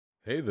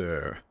Hey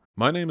there,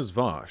 my name is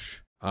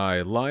Vosh. I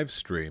live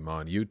stream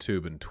on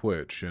YouTube and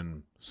Twitch,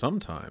 and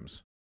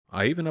sometimes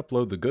I even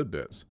upload the good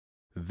bits.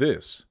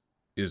 This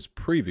is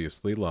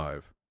Previously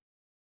Live.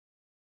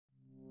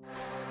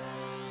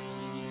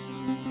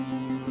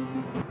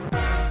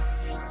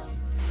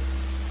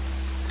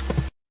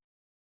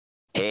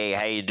 Hey,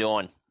 how you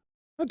doing?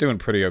 I'm doing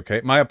pretty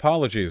okay. My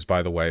apologies,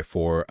 by the way,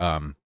 for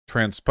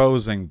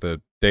transposing the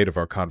date of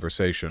our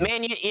conversation.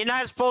 Man, you're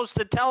not supposed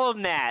to tell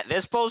them that. They're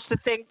supposed to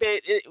think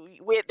that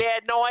they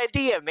had no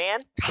idea,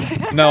 man.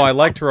 No, I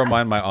like to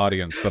remind my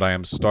audience that I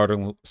am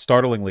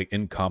startlingly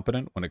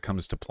incompetent when it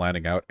comes to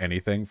planning out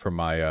anything for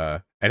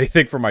my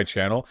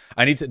channel.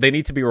 They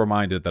need to be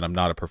reminded that I'm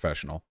not a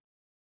professional.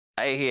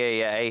 I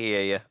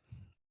hear you.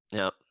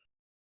 Yep.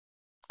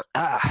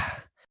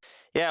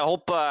 Yeah, I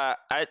hope,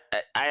 I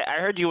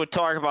heard you would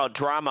talk about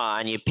drama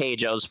on your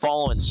page. I was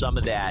following some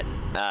of that.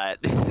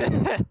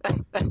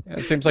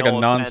 It seems like a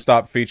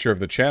non-stop feature of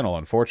the channel,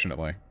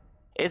 unfortunately.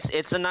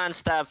 It's a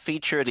non-stop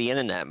feature of the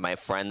internet, my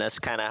friend. That's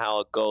kind of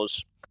how it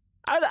goes.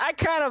 I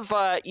kind of,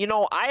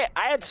 I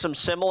had some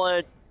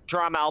similar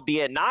drama,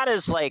 albeit not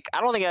as, like,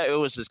 I don't think it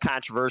was as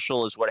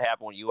controversial as what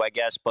happened with you, I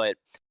guess, but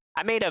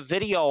I made a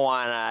video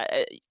on,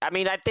 I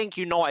think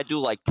I do,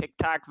 like,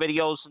 TikTok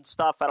videos and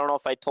stuff. I don't know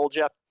if I told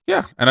you.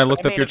 Yeah, and I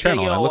looked up your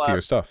channel, and I looked at your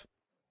stuff.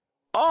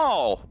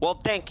 Oh, well,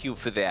 thank you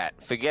for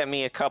that. Forget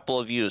me a couple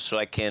of views so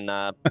I can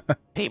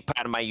pay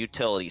part of my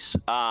utilities.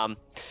 Yeah,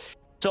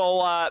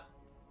 I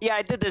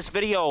did this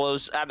video.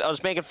 I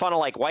was making fun of,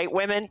 like, white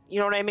women, you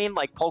know what I mean?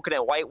 Like, poking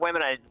at white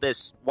women. I did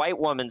this white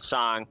woman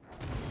song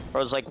where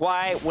I was like,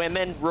 white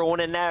women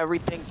ruining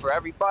everything for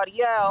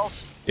everybody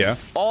else. Yeah.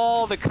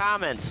 All the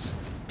comments,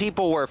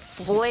 people were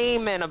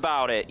flaming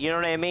about it, you know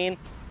what I mean?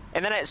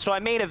 And then I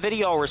made a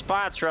video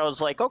response where I was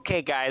like,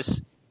 okay,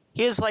 guys,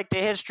 here's, like, the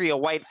history of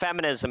white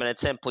feminism and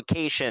its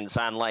implications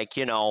on, like,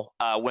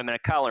 women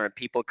of color and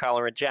people of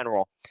color in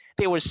general.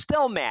 They were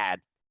still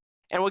mad.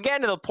 And we're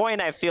getting to the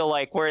point, I feel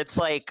like, where it's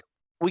like,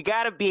 we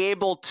got to be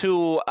able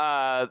to,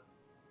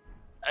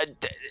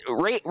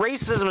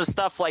 racism and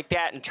stuff like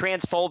that and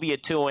transphobia,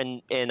 too,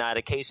 in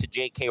the case of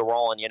J.K.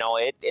 Rowling,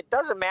 it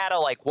doesn't matter,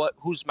 like,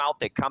 whose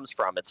mouth it comes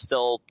from. It's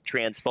still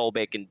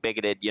transphobic and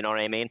bigoted, you know what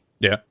I mean?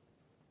 Yeah.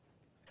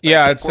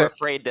 Yeah, we're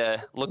afraid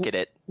to look at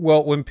it.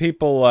 Well, when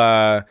people,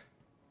 I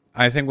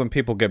think when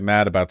people get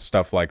mad about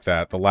stuff like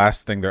that, the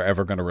last thing they're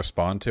ever going to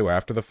respond to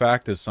after the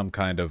fact is some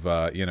kind of,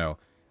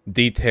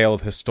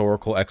 detailed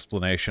historical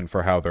explanation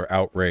for how their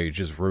outrage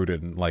is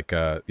rooted in, like,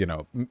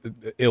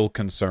 ill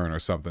concern or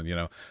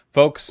something.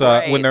 Folks,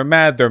 Right. When they're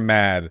mad, they're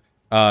mad.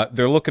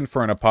 They're looking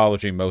for an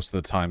apology most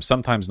of the time.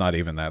 Sometimes not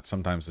even that.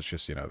 Sometimes it's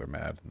just, they're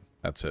mad.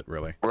 That's it,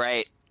 really.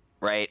 Right.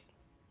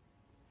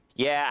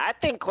 Yeah, I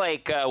think,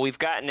 like, we've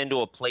gotten into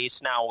a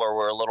place now where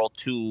we're a little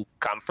too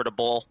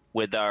comfortable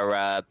with our,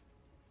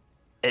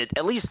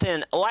 at least tell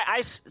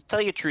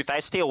you the truth, I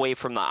stay away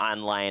from the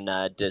online,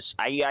 I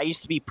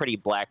used to be pretty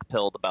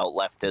black-pilled about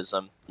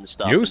leftism and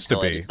stuff. Used to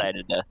be?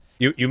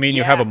 You mean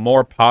you have a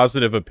more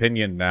positive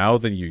opinion now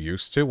than you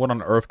used to? What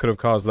on earth could have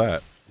caused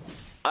that?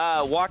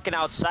 Walking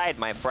outside,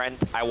 my friend.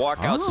 I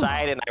walk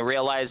outside and I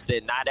realize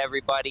that not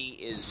everybody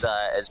is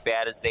as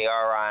bad as they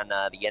are on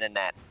the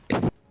internet.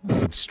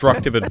 That's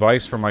instructive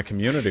advice for my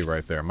community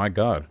right there. My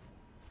God.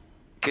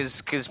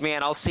 Cause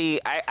man, I'll see.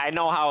 I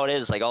know how it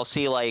is. Like, I'll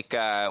see, like,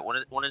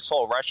 when this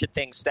whole Russia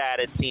thing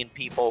started, seeing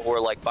people who were,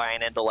 like,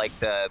 buying into, like,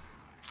 the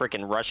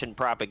freaking Russian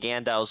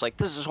propaganda. I was like,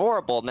 this is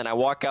horrible. And then I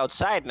walk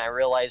outside and I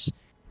realize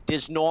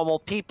there's normal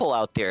people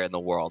out there in the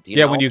world.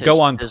 When you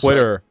go on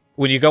Twitter.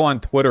 When you go on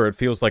Twitter, it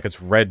feels like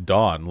it's Red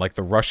Dawn, like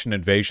the Russian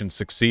invasion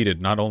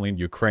succeeded not only in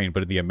Ukraine,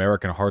 but in the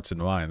American hearts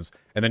and minds.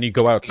 And then you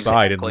go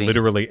outside and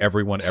literally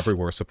everyone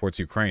everywhere supports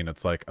Ukraine.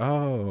 It's like,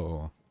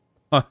 oh.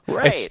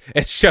 Right.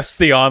 It's just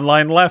the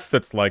online left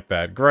that's like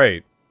that.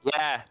 Great.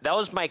 Yeah, that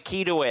was my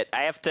key to it.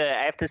 I have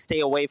to stay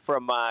away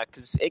from,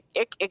 because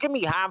it can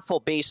be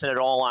harmful basing it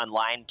all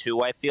online,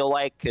 too, I feel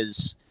like,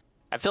 because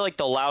I feel like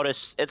the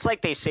loudest, it's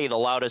like they say the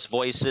loudest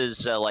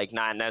voices, like,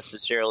 not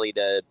necessarily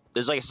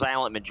there's, like, a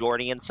silent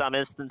majority in some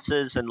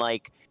instances, and,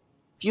 like,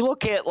 if you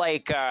look at,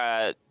 like,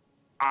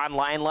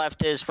 online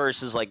leftists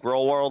versus, like,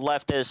 real world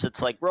leftists,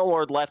 it's like real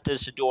world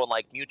leftists are doing,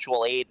 like,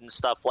 mutual aid and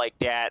stuff like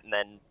that, and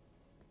then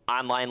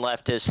online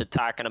leftists are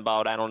talking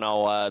about, I don't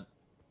know,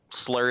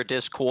 slur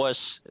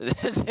discourse,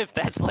 as if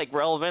that's, like,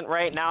 relevant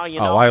right now,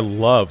 Oh, I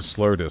love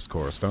slur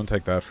discourse. Don't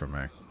take that from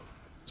me.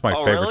 It's my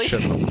favorite really?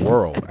 shit in the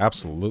world.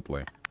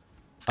 Absolutely.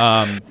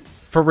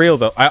 For real,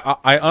 though,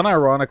 I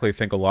unironically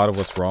think a lot of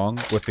what's wrong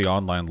with the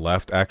online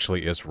left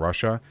actually is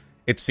Russia.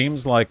 It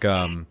seems like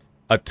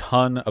a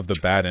ton of the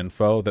bad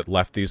info that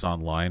lefties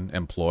online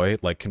employ,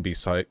 like, can be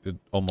cited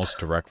almost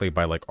directly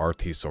by, like,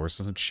 RT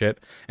sources and shit.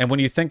 And when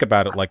you think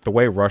about it, like, the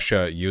way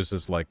Russia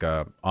uses, like,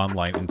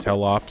 online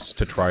intel ops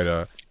to try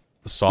to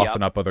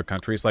soften up other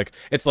countries, like,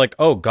 it's like,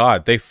 oh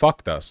god, they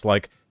fucked us.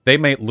 Like, they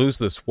may lose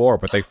this war,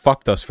 but they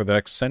fucked us for the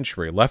next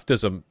century.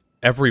 Leftism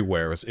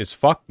everywhere is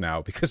fucked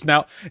now, because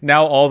now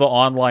all the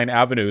online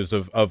avenues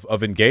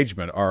of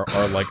engagement are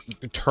like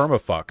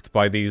terma-fucked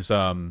by these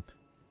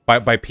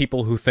by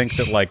people who think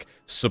that like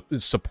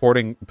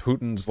supporting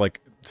Putin's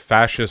like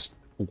fascist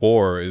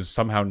war is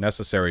somehow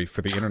necessary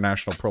for the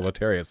international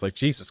proletariat. It's like,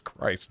 Jesus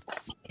Christ.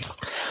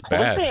 Well,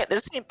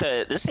 this ain't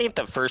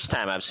the first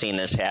time I've seen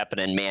this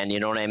happening, man. You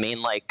know what I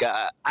mean? Like,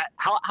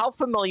 how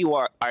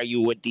familiar are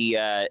you with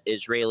the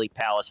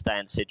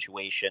Israeli-Palestine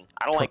situation?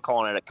 I don't like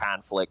calling it a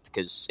conflict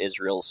because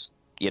Israel's,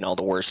 the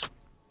worst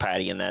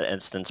party in that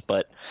instance,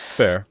 but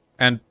fair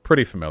and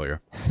pretty familiar.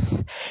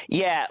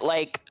 Yeah,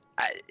 like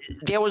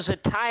there was a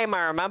time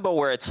I remember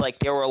where it's like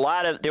there was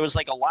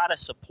a lot of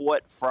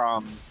support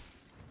from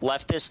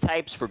leftist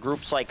types for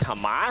groups like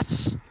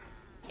Hamas.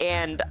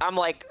 And I'm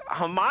like,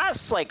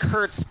 Hamas like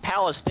hurts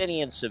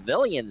Palestinian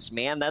civilians,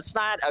 man. That's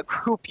not a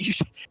group you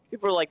should.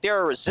 People are like, they're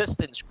a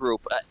resistance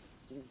group.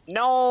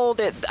 No,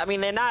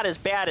 they're not as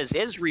bad as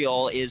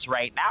Israel is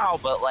right now,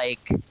 but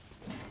like,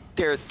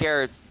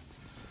 they're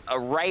a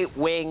right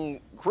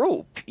wing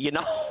group,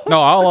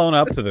 No, I'll own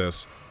up to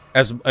this.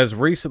 As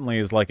recently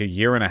as like a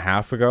year and a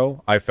half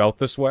ago, I felt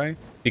this way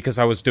because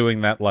I was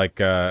doing that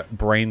like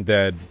brain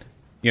dead.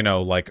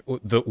 Like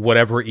the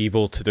whatever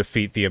evil to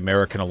defeat the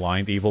American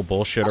aligned evil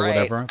bullshit or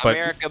whatever. But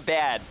America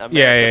bad.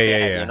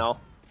 Yeah.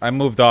 I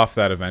moved off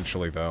that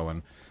eventually though,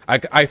 and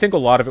I think a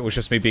lot of it was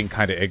just me being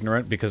kind of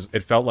ignorant because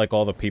it felt like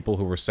all the people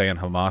who were saying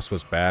Hamas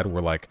was bad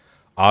were like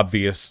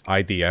obvious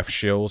IDF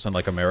shills and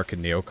like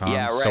American neocons.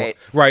 Yeah,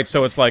 right.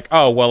 So it's like,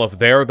 oh well, if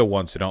they're the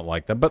ones who don't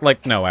like them, but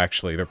like no,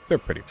 actually they're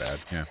pretty bad.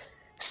 Yeah.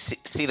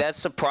 See,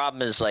 that's the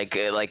problem. Is like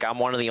I'm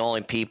one of the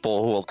only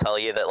people who will tell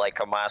you that like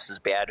Hamas is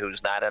bad,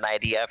 who's not an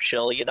IDF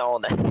shill, and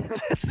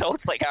so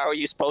it's like, how are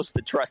you supposed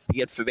to trust the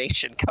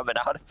information coming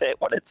out of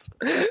it when it's,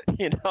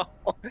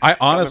 I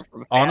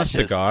honest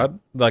to God,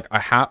 like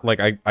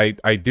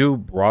I do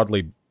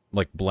broadly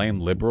like blame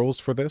liberals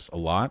for this a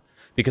lot.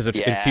 Because it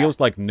feels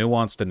like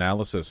nuanced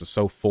analysis is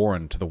so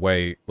foreign to the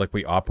way like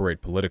we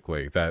operate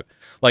politically that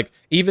like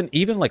even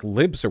like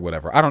libs or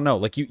whatever, I don't know,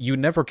 like you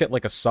never get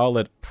like a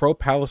solid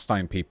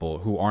pro-Palestine people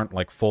who aren't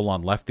like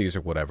full-on lefties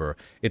or whatever.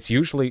 It's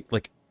usually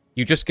like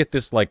you just get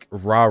this like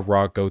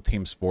rah go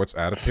team sports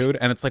attitude,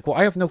 and it's like, well,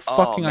 I have no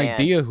fucking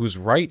idea who's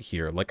right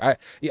here. Like I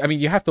mean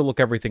you have to look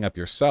everything up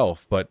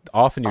yourself, but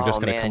often you're just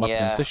going to come up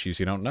against issues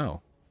you don't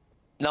know.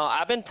 No,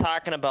 I've been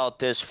talking about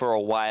this for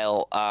a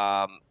while.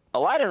 A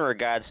lot in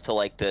regards to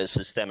like the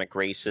systemic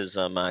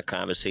racism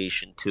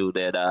conversation too,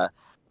 that I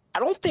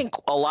don't think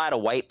a lot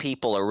of white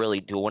people are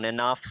really doing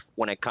enough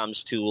when it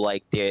comes to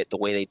like the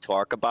way they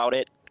talk about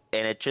it.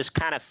 And it just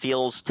kind of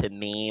feels to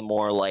me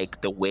more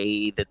like the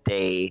way that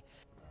they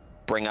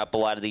bring up a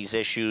lot of these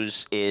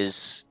issues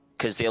is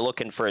because they're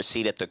looking for a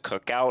seat at the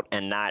cookout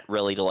and not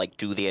really to like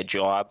do their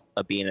job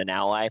of being an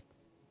ally.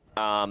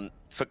 I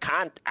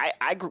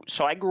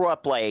grew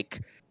up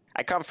like,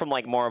 I come from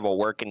like more of a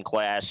working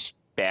class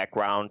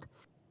background,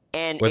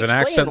 and with an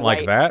accent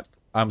like that,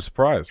 I'm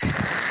surprised.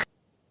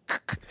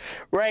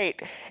 Right,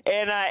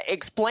 and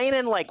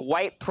explaining like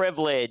white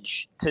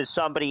privilege to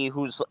somebody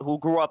who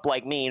grew up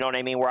like me, you know what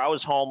I mean, where I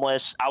was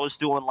homeless, I was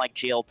doing like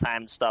jail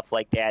time stuff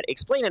like that.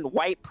 Explaining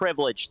white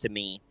privilege to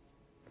me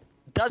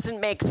doesn't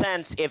make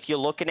sense if you're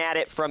looking at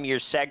it from your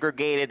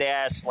segregated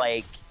ass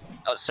like.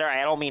 Oh, sorry,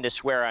 I don't mean to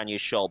swear on your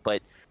show,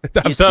 but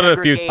I've done it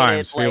a few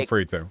times. Feel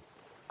free to.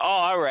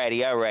 Oh,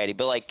 alrighty,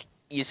 but like.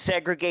 You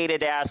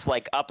segregated ass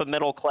like upper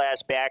middle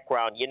class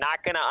background, you're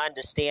not going to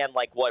understand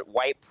like what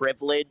white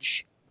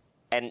privilege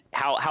and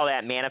how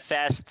that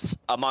manifests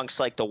amongst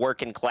like the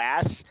working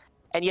class.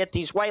 And yet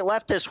these white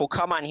leftists will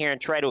come on here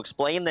and try to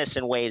explain this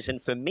in ways.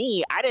 And for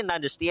me, I didn't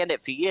understand it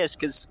for years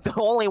because the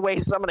only way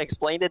someone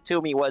explained it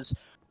to me was,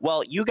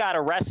 well, you got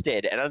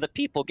arrested and other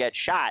people get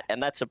shot,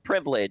 and that's a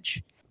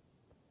privilege.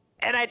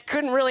 And I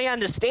couldn't really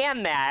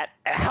understand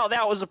how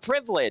that was a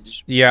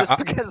privilege. Yeah, just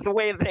because the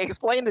way they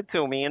explained it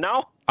to me, I'm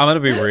going to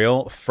be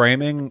real.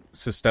 Framing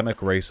systemic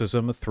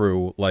racism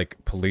through,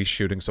 like, police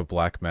shootings of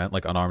black men,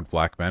 like unarmed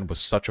black men, was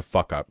such a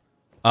fuck up.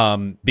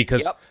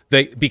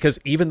 Because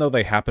even though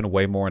they happen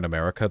way more in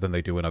America than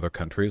they do in other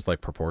countries,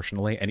 like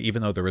proportionally, and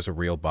even though there is a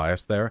real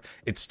bias there,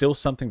 it's still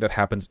something that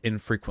happens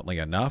infrequently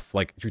enough.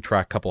 Like you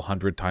track a couple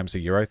hundred times a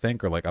year, I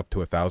think, or like up to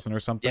 1,000 or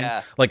something.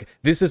 Yeah. Like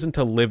this isn't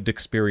a lived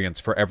experience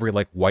for every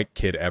like white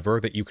kid ever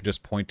that you can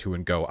just point to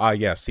and go, ah,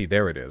 yeah, see,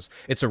 there it is.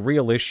 It's a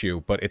real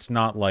issue, but it's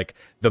not like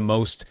the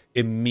most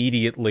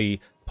immediately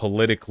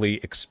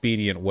politically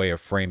expedient way of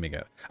framing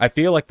it. I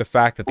feel like the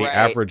fact that the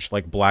average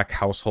like black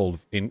household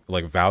in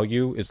like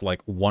value is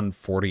like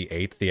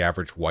 148, the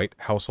average white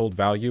household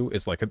value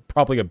is like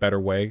probably a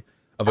better way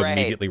of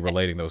immediately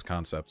relating those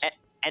concepts.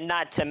 And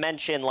not to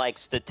mention, like,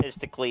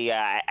 statistically,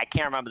 I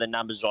can't remember the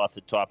numbers off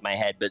the top of my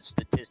head, but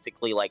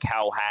statistically, like,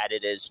 how hard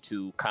it is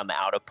to come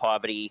out of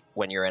poverty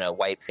when you're in a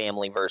white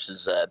family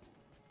versus a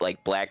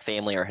like black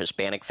family or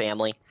Hispanic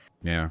family.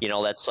 Yeah,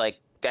 that's like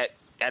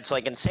that's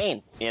like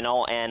insane, and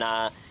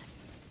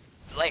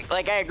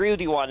like I agree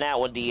with you on that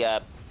with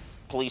the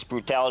police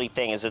brutality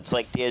thing. Is it's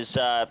like there's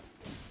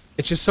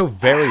it's just so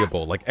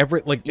variable. Like if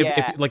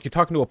like you're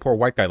talking to a poor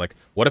white guy, like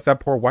what if that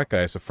poor white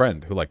guy is a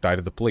friend who like died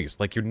of the police?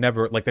 Like you're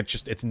never like that's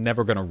just it's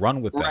never gonna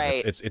run with them.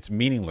 Right. It's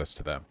meaningless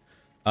to them.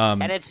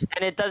 And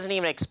it doesn't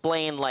even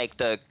explain like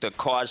the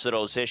cause of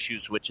those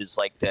issues, which is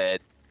like the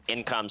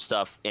income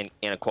stuff,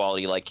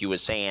 inequality, like you were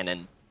saying,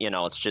 and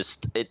it's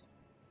just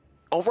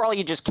overall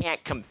you just can't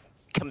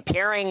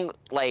comparing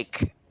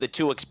like the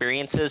two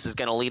experiences is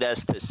going to lead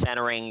us to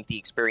centering the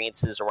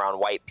experiences around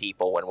white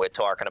people when we're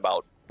talking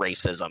about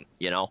racism.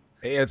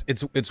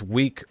 It's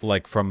weak,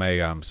 like from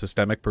a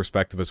systemic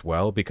perspective as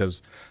well,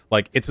 because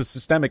like it's a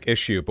systemic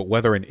issue, but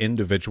whether an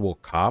individual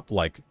cop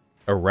like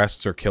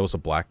arrests or kills a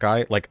black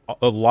guy, like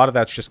a lot of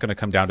that's just going to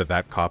come down to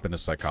that cop and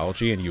his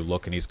psychology. And you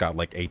look and he's got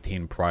like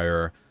 18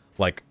 prior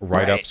like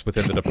write-ups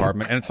within the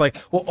department, and it's like,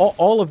 well,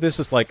 all of this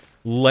is like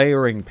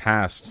layering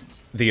past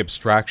the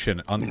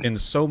abstraction in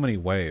so many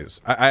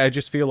ways. I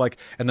just feel like,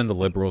 and then the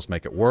liberals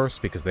make it worse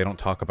because they don't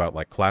talk about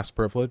like class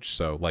privilege.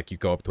 So like you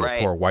go up to a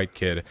poor white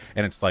kid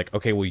and it's like,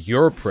 okay, well,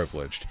 you're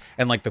privileged,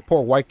 and like the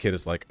poor white kid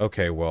is like,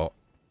 okay, well,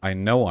 I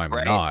know I'm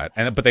not,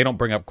 but they don't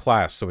bring up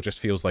class, so it just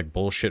feels like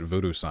bullshit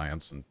voodoo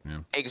science.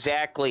 And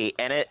exactly.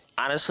 And it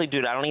honestly,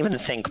 dude, I don't even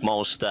think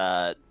most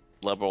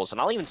liberals, and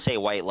I'll even say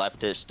white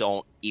leftists,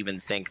 don't even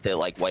think that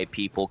like white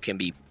people can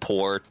be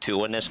poor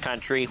too in this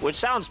country, which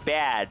sounds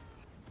bad.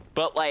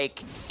 But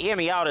like, hear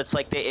me out. It's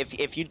like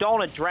if you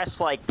don't address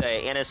like the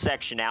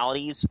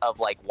intersectionalities of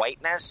like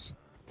whiteness,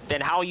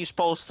 then how are you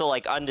supposed to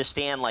like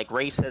understand like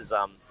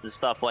racism and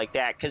stuff like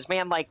that? Because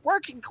man, like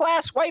working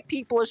class white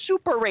people are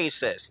super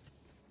racist.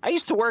 I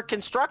used to work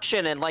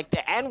construction, and like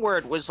the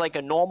N-word was like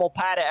a normal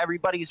part of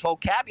everybody's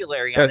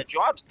vocabulary on the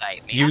job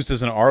site. Man. Used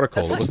as an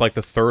article, it was like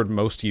the third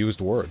most used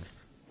word.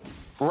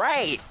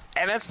 Right,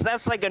 and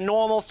that's like a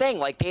normal thing.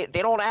 Like they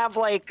don't have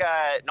like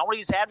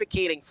nobody's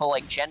advocating for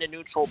like gender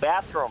neutral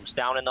bathrooms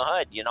down in the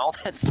hood.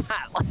 That's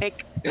not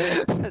like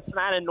that's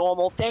not a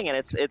normal thing, and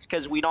it's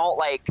because we don't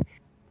like.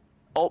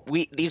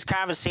 These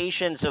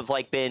conversations have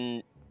like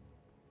been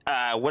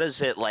what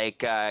is it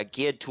like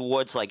geared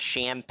towards like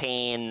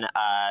champagne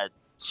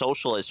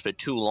socialists for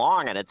too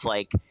long, and it's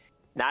like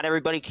not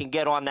everybody can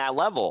get on that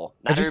level.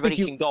 Not everybody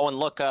can go and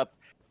look up.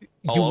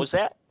 What was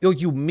that?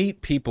 You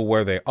meet people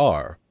where they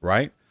are,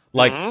 right?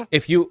 Like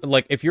if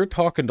you're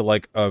talking to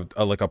like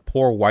a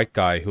poor white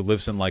guy who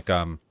lives in like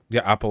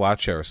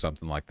Appalachia or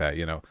something like that,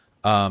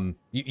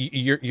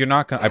 you're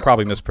not gonna. I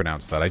probably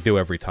mispronounced that. I do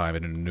every time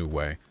in a new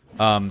way.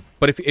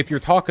 But if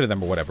you're talking to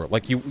them or whatever,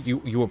 like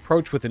you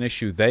approach with an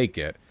issue they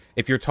get.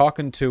 If you're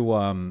talking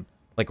to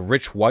like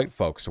rich white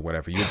folks or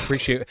whatever, you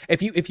appreciate.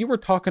 If you were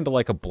talking to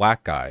like a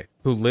black guy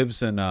who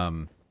lives in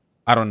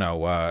I don't know,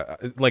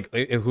 like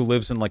who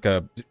lives in like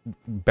a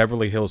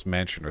Beverly Hills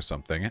mansion or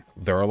something.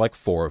 There are like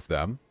 4 of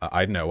them.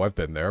 I know, I've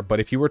been there.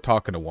 But if you were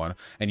talking to one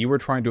and you were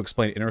trying to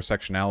explain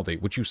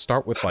intersectionality, would you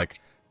start with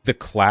like the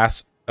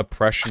class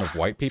oppression of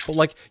white people?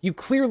 Like you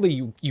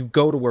clearly you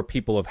go to where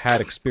people have had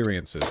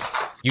experiences.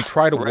 You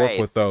try to work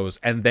with those,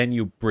 and then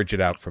you bridge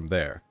it out from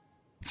there.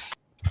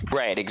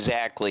 Right,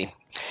 exactly.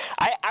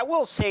 I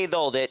will say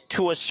though that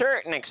to a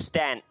certain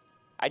extent,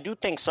 I do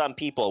think some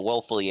people are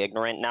willfully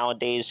ignorant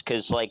nowadays,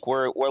 because like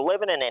we're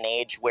living in an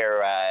age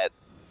where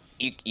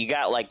you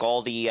got like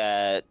all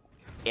the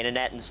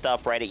internet and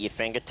stuff right at your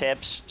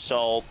fingertips.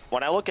 So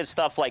when I look at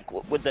stuff like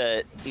with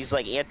these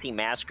like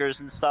anti-maskers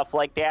and stuff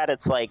like that,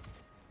 it's like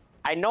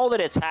I know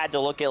that it's hard to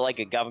look at like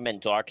a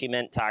government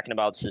document talking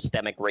about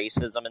systemic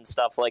racism and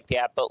stuff like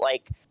that, but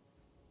like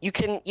you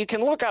can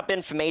look up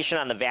information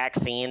on the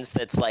vaccines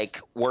that's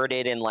like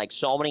worded in like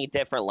so many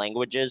different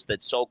languages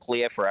that's so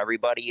clear for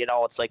everybody.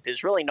 It's like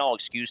there's really no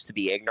excuse to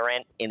be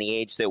ignorant in the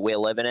age that we're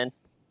living in.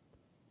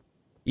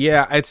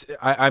 Yeah,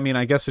 I mean,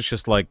 I guess it's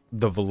just like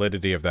the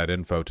validity of that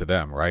info to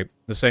them, right?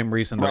 The same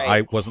reason that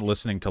I wasn't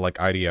listening to like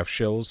IDF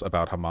shills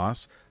about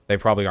Hamas. They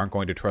probably aren't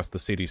going to trust the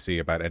CDC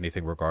about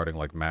anything regarding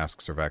like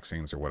masks or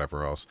vaccines or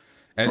whatever else.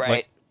 And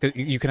like,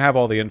 you can have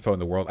all the info in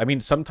the world. I mean,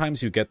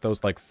 sometimes you get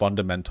those like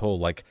fundamental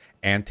like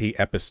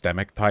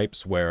anti-epistemic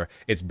types where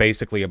it's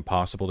basically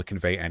impossible to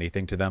convey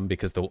anything to them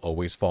because they'll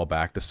always fall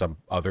back to some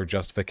other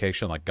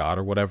justification like God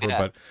or whatever.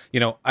 Yeah.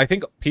 But, I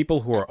think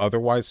people who are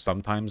otherwise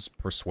sometimes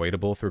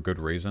persuadable through good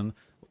reason,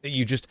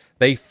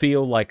 they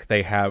feel like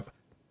they have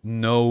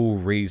no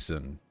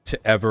reason to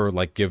ever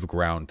like give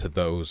ground to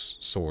those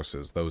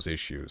sources, those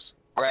issues.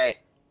 Right.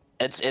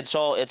 It's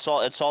all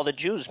the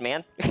Jews,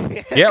 man.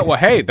 Yeah, well,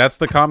 hey, that's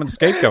the common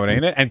scapegoat,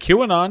 ain't it? And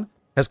QAnon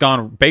has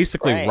gone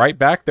basically right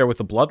back there with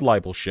the blood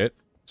libel shit.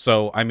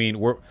 So, I mean,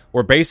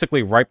 we're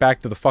basically right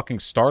back to the fucking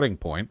starting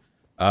point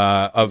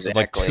of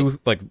like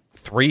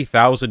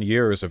 3,000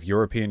 years of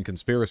European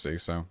conspiracy.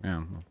 So,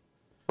 yeah.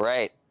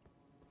 Right.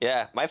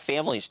 Yeah, my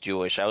family's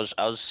Jewish. I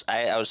was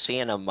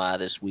seeing them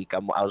this week.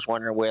 I was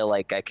wondering where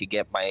like I could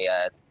get my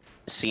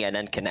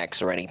CNN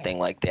connects or anything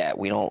like that.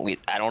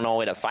 I don't know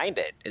where to find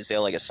it. Is there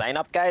like a sign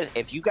up, guys?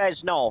 If you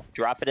guys know,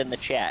 drop it in the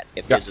chat.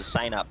 If there's a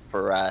sign up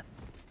for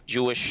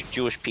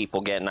Jewish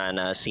people getting on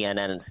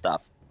CNN and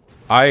stuff.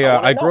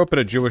 I grew up in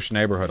a Jewish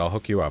neighborhood. I'll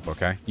hook you up,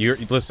 okay? You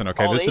listen,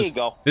 okay? Oh, there you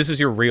go. This is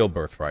your real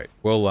birthright.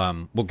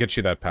 We'll get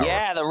you that power.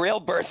 Yeah, the real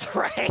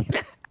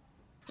birthright.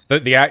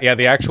 The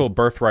actual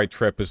birthright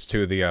trip is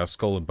to the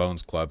Skull and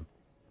Bones Club.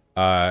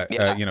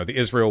 The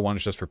Israel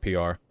one's just for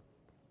PR.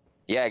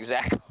 Yeah,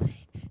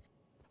 exactly.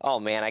 Oh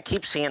man, I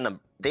keep seeing them.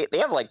 They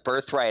have like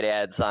birthright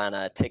ads on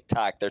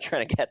TikTok. They're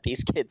trying to get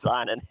these kids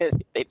on, and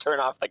they turn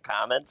off the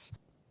comments.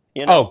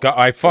 You know? Oh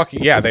God,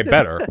 they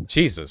better.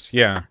 Jesus,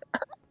 yeah.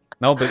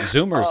 No, but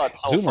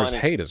Zoomers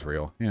hate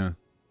Israel. Yeah.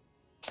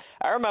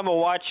 I remember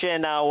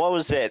watching what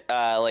was it?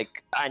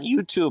 Like on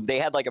YouTube, they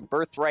had like a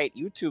birthright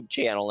YouTube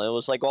channel. And it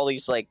was like all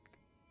these like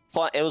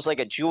fun. It was like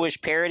a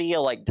Jewish parody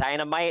of like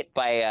Dynamite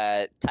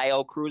by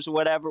Tayo Cruz or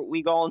whatever.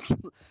 We go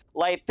and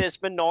light this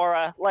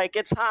menorah like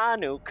it's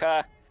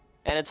Hanukkah,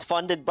 and it's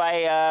funded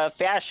by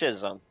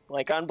fascism.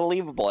 Like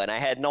unbelievable. And I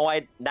had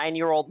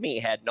 9-year-old me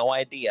had no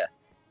idea.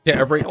 Yeah,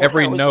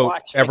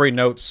 every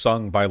note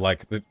sung by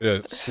like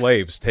the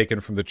slaves taken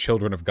from the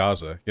children of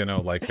Gaza. You know,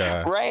 like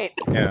right.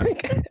 Yeah,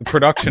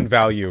 production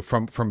value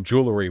from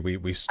jewelry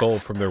we stole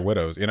from their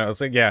widows. You know,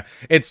 it's like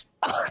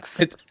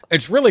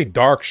it's really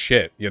dark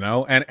shit. You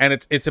know, and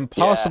it's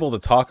impossible to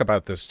talk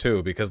about this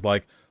too because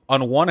like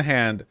on one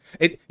hand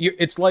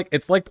it's like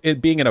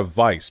it being in a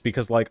vice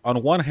because like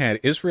on one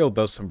hand Israel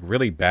does some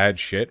really bad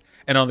shit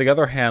and on the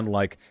other hand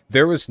like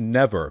there is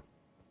never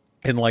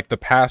in like the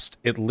past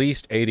at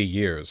least 80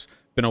 years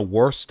been a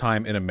worse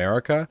time in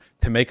America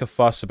to make a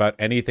fuss about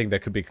anything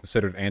that could be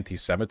considered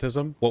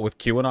anti-Semitism, what with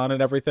QAnon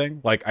and everything.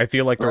 Like, I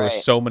feel like there are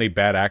so many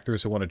bad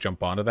actors who want to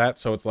jump onto that,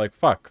 so it's like,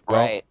 fuck. Well,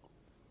 right.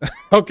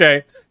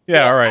 Okay.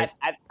 Yeah, all right.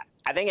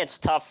 I think it's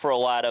tough for a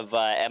lot of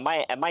at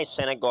my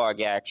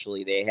synagogue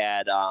actually they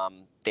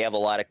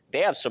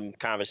have some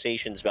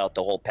conversations about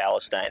the whole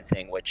Palestine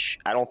thing, which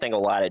I don't think a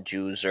lot of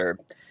Jews are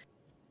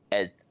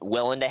as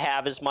willing to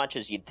have as much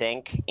as you'd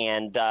think.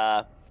 And,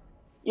 I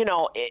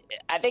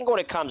think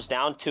what it comes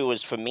down to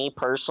is for me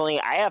personally,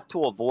 I have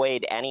to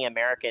avoid any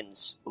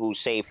Americans who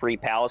say free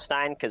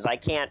Palestine because I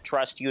can't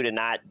trust you to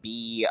not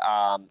be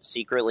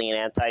secretly an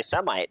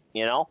anti-Semite,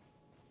 you know?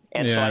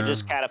 And so I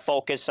just kind of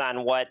focus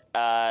on what,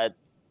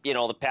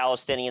 the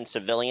Palestinian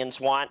civilians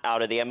want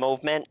out of their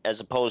movement as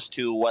opposed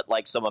to what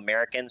like some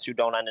Americans who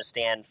don't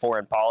understand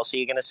foreign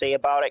policy are going to say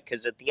about it.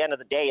 Because at the end of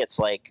the day, it's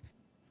like,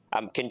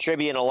 I'm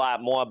contributing a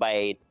lot more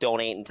by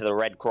donating to the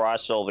Red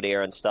Cross over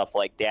there and stuff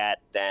like that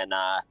than,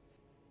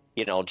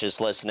 just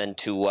listening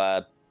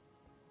to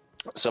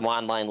some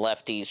online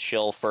lefties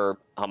shill for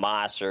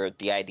Hamas or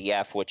the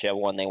IDF, whichever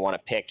one they want to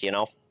pick, you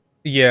know?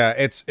 Yeah,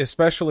 it's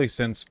especially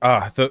since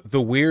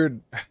the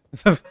weird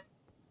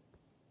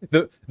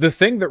the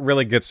thing that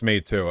really gets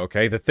me too,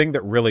 okay? The thing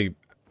that really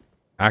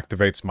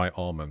activates my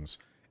almonds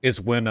is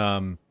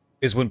when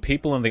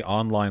people in the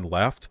online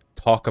left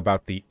talk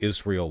about the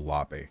Israel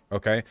lobby,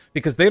 okay?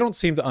 Because they don't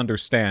seem to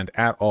understand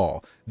at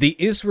all. The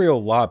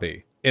Israel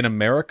lobby in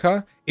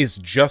America is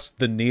just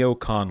the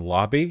neocon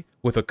lobby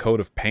with a coat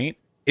of paint.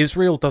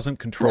 Israel doesn't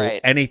control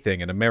anything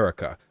in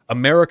America.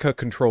 America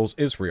controls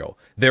Israel.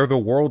 They're the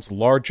world's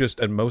largest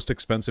and most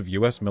expensive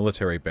U.S.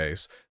 military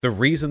base. The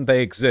reason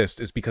they exist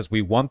is because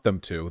we want them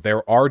to.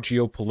 They're our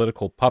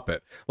geopolitical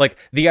puppet. Like,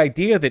 the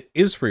idea that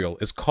Israel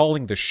is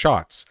calling the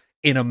shots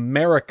in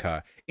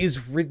America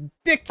is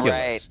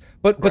ridiculous.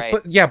 But the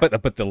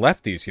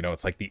lefties,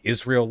 it's like the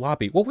Israel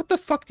lobby. Well, what the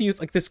fuck do you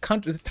like? This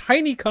country, this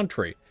tiny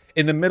country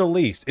in the Middle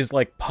East, is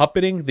like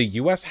puppeting the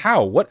U.S.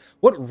 How? What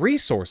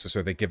resources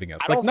are they giving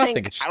us? Like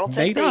nothing. It's just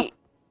made up.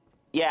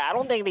 Yeah, I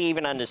don't think they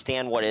even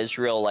understand what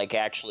Israel like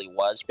actually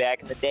was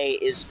back in the day.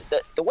 Is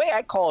the way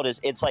I call it is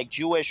it's like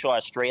Jewish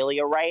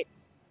Australia, right?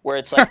 Where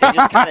it's like they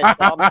just kind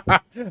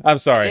of. I'm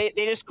sorry.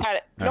 They just kind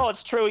of. No,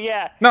 it's true.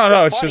 Yeah.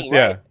 No, it's funny, just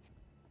right?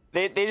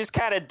 They just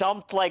kind of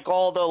dumped like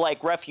all the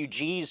like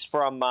refugees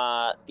from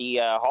the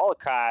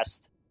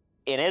Holocaust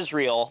in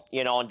Israel,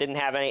 and didn't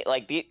have any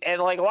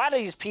and like a lot of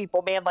these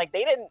people, man, like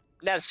they didn't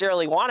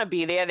necessarily want to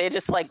be there. They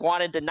just like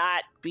wanted to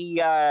not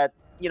be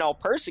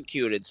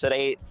persecuted. So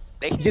they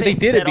did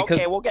said, it because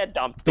okay, we'll get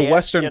dumped. The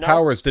Western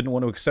powers didn't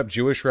want to accept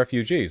Jewish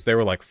refugees. They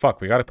were like, "Fuck,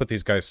 we got to put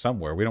these guys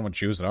somewhere. We don't want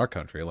Jews in our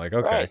country." Like,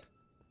 okay. Right.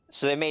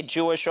 So they made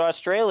Jewish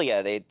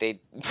Australia. They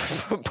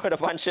put a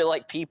bunch of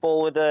like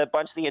people with a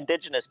bunch of the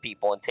indigenous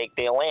people and take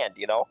their land.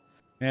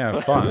 Yeah,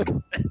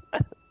 fun.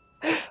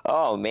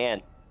 Oh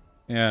man.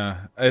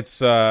 Yeah,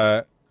 it's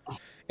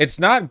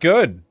not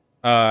good.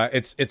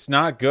 It's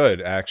not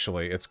good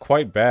actually. It's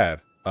quite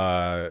bad.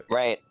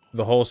 Right.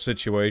 The whole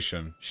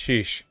situation.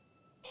 Sheesh.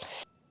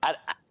 I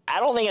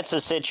don't think it's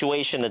a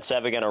situation that's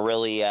ever going to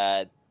really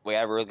we're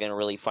ever going to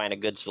really find a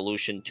good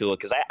solution to it,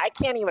 because I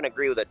can't even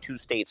agree with a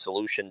two-state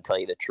solution, to tell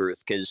you the truth,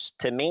 because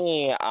to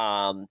me,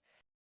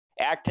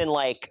 acting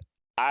like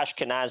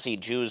Ashkenazi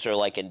Jews are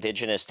like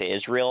indigenous to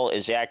Israel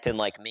is acting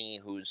like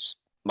me, who's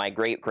my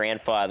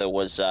great-grandfather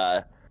was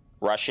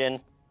Russian.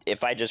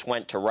 If I just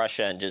went to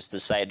Russia and just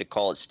decided to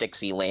call it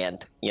Stixie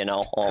Land,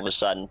 all of a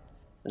sudden,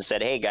 and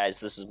said, hey, guys,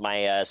 this is my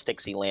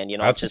Stixie Land,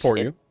 I'd support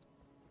you.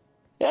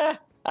 Yeah.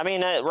 I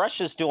mean,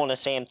 Russia's doing the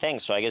same thing,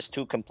 so I guess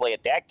two can play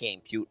at that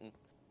game, Putin.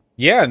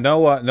 Yeah, no.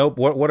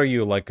 What are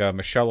you like,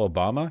 Michelle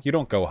Obama? You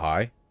don't go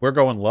high. We're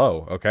going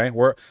low. Okay,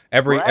 we're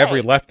every Right.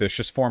 leftist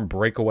just form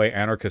breakaway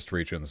anarchist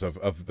regions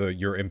of the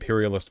your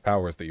imperialist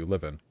powers that you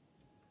live in.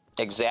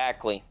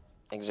 Exactly.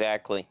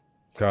 Exactly.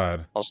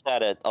 God. I'll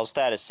start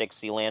a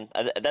 60 land.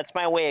 That's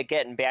my way of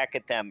getting back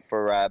at them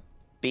for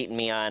beating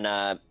me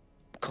on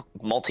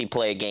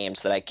multiplayer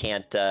games that I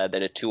can't that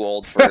are too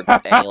old for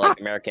any like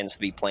Americans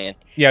to be playing.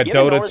 Yeah, You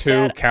ever Dota notice 2,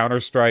 that?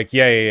 Counter Strike.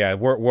 Yeah. You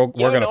We're ever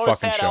gonna notice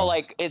fucking that how show.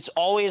 like it's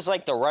always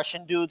like the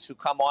Russian dudes who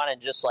come on and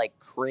just like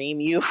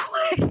cream you?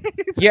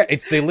 Yeah,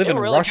 it's they live They're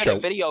in really good at Russia.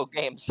 video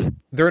games.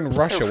 They're in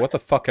Russia. What the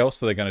fuck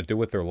else are they gonna do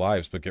with their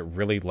lives but get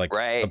really like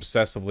Right,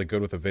 obsessively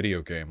good with a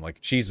video game? Like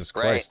Jesus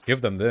right, Christ,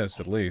 give them this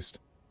at least.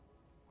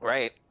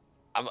 right.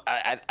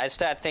 I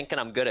start thinking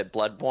I'm good at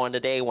Bloodborne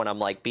today when I'm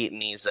like beating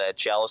these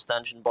Chalice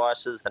dungeon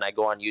bosses. Then I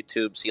go on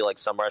YouTube, see like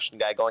some Russian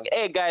guy going,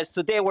 "Hey guys,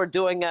 today we're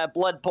doing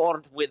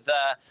Bloodborne with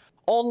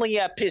only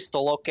a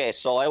pistol." Okay,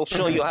 so I will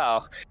show you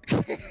how.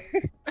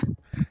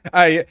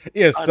 I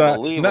yes,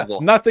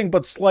 Unbelievable. nothing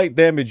but slight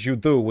damage you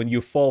do when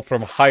you fall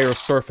from higher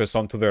surface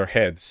onto their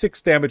head.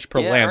 6 damage per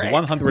Yeah, land, right.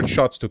 100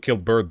 shots to kill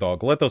Bird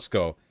Dog. Let us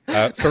go.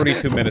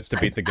 32 minutes to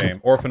beat the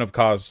game. Orphan of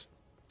Cause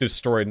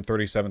destroyed in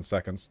 37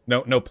 seconds.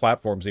 No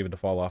platforms even to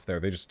fall off there.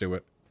 They just do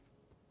it.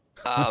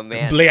 Oh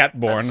man, Bliatborn.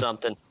 that's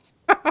something.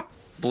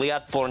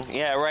 Bliatborn,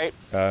 yeah, right.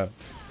 God.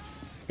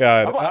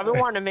 I've been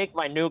wanting to make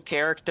my new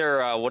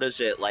character. What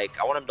is it like?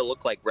 I want him to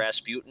look like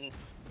Rasputin.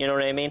 You know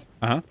what I mean?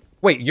 Uh-huh.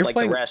 Wait, you're Like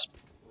playing the Rasp.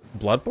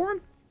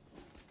 Bloodborne?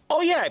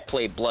 Oh yeah, I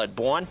played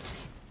Bloodborne.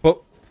 But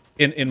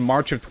in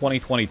March of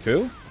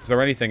 2022? Is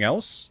there anything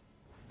else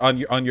on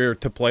your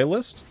to play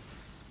list?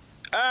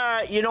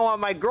 You know what?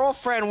 My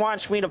girlfriend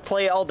wants me to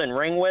play Elden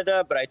Ring with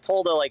her, but I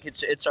told her like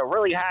it's a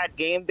really hard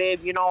game,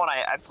 babe. You know, and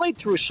I played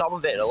through some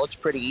of it. It looks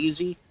pretty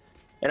easy.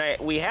 And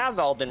we have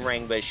Elden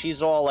Ring, but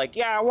she's all like,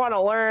 "Yeah, I want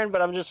to learn,"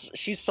 but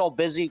she's so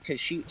busy because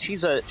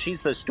she's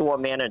the store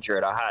manager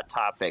at a Hot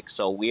Topic.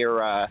 So we're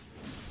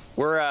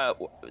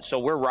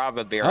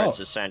robber barons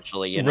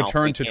essentially. You know,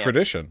 Return to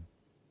tradition.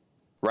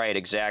 Right,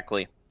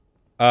 exactly.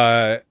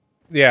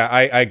 Yeah,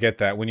 I get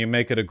that. When you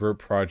make it a group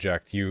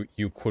project, you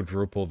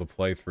quadruple the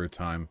playthrough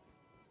time.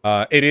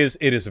 It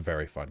is a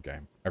very fun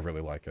game. I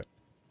really like it.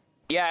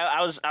 Yeah,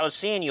 I was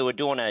seeing you were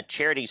doing a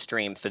charity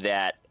stream for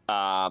that.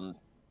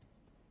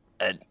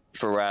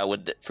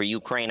 For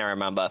Ukraine, I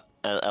remember.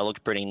 It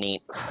looked pretty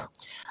neat.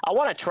 I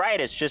want to try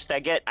it. It's just I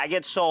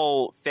get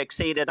so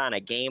fixated on a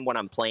game when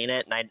I'm playing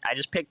it, and I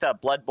just picked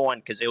up Bloodborne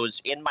because it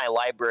was in my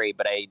library,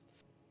 but I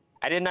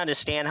didn't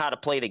understand how to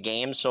play the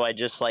game, so I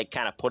just like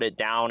kind of put it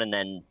down, and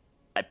then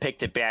I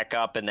picked it back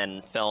up, and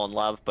then fell in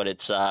love. But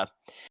it's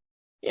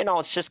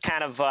it's just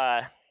kind of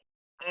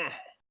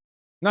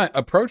No,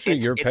 approach it at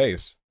your it's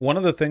pace. One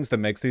of the things that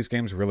makes these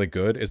games really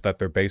good is that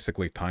they're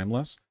basically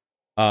timeless.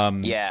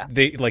 yeah,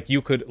 They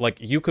you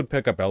could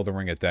pick up Elden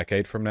Ring a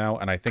decade from now,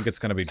 and I think it's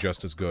going to be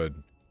just as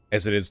good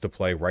as it is to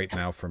play right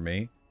now for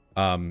me.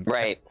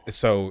 right.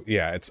 So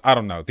yeah, I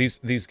don't know.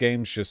 These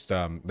games just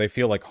they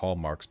feel like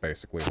hallmarks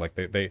basically. Like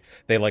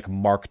they like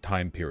mark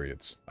time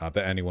periods that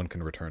anyone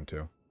can return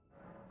to.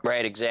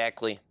 Right,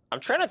 exactly. I'm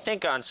trying to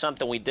think on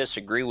something we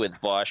disagree with,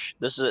 Vosh.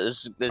 This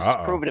is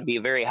Uh-oh. proven to be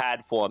very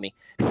hard for me.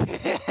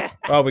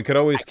 Well, we could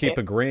always keep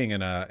agreeing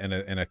in a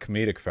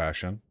comedic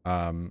fashion.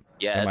 Yeah, And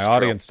that's my true.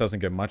 audience doesn't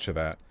get much of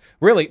that.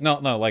 Really, no,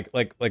 like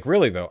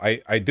really though.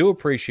 I do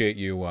appreciate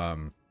you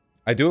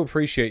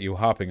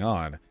hopping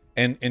on.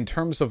 And in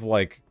terms of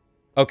like,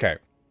 okay,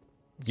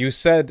 you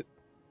said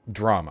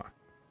drama.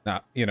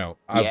 Now,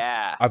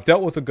 Yeah. I've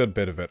dealt with a good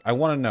bit of it. I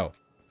want to know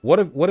what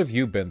have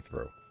you been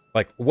through?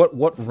 Like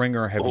what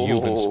ringer have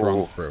you been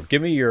strung through? Give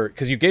me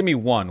because you gave me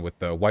one with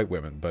the white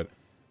women, but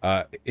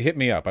hit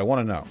me up. I want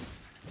to know.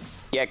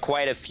 Yeah,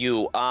 quite a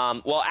few.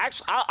 Well,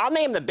 actually, I'll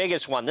name the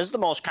biggest one. This is the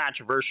most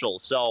controversial.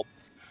 So,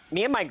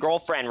 me and my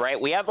girlfriend, right?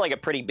 We have like a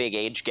pretty big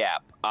age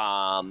gap.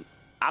 I'm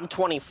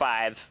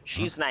 25.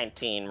 She's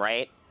 19,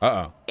 right?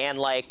 Uh-oh. And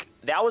like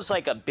that was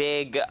like a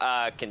big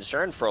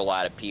concern for a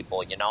lot of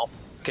people, you know,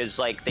 because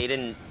like they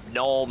didn't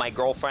know my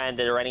girlfriend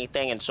or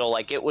anything, and so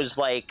like it was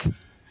like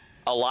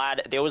a lot.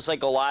 There was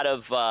like a lot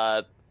of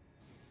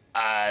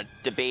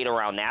debate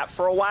around that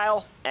for a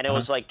while, and it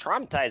was like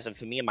traumatizing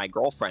for me and my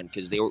girlfriend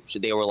because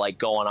they were like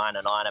going on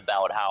and on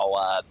about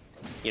how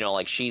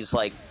like she's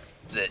like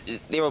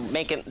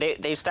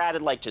they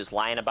started like just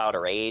lying about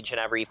her age and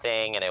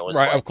everything, and it was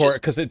Right, like, of course,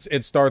 just, because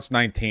it starts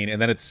 19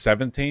 and then it's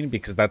 17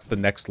 because that's the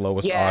next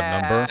lowest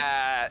odd number,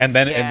 yeah, and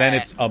then yeah.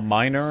 it's a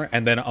minor,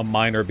 and then a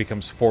minor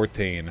becomes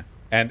 14,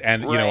 and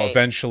Right.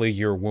 eventually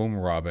you're womb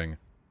robbing.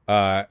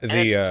 Yeah,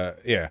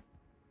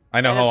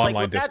 I know and how it's like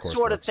online with that discourse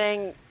sort of works.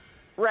 thing,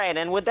 right?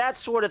 And with that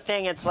sort of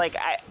thing, it's like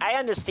I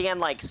understand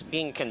like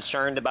being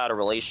concerned about a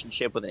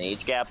relationship with an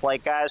age gap,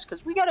 like guys,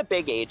 because we got a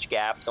big age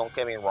gap. Don't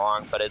get me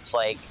wrong, but it's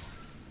like,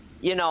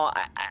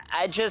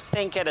 I just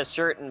think at a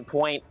certain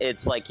point,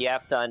 it's like you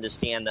have to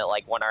understand that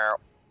like when our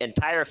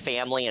entire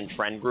family and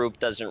friend group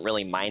doesn't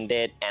really mind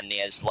it, and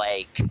there's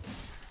like,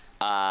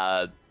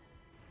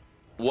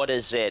 what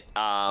is it?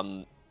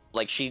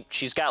 like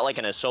she's got like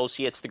an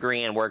associate's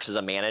degree and works as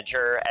a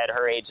manager at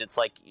her age. It's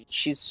like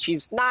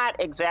she's not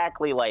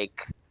exactly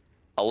like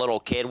a little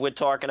kid we're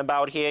talking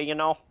about here, you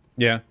know?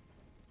 Yeah.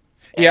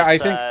 And Yeah,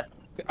 it's,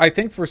 I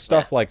think for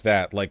stuff like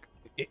that, like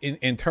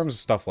in terms of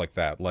stuff like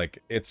that,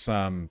 like it's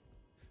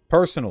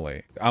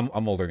personally, I'm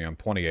older than you, I'm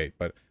 28,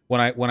 but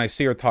when I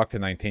see her talk to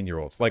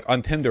 19-year-olds, like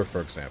on Tinder, for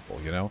example,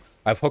 you know,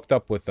 I've hooked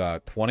up with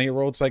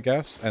 20-year-olds, I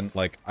guess, and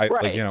like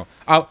like, you know,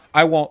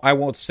 I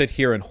won't sit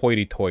here and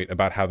hoity-toity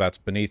about how that's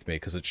beneath me,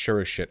 because it sure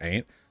as shit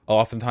ain't.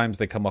 Oftentimes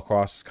they come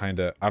across as kind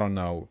of, I don't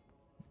know,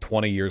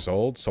 20 years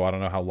old, so I don't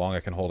know how long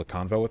I can hold a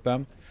convo with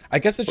them. I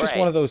guess it's just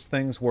one of those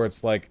things where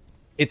it's like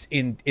it's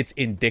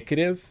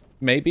indicative,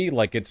 maybe,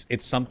 like it's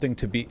something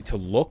to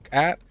look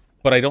at,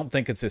 but I don't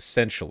think it's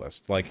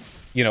essentialist. Like,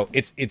 you know,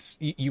 it's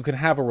you can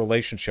have a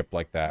relationship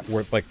like that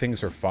where like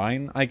things are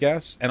fine, I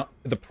guess. And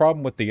the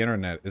problem with the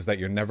internet is that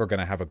you're never going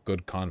to have a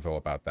good convo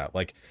about that.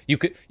 Like you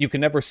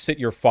can never sit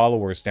your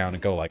followers down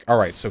and go like, all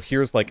right, so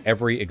here's like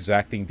every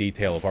exacting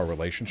detail of our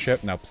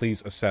relationship. Now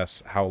please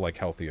assess how like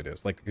healthy it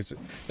is. Like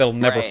that'll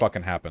never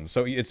fucking happen.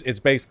 So it's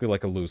basically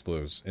like a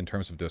lose-lose in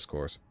terms of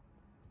discourse.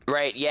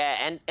 Right,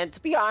 yeah, and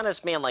to be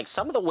honest, man, like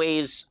some of the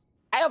ways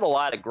I have a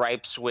lot of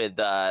gripes with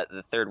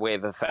the third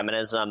wave of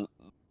feminism.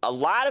 A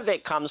lot of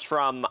it comes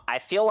from, I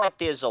feel like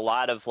there's a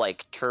lot of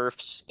like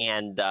TERFs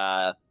and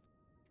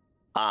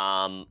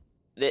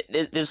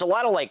there's a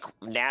lot of like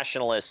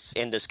nationalists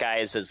in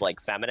disguise as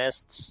like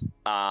feminists.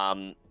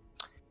 And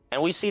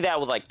we see that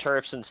with like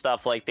TERFs and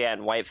stuff like that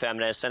and white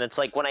feminists. And it's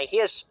like when I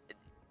hear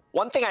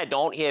one thing I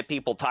don't hear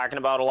people talking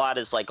about a lot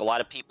is like a lot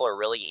of people are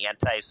really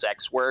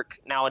anti-sex work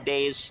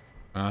nowadays.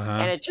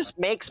 And it just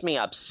makes me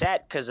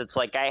upset because it's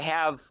like I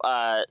have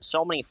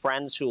so many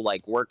friends who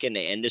like work in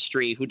the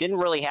industry who didn't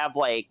really have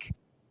like,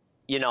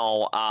 you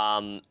know,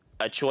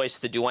 a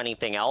choice to do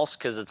anything else,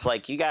 because it's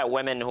like you got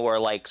women who are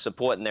like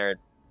supporting their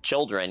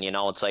children, you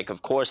know, it's like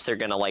of course they're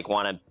gonna like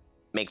want to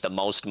make the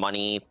most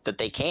money that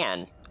they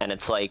can, and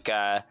it's like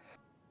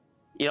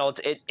you know,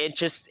 it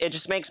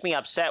just makes me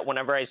upset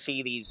whenever I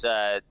see these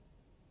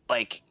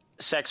like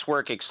sex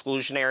work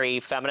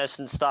exclusionary feminists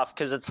and stuff,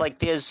 because it's like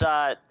there's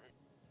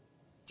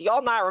do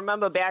y'all not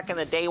remember back in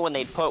the day when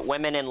they'd put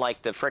women in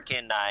like the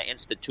frickin'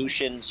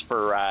 institutions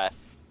for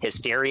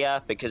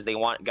hysteria because they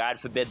want, God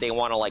forbid, they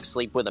want to like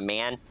sleep with a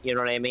man? You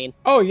know what I mean?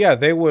 Oh yeah,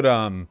 they would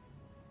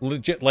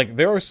legit, like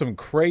there are some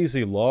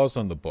crazy laws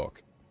on the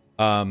book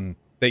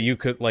that you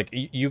could like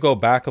you go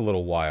back a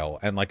little while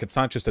and like it's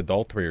not just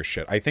adultery or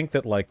shit. I think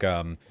that like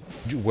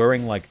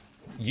wearing like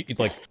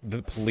like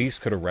the police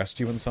could arrest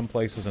you in some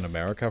places in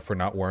America for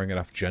not wearing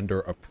enough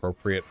gender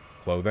appropriate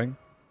clothing.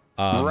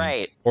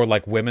 Right. Or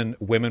like women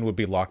would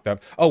be locked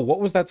up. Oh, what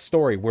was that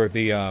story where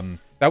the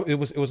that it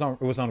was on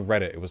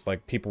Reddit. It was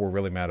like people were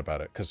really mad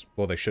about it because,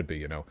 well, they should be,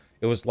 you know.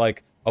 It was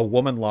like a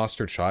woman lost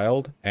her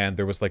child and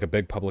there was like a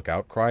big public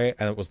outcry,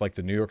 and it was like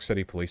the New York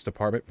City Police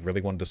Department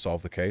really wanted to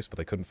solve the case, but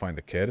they couldn't find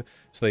the kid.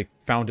 So they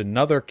found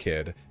another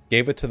kid,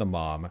 gave it to the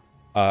mom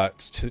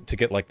to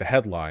get like the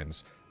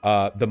headlines.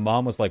 The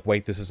mom was like,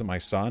 "Wait, this isn't my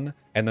son,"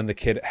 and then the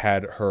kid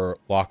had her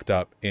locked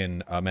up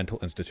in a mental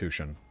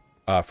institution.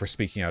 For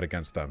speaking out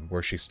against them,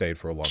 where she stayed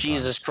for a long time.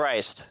 Jesus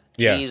Christ.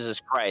 Yeah.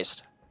 Jesus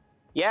Christ.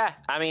 Yeah,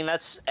 I mean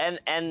that's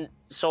and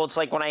so it's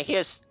like when I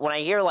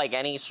hear like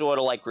any sort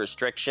of like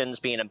restrictions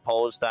being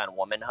imposed on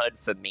womanhood,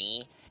 for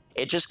me,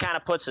 it just kind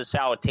of puts a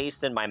sour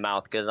taste in my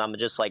mouth, because I'm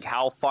just like,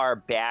 how far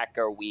back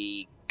are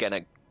we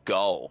gonna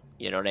go?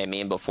 You know what I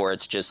mean? Before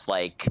it's just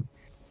like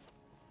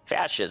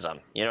fascism.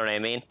 You know what I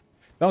mean?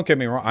 Don't get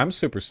me wrong, I'm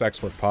super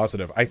sex work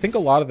positive. I think a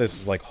lot of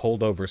this is like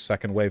holdover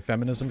second wave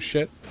feminism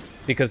shit,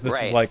 because this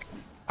is like,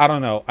 I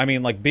don't know. I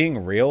mean, like,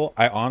 being real,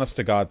 I honest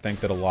to God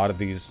think that a lot of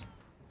these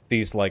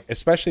like,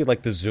 especially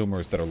like the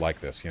Zoomers that are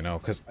like this, you know,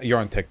 because you're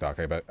on TikTok,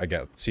 I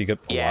get, so you get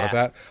a lot of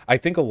that. I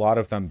think a lot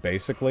of them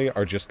basically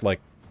are just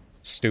like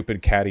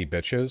stupid catty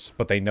bitches,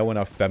 but they know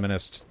enough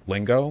feminist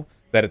lingo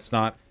that it's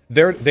not.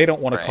 They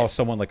don't want to call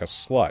someone like a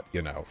slut,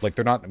 you know, like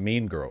they're not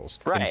mean girls.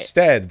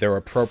 Instead, they're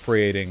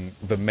appropriating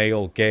the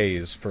male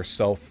gaze for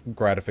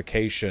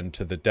self-gratification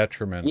to the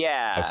detriment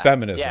of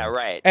feminism. Yeah,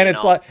 right. And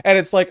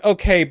it's like,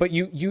 okay, but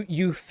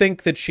you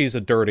think that she's a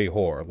dirty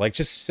whore. Like,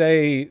 just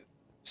say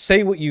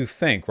what you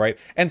think, right?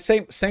 And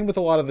same with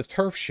a lot of the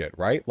TERF shit,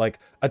 right? Like,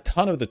 a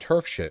ton of the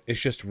TERF shit is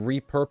just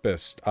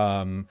repurposed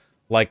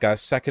like a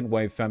second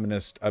wave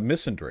feminist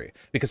misandry,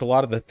 because a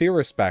lot of the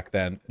theorists back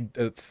then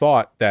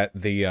thought that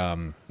the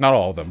not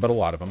all of them, but a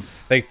lot of them,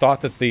 they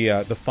thought that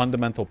the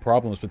fundamental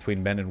problems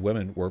between men and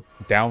women were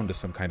down to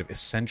some kind of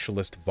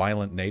essentialist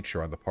violent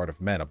nature on the part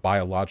of men, a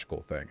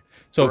biological thing.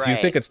 So if you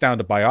think it's down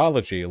to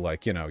biology,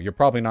 like, you know, you're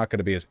probably not going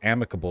to be as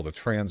amicable to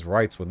trans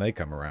rights when they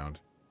come around.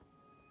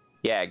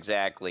 Yeah,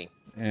 exactly.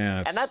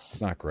 Yeah, and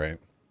that's not great.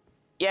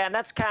 Yeah, and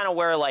that's kind of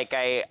where like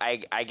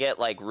I get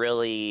like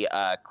really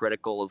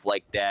critical of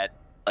like that,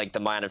 like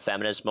the modern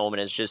feminist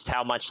moment, is just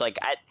how much like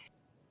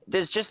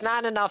there's just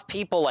not enough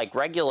people like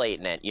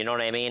regulating it, you know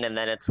what I mean? And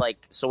then it's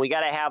like, so we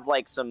got to have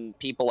like some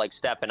people like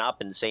stepping up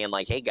and saying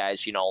like, hey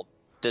guys, you know,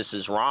 this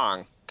is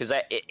wrong, because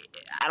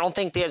I don't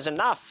think there's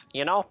enough.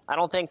 You know, I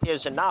don't think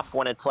there's enough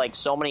when it's like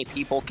so many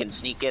people can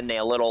sneak in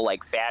their little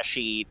like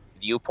fashy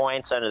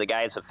viewpoints under the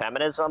guise of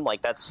feminism.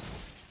 Like that's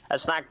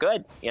not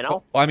good. You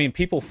know. Well, I mean,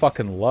 people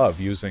fucking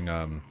love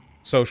using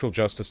social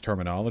justice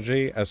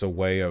terminology as a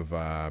way of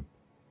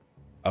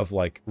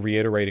like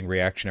reiterating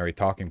reactionary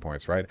talking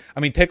points, right? I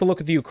mean, take a look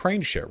at the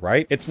Ukraine shit,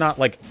 right? It's not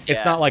like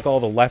all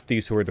the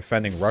lefties who are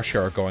defending Russia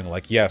are going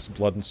like, yes,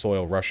 blood and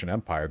soil Russian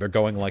Empire. They're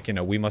going like, you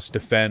know, we must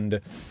defend,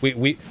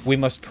 we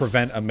must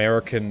prevent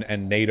American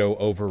and NATO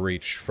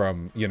overreach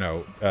from, you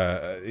know,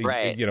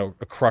 right. you know,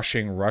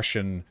 crushing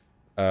Russian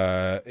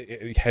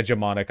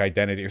hegemonic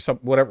identity or some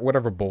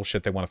whatever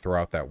bullshit they want to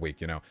throw out that week,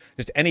 you know.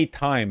 Just any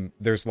time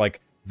there's like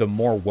the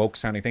more woke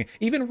sounding thing.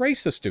 Even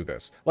racists do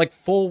this. Like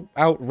full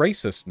out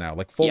racists now.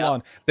 Like full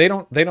on. They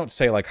don't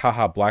say like,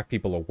 haha, black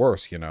people are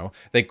worse, you know.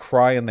 They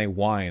cry and they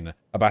whine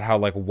about how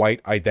like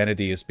white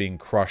identity is being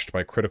crushed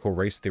by critical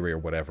race theory or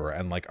whatever,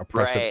 and like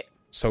oppressive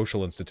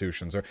social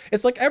institutions. Or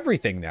it's like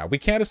everything now. We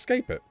can't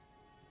escape it.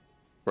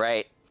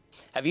 Right.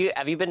 Have you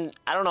been,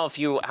 I don't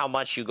know how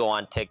much you go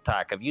on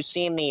TikTok. Have you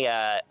seen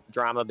the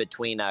drama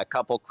between a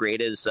couple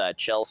creators,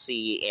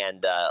 Chelsea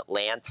and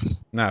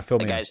Lance? Nah, fill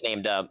me in. The guy's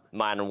named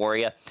Modern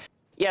Warrior.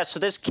 Yeah, so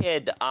this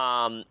kid,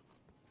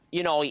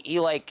 you know,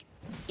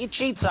 he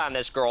cheats on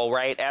this girl,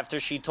 right, after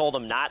she told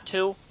him not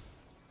to.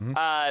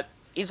 Mm-hmm.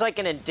 He's like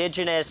an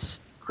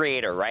indigenous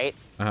creator, right?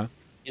 Uh-huh.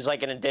 He's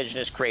like an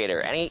indigenous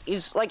creator. And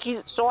he's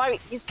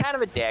kind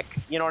of a dick,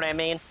 you know what I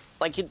mean?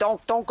 Like, you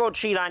don't go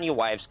cheat on your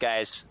wives,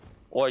 guys.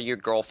 Or your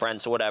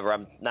girlfriends or whatever.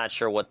 I'm not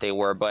sure what they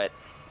were, but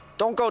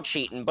don't go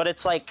cheating. But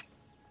it's like,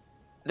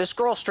 this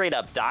girl straight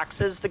up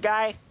doxes the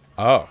guy.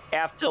 Oh.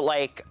 After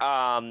like,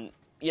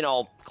 you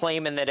know,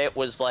 claiming that it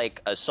was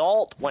like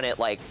assault when it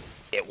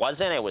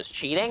wasn't, it was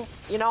cheating,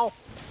 you know?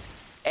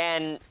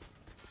 And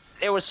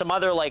there was some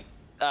other like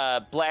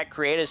black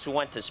creators who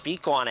went to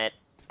speak on it,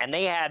 and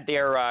they had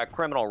their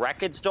criminal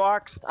records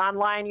doxed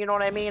online, you know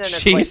what I mean? And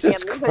it's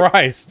Jesus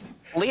Christ.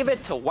 Leave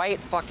it to white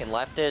fucking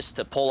leftists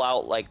to pull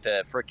out like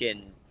the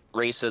freaking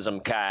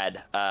racism card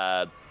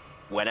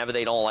whenever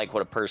they don't like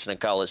what a person of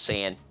color is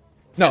saying.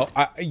 No,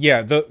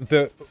 yeah,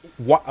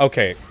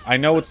 okay, I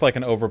know it's like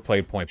an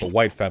overplayed point, but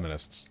white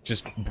feminists,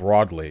 just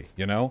broadly,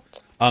 you know?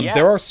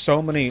 There are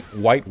so many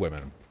white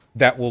women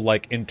that will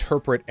like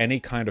interpret any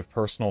kind of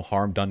personal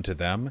harm done to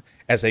them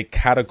as a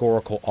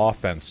categorical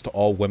offense to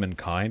all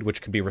womankind, which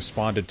can be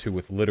responded to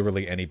with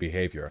literally any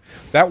behavior.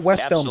 That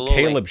West Elm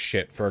Caleb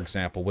shit, for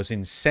example, was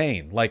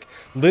insane. Like,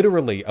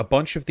 literally, a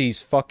bunch of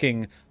these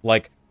fucking,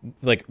 like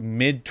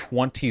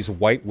mid-20s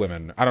white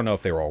women, I don't know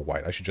if they were all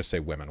white, I should just say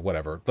women,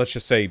 whatever. Let's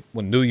just say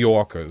New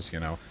Yorkers, you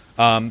know,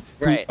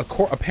 right.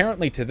 who,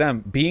 apparently to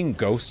them, being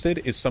ghosted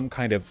is some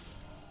kind of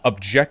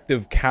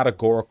objective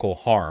categorical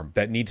harm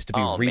that needs to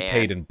be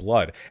repaid in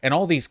blood. And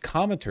all these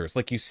commenters,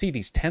 like, you see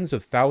these tens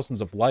of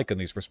thousands of like on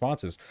these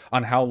responses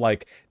on how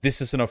like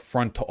this is an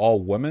affront to all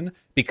women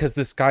because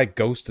this guy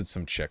ghosted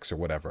some chicks or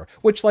whatever,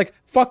 which, like,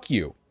 fuck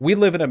you, we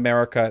live in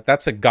America,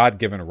 that's a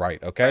god-given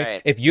right, okay?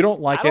 Right. If you don't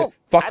like it,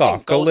 fuck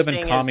off, go live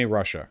in commie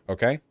Russia,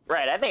 okay?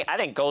 Right. I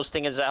think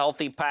ghosting is a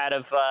healthy part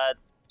of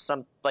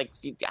some, like,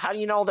 how do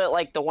you know that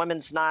like the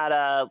woman's not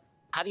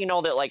how do you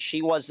know that like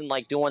she wasn't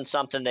like doing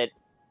something that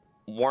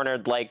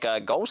warranted like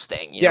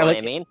ghosting, you know what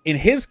I mean? In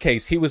his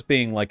case, he was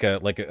being like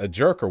a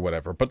jerk or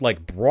whatever, but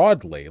like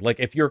broadly, like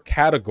if your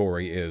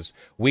category is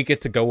we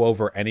get to go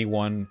over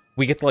anyone,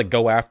 we get to like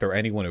go after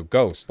anyone who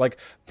ghosts, like,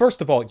 first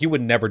of all, you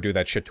would never do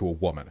that shit to a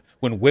woman.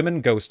 When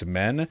women ghost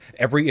men,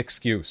 every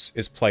excuse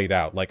is played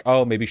out, like,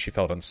 oh, maybe she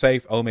felt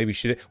unsafe, oh, maybe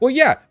she did. Well,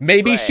 yeah,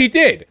 maybe she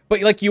did,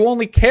 but like you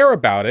only care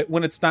about it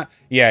when it's not.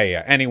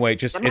 Anyway,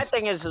 just, and my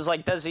thing is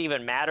like, does it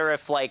even matter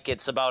if like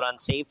it's about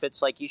unsafe?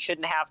 It's like, you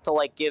shouldn't have to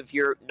like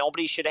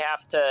nobody should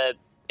have to,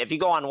 if you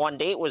go on one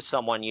date with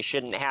someone, you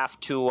shouldn't have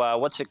to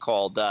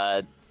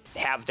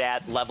have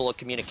that level of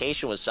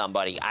communication with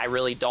somebody. I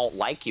really don't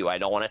like you, I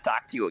don't want to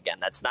talk to you again.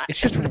 That's not, it's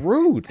just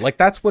rude. Like,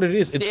 that's what it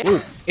is. It's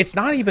rude. It's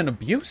not even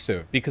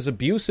abusive, because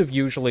abusive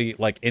usually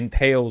like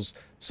entails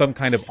some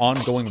kind of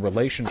ongoing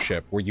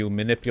relationship where you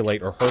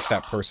manipulate or hurt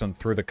that person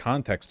through the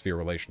context of your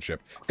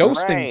relationship.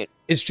 Ghosting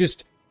is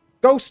just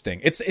ghosting.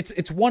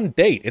 It's one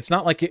date. It's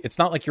not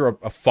like you're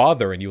a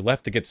father and you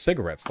left to get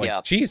cigarettes.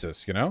 Like,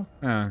 Jesus, you know?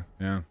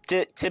 Yeah.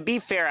 To be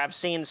fair, I've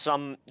seen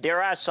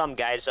there are some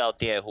guys out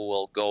there who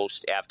will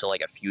ghost after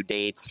like a few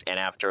dates, and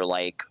after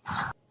like,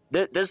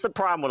 there's the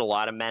problem with a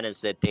lot of men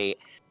is that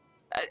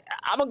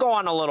I'm gonna go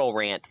on a little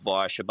rant,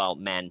 Vosh, about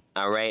men,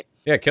 all right?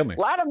 Yeah, kill me. A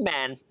lot of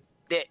men,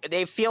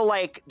 they feel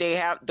like they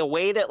have, the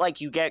way that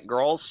like you get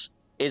girls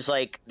is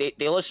like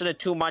they listen to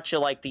too much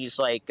of like these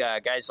like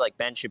guys like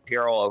Ben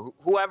Shapiro or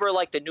whoever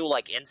like the new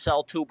like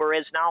incel tuber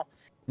is now.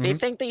 Mm-hmm. They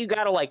think that you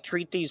gotta like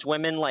treat these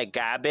women like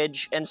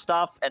garbage and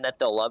stuff, and that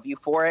they'll love you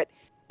for it.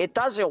 It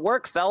doesn't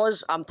work,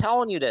 fellas. I'm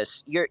telling you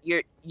this.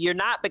 You're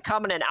not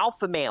becoming an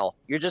alpha male.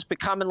 You're just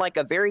becoming like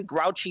a very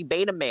grouchy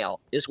beta male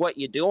is what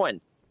you're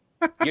doing.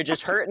 You're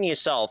just hurting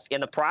yourself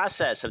in the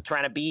process of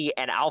trying to be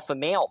an alpha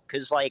male.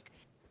 Because like,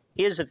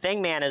 here's the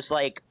thing, man, is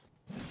like,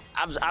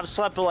 I've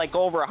slept with like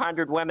over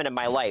 100 women in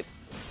my life.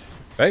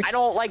 Thanks. I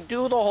don't like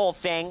do the whole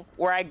thing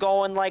where I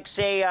go and like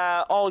say,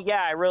 oh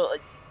yeah,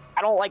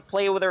 I don't like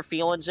play with her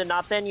feelings and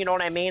nothing, you know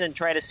what I mean? And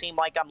try to seem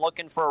like I'm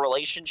looking for a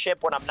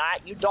relationship when I'm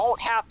not. You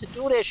don't have to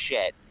do this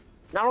shit.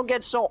 And I don't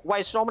get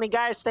why so many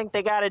guys think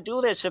they got to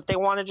do this if they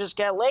want to just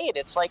get laid.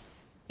 It's like,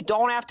 you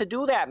don't have to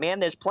do that, man.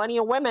 There's plenty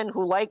of women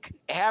who like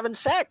having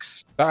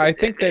sex. I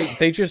think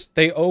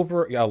they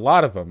over a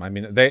lot of them. I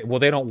mean, they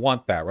don't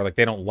want that, or like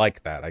they don't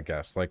like that, I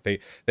guess. Like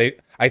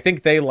I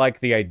think they like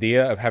the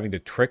idea of having to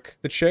trick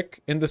the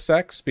chick into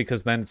sex,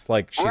 because then it's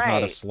like she's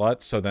not a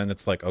slut, so then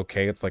it's like,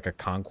 okay, it's like a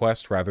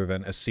conquest rather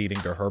than acceding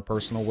to her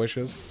personal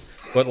wishes.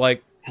 But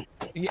like,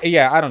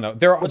 yeah, I don't know.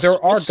 There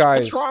are guys.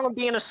 What's wrong with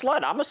being a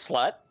slut? I'm a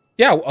slut.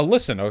 Yeah,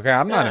 listen, okay,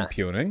 I'm not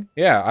impugning.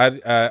 Yeah,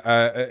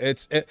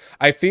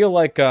 I feel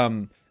like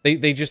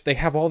they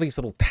have all these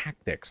little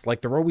tactics.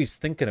 Like they're always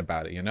thinking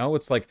about it, you know?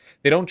 It's like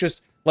they don't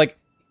just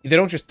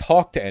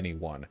talk to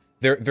anyone.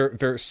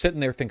 They're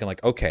sitting there thinking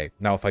like, okay,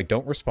 now if I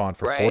don't respond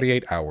for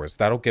 48 hours,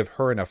 that'll give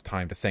her enough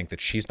time to think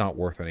that she's not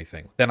worth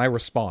anything. Then I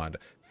respond,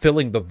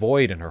 filling the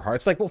void in her heart.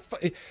 It's like, well,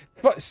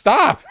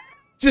 stop.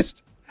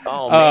 Just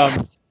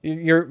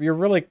you're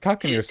really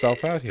cucking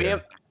yourself out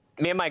here.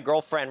 Me and my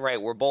girlfriend, right?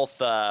 We're both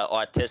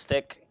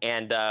autistic,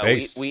 and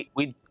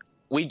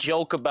we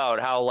joke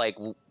about how like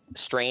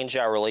strange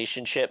our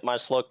relationship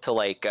must look to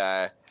like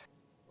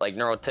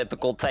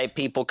neurotypical type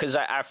people. Because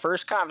our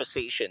first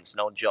conversations,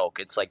 no joke,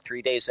 it's like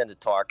 3 days into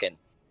talking,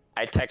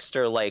 I text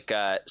her like,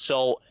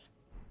 so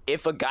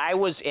if a guy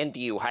was into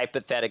you,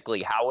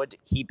 hypothetically, how would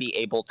he be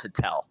able to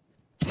tell?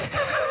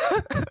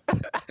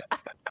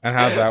 And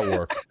how'd that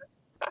work?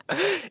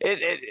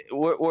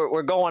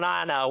 We're going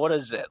on what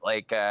is it,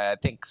 like I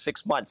think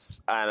 6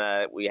 months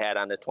on we had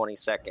on the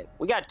 22nd.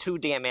 We got 2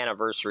 damn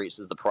anniversaries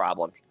is the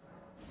problem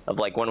of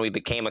like when we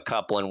became a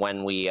couple and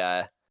when we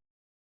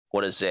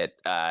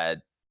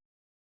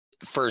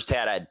first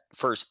had a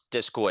first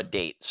Discord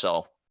date.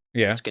 So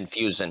yeah, it's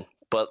confusing.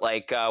 But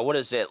like what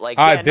is it like?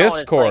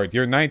 Discord. Like,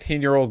 your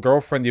 19-year-old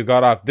girlfriend you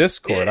got off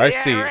Discord. I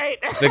see.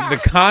 Right.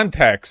 the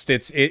context.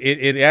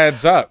 It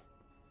adds up.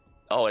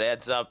 Oh, it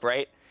adds up,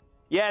 right?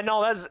 Yeah,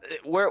 no, that's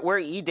where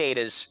E-Date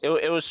is.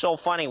 It was so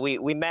funny.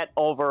 We met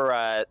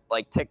over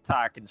like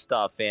TikTok and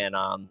stuff, and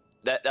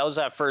that was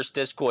our first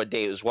Discord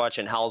date. It was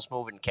watching Howl's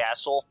Moving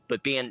Castle,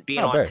 but being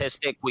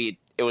autistic,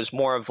 it was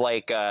more of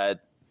like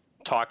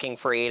talking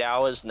for 8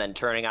 hours and then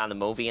turning on the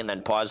movie and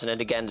then pausing it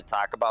again to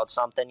talk about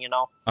something, you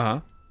know.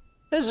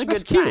 This is a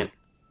good time,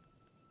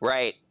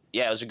 right?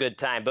 Yeah, it was a good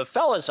time. But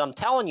fellas, I'm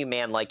telling you,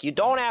 man, like you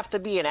don't have to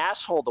be an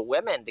asshole to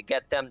women to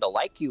get them to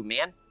like you,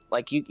 man.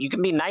 Like, you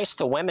can be nice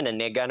to women,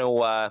 and they're going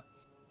to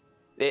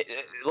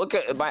look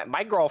at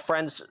my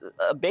girlfriend's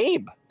a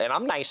babe, and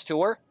I'm nice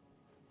to her.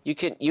 You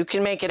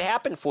can make it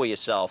happen for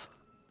yourself.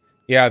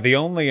 Yeah, the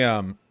only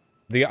I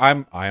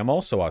am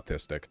also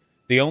autistic.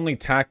 The only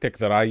tactic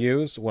that I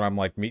use when I'm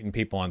like meeting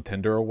people on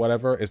Tinder or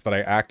whatever is that I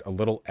act a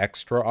little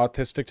extra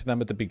autistic to them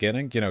at the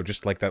beginning, you know,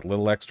 just like that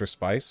little extra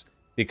spice.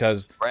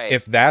 Because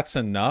if that's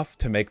enough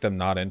to make them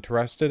not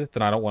interested,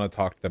 then I don't want to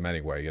talk to them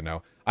anyway, you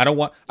know. I don't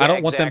want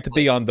them to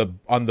be on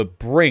the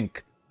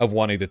brink of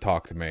wanting to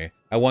talk to me.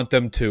 I want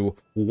them to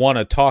want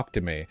to talk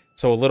to me.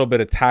 So a little bit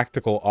of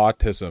tactical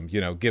autism,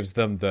 you know, gives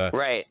them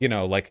the you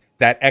know, like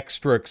that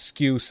extra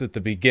excuse at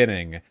the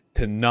beginning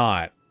to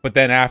not. But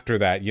then after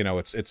that, you know,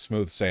 it's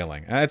smooth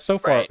sailing. And it's so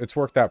far it's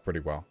worked out pretty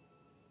well.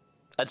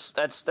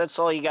 That's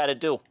all you got to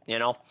do, you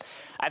know.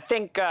 I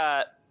think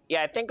I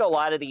think a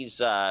lot of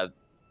these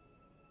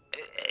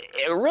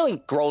it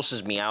really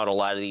grosses me out, a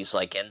lot of these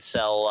like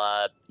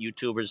incel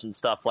YouTubers and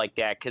stuff like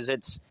that,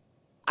 because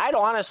I'd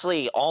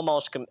honestly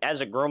almost, as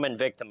a grooming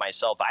victim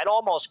myself, I'd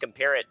almost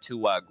compare it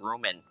to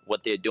grooming,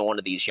 what they're doing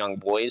to these young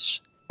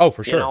boys. Oh,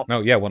 for sure. Know? No,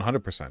 yeah,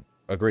 100%.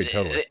 Agreed,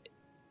 totally.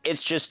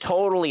 It's just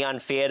totally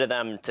unfair to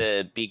them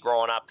to be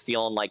growing up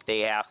feeling like they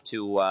have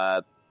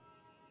to,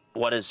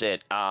 what is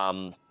it,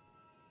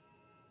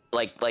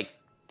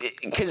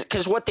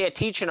 because what they're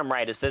teaching them,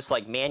 right, is this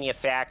like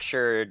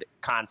manufactured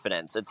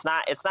confidence. It's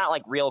not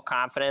like real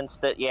confidence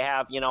that you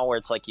have, you know, where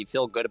it's like you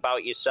feel good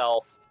about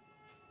yourself,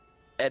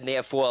 and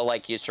therefore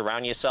like you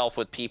surround yourself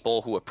with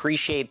people who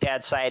appreciate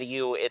that side of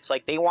you. It's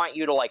like they want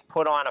you to like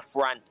put on a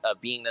front of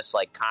being this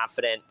like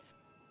confident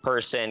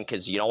person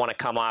because you don't want to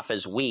come off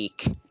as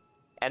weak,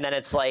 and then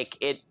it's like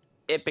it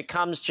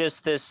becomes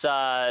just this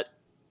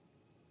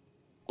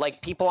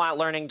like people aren't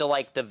learning to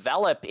like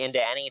develop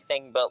into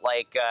anything but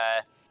like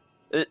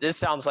this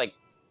sounds like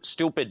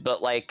stupid,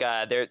 but like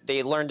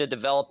they learn to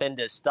develop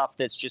into stuff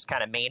that's just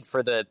kind of made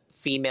for the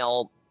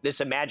female, this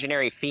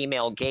imaginary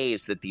female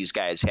gaze that these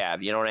guys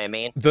have. You know what I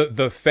mean?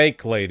 The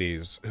fake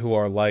ladies who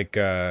are like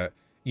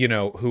you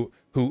know,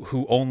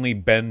 who only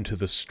bend to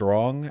the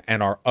strong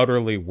and are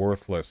utterly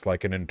worthless,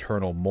 like an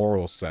internal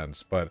moral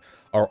sense, but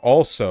are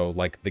also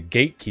like the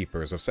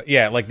gatekeepers of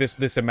like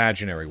this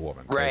imaginary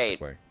woman,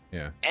 basically.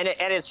 Yeah, and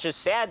it's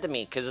just sad to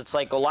me because it's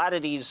like a lot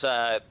of these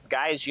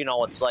guys, you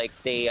know, it's like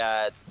they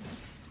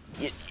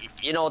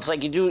you know, it's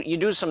like you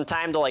do some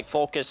time to like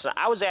focus.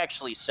 I was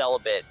actually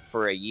celibate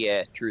for a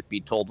year, truth be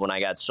told, when I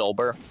got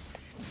sober,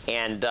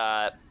 and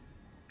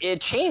it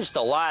changed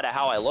a lot of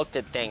how I looked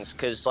at things,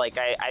 because like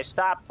I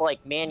stopped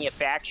like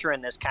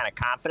manufacturing this kind of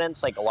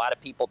confidence like a lot of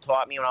people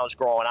taught me when I was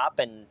growing up,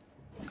 and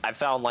I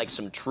found like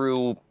some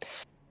true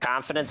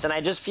confidence, and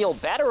I just feel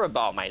better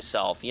about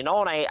myself, you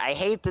know. And I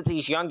hate that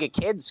these younger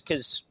kids,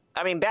 because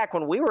I mean, back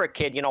when we were a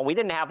kid, you know, we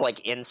didn't have like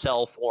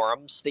incel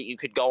forums that you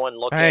could go and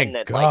look Thank in.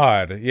 That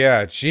God, like,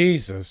 yeah,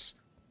 Jesus.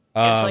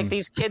 it's like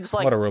these kids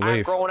like what a aren't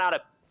relief.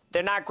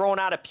 they're not growing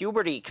out of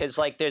puberty, because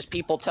like there's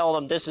people telling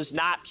them this is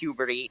not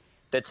puberty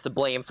that's to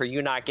blame for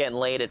you not getting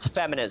laid. It's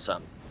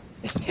feminism.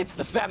 It's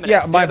the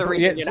feminists. Yeah, the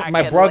reason you're not my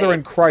getting brother laid.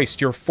 in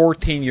Christ, you're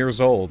 14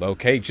 years old,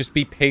 okay? Just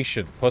be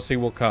patient. Pussy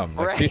will come.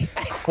 Like,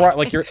 Right.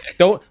 like you're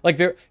don't like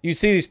there. You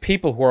see these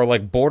people who are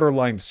like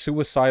borderline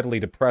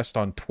suicidally depressed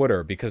on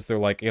Twitter because they're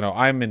like, you know,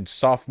 I'm in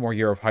sophomore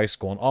year of high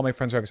school and all my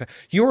friends are saying,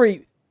 "You're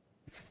a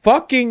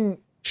fucking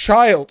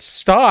child.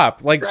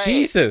 Stop!" Like Right.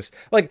 Jesus.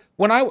 Like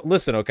when I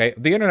listen, okay,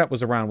 the internet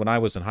was around when I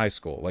was in high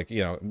school. Like,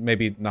 you know,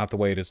 maybe not the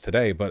way it is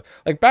today, but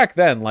like back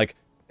then, like.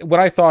 What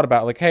I thought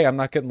about, like, hey, I'm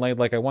not getting laid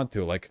like I want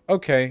to. Like,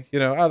 okay, you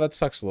know, oh, that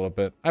sucks a little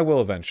bit. I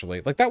will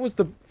eventually. Like, I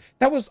think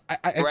that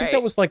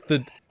was like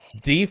the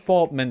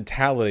default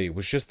mentality,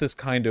 was just this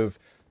kind of,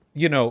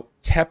 you know,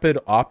 tepid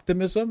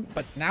optimism.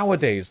 But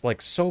nowadays,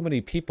 like, so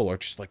many people are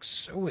just like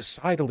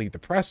suicidally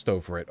depressed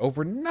over it,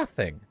 over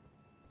nothing.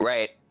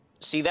 Right.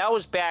 See, that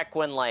was back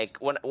when, like,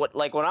 when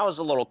I was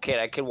a little kid,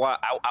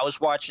 I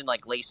was watching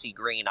like Lacey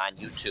Green on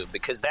YouTube,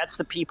 because that's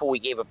the people we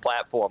gave a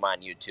platform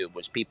on YouTube,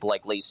 was people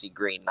like Lacey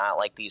Green, not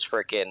like these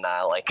freaking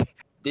like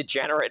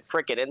degenerate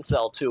freaking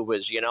incel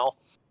tubers, you know.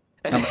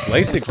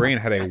 Lacey Green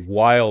had a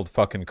wild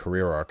fucking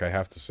career arc, I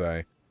have to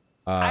say.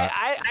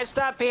 I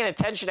stopped paying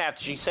attention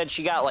after she said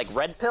she got like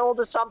red pilled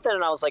or something,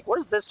 and I was like, what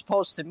is this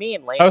supposed to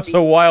mean, Lacey? That's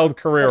a wild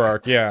career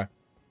arc, yeah.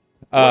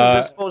 What is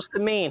this supposed to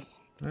mean?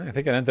 I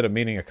think it ended up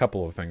meaning a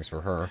couple of things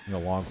for her in the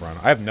long run.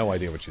 I have no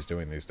idea what she's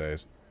doing these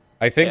days.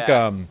 I think,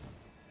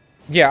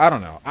 yeah, I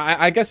don't know.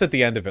 I guess at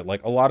the end of it,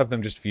 like, a lot of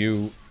them just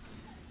view,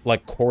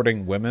 like,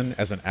 courting women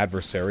as an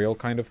adversarial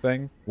kind of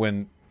thing,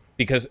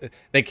 because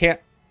they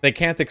can't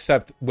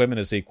accept women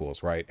as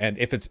equals, right? And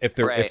if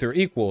they're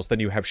equals, then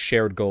you have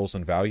shared goals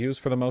and values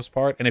for the most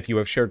part. And if you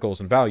have shared goals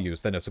and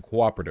values, then it's a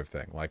cooperative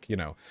thing. Like, you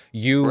know,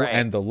 you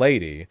and the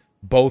lady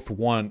both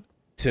want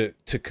to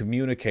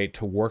communicate,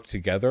 to work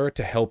together,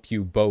 to help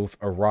you both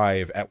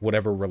arrive at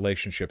whatever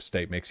relationship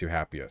state makes you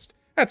happiest.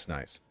 That's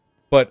nice.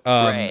 But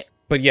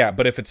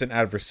but if it's an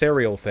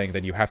adversarial thing,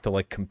 then you have to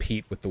like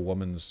compete with the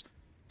woman's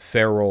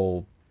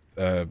feral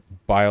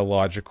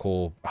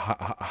biological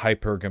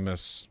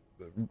hypergamous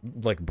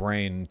like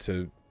brain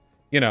to,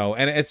 you know,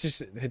 and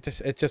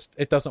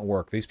it doesn't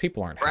work. These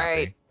people aren't happy.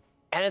 Right.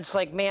 And it's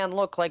like, man,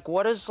 look, like,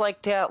 what is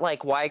like that,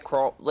 like, why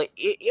like,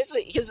 here's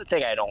the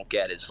thing I don't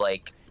get is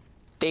like,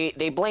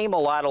 They blame a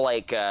lot of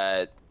like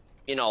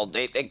you know,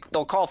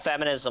 they'll call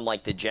feminism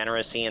like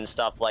degeneracy and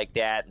stuff like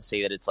that, and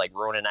say that it's like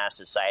ruining our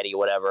society or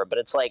whatever. But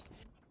it's like,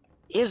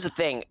 here's the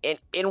thing: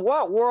 in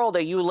what world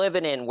are you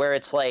living in where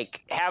it's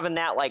like having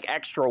that like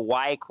extra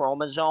Y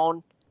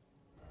chromosome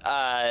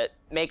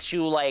makes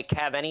you like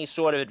have any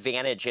sort of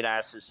advantage in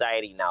our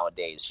society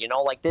nowadays? You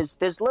know, like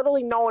there's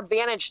literally no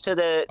advantage to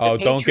the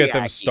don't get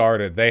them patriarchy.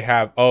 started. They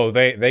have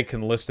they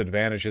can list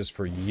advantages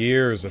for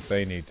years if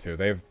they need to.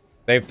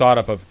 They've thought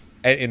up of.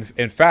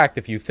 In fact,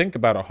 if you think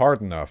about it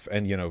hard enough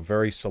and, you know,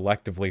 very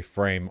selectively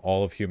frame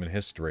all of human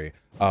history,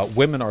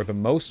 women are the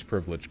most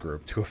privileged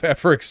group to have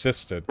ever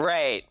existed.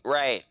 Right.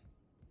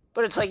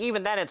 But it's like,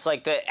 even then, it's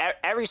like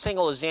every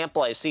single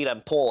example I see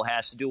them pull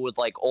has to do with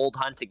like old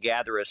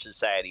hunter-gatherer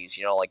societies,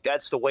 you know, like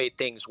that's the way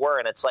things were.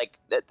 And it's like,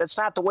 that's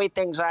not the way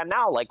things are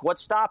now. Like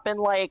what's stopping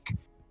like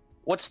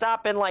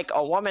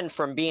a woman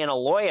from being a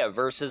lawyer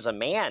versus a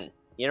man?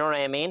 You know what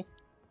I mean?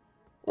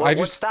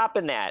 What's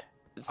stopping that?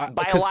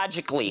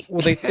 Biologically.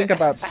 Well, they think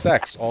about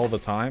sex all the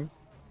time,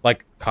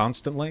 like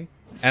constantly,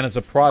 and as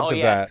a product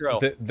of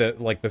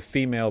that, the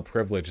female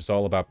privilege is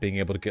all about being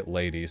able to get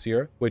laid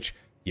easier, which,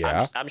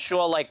 yeah. I'm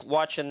sure like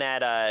watching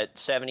that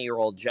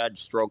 70-year-old judge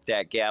stroke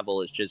that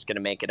gavel is just going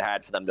to make it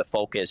hard for them to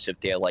focus if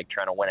they're like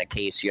trying to win a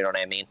case, you know what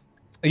I mean?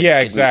 Yeah,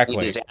 exactly.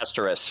 It'd be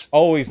disastrous.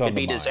 Always on It'd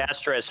the be mind.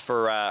 disastrous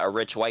for a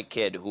rich white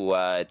kid who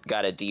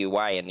got a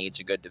DUI and needs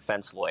a good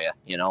defense lawyer,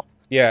 you know?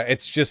 Yeah,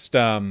 it's just,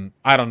 I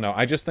don't know.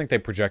 I just think they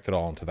project it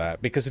all into that.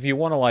 Because if you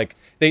want to, like,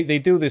 they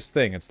do this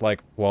thing. It's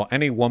like, well,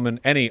 any woman,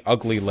 any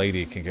ugly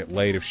lady can get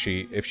laid if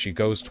she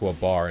goes to a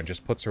bar and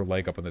just puts her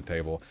leg up on the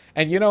table.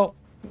 And, you know,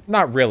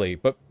 not really,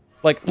 but,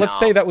 like, let's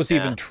say that was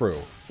even true.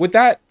 Would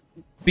that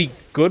be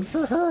good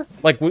for her?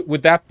 Like,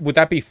 would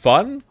that be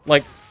fun?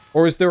 Like,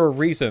 or is there a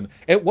reason?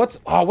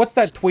 What's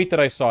that tweet that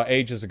I saw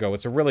ages ago?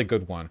 It's a really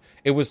good one.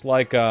 It was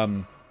like,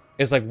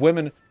 it's like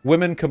women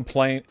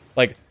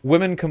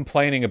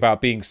complaining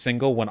about being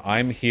single when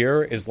I'm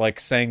here is like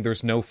saying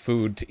there's no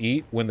food to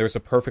eat when there's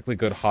a perfectly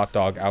good hot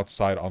dog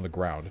outside on the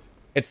ground.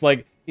 It's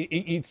like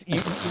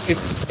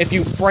if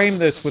you frame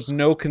this with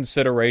no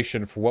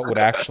consideration for what would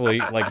actually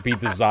like be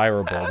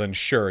desirable, then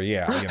sure,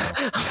 yeah, you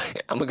know.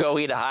 I'm gonna go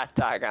eat a hot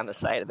dog on the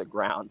side of the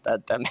ground.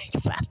 That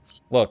makes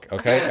sense. Look,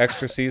 okay,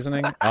 extra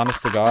seasoning,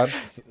 honest to God,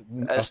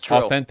 That's true.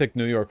 authentic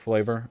New York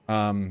flavor.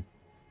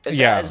 Is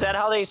that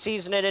how they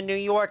season it in New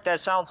York? That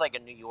sounds like a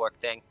New York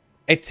thing.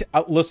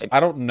 Listen, I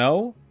don't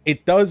know.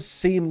 It does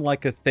seem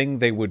like a thing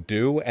they would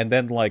do, and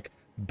then like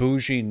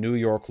bougie New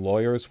York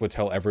lawyers would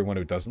tell everyone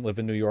who doesn't live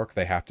in New York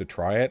they have to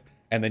try it,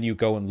 and then you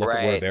go and look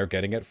at where they're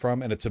getting it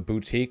from, and it's a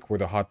boutique where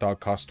the hot dog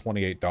costs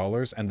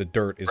 $28, and the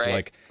dirt is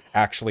like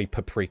actually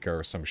paprika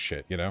or some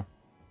shit, you know?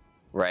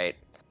 Right.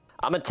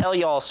 I'm gonna tell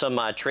y'all some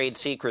trade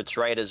secrets,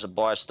 right? As a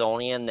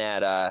Bostonian,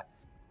 that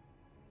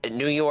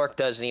New York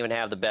doesn't even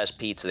have the best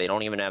pizza. They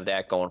don't even have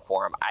that going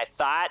for them. I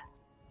thought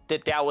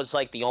that was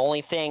like the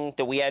only thing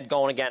that we had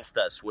going against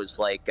us was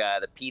like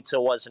the pizza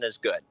wasn't as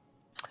good.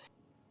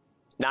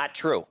 Not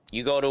true.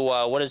 You go to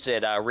what is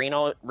it?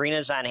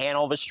 Rena's on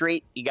Hanover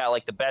Street. You got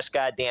like the best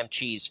goddamn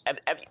cheese.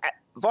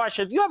 Vosh,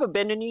 have you ever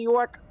been to New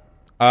York?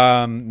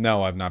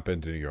 No, I've not been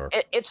to New York.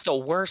 It's the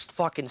worst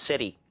fucking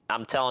city.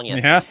 I'm telling you.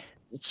 Yeah.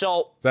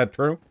 So is that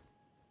true?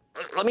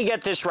 Let me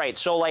get this right.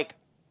 So like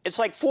it's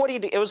like 40.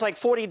 It was like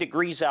 40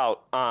 degrees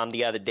out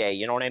the other day.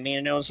 You know what I mean?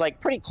 And it was like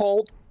pretty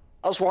cold.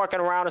 I was walking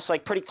around. It's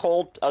like pretty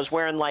cold. I was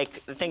wearing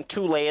like I think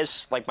 2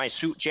 layers, like my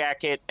suit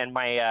jacket and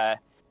my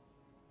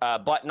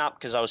button up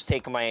because I was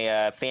taking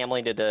my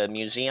family to the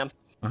museum.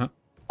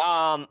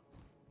 Uh-huh.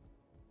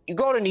 You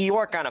go to New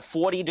York on a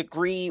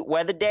 40-degree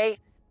weather day,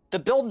 the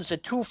buildings are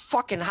too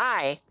fucking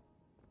high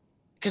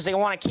because they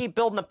want to keep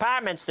building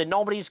apartments that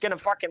nobody's gonna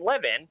fucking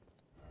live in,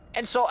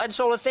 and so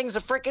the thing's a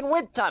freaking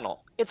wind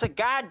tunnel. It's a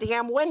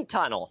goddamn wind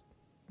tunnel.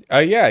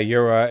 Yeah,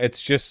 you're.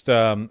 It's just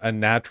a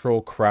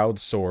natural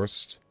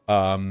crowdsourced,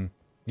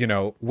 you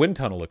know, wind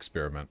tunnel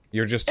experiment.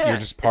 You're just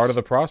part of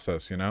the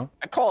process, you know.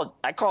 I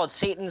call it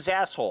Satan's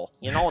asshole.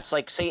 You know, it's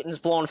like Satan's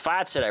blowing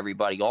farts at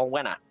everybody all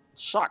winter. It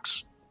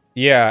sucks.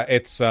 Yeah,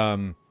 it's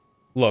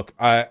look,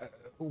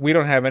 we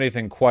don't have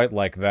anything quite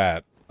like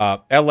that.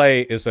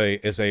 LA is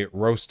a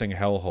roasting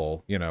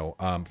hellhole, you know,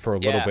 for a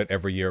little bit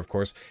every year, of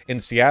course. In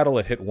Seattle,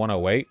 it hit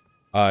 108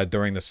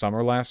 during the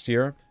summer last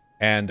year,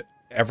 and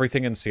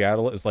everything in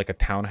Seattle is like a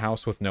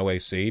townhouse with no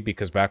AC,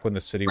 because back when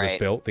the city was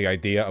built, the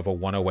idea of a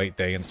 108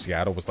 day in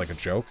Seattle was like a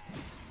joke.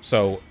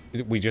 So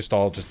we just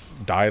all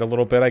died a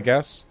little bit, I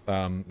guess.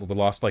 We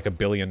lost like 1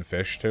 billion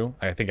fish too.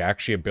 I think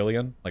actually 1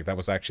 billion. Like that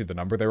was actually the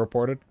number they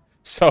reported.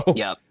 So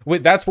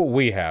that's what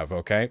we have,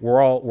 okay?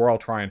 We're all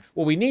trying.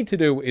 What we need to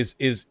do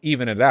is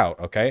even it out,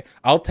 okay?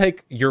 I'll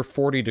take your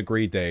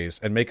 40-degree days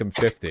and make them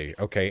 50,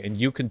 okay? And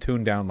you can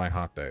tune down my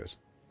hot days.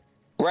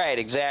 Right,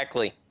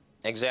 exactly.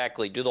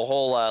 Exactly. Do the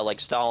whole like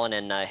Stalin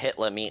and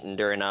Hitler meeting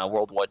during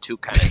World War II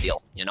kind of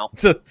deal, you know?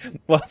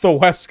 The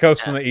West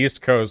Coast and the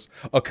East Coast,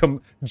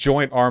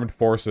 joint armed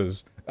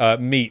forces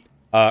meet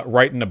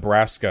right in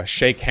Nebraska,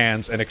 shake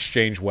hands, and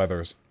exchange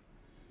weathers.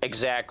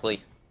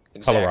 Exactly.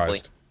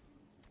 Colorized.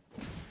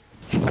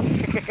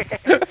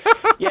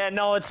 Yeah,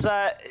 no, it's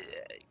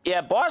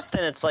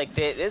Boston. It's like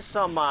there's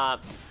some.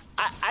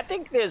 I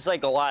think there's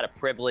like a lot of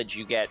privilege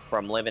you get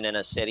from living in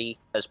a city,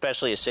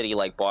 especially a city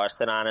like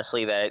Boston,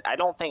 honestly, that I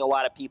don't think a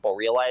lot of people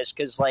realize.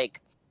 Because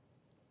like,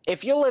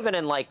 if you're living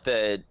in like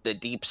the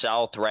deep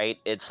south, right,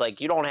 it's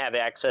like you don't have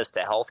access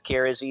to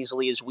healthcare as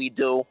easily as we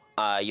do.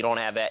 You don't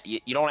have that.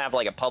 You don't have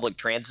like a public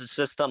transit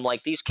system.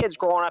 Like these kids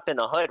growing up in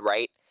the hood,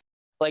 right?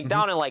 Like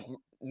down in like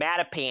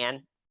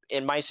Mattapan,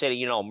 in my city,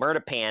 you know,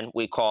 Murtapan,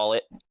 we call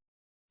it.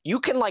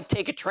 You can like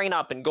take a train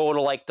up and go to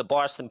like the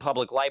Boston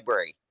Public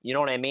Library. You know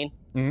what I mean?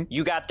 Mm-hmm.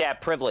 You got that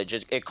privilege.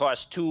 It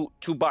costs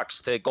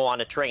 $2 to go on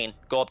a train,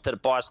 go up to the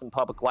Boston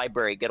Public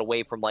Library, get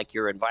away from like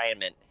your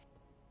environment.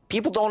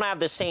 People don't have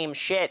the same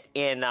shit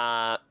in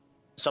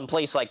some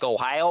place like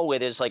Ohio, where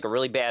there's like a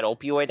really bad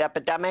opioid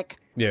epidemic.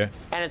 Yeah.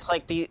 And it's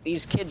like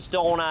these kids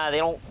don't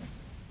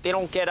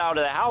get out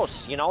of the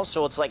house, you know.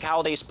 So it's like, how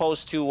are they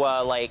supposed to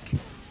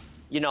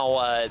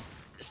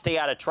stay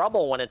out of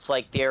trouble when it's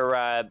like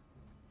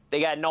they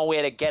got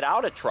nowhere to get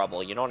out of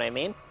trouble, you know what I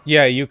mean?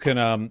 Yeah, you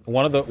can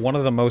one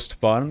of the most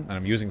fun, and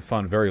I'm using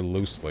fun very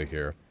loosely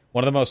here.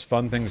 One of the most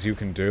fun things you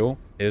can do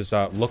is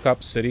look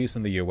up cities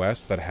in the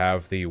US that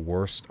have the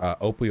worst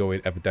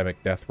opioid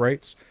epidemic death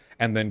rates,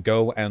 and then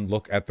go and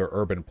look at their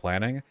urban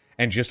planning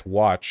and just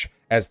watch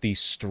as these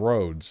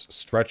stroads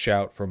stretch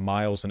out for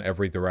miles in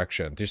every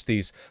direction. Just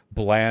these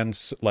bland,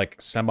 like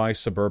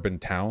semi-suburban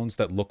towns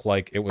that look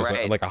like it was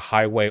like a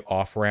highway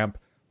off-ramp,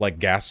 like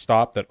gas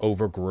stop that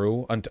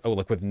overgrew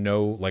like with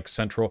no like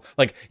central,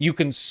 like you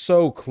can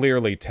so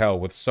clearly tell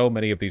with so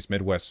many of these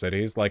Midwest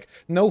cities, like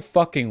no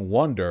fucking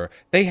wonder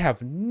they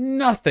have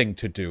nothing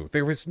to do.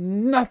 There is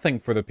nothing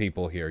for the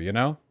people here, you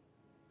know?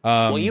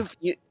 Well, you've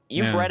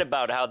read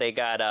about how they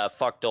got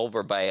fucked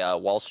over by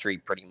Wall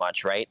Street pretty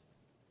much, right?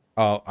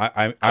 Oh,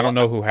 I don't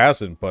know who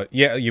hasn't, but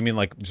yeah, you mean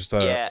like just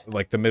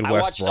like the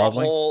Midwest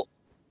broadly?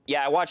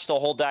 I watched the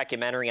whole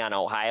documentary on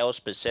Ohio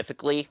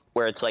specifically,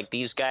 where it's like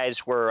these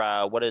guys were,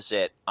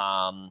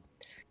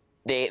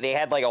 they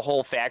had like a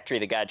whole factory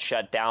that got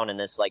shut down in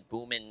this like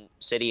booming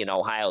city in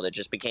Ohio that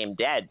just became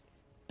dead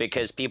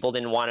because people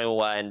didn't want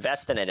to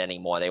invest in it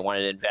anymore. They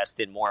wanted to invest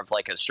in more of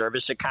like a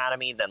service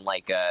economy than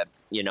like a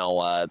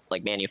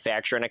like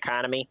manufacturing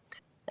economy.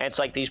 And it's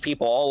like these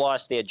people all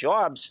lost their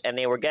jobs and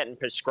they were getting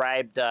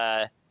prescribed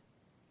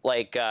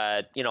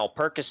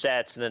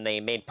Percocets, and then they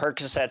made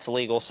Percocets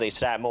illegal, so they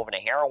started moving to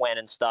heroin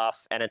and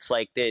stuff. And it's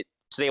like so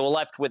they were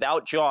left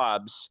without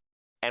jobs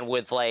and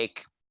with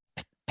like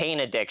pain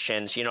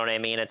addictions. You know what I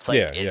mean? It's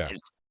like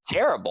it's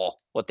terrible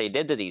what they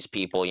did to these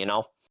people. You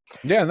know?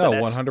 Yeah, no,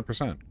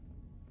 100%.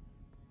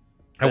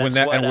 And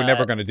we're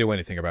never going to do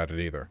anything about it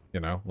either.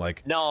 You know,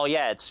 like no,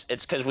 yeah, it's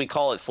because we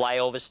call it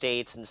flyover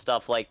states and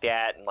stuff like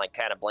that, and like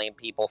kind of blame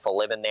people for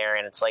living there,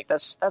 and it's like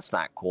that's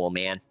not cool,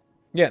 man.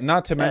 Yeah,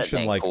 not to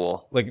mention like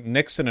cool. like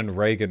Nixon and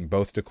Reagan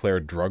both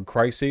declared drug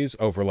crises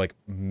over like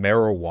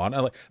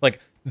marijuana.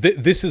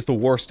 This is the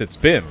worst it's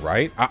been,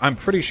 right? I'm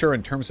pretty sure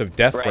in terms of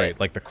death rate,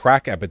 like the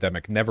crack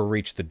epidemic never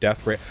reached the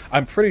death rate.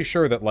 I'm pretty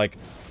sure that like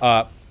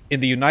in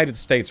the United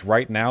States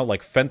right now,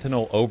 like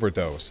fentanyl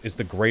overdose is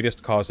the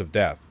greatest cause of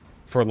death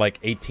for like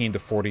 18 to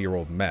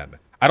 40-year-old men.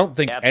 I don't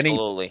think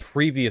any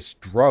previous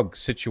drug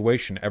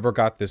situation ever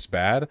got this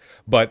bad,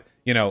 but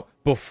you know,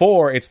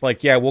 before it's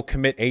like, yeah, we'll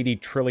commit $80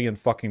 trillion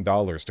fucking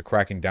dollars to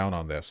cracking down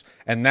on this.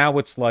 And now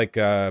it's like,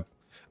 I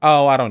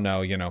don't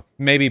know, you know,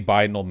 maybe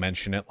Biden will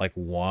mention it like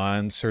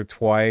once or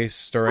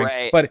twice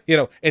during, but you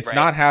know, it's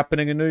not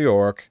happening in New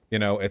York. You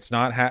know, it's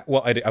not,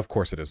 of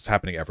course it is. It's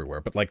happening everywhere,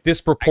 but like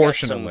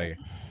disproportionately,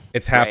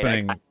 it's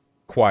happening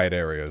quiet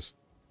areas.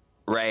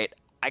 Right.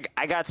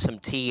 I got some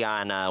tea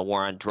on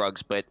war on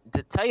drugs, but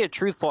to tell you the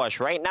truth,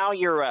 Fosh, right now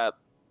you're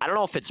I don't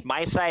know if it's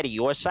my side or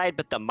your side,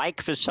 but the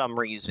mic for some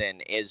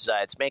reason is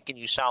it's making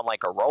you sound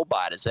like a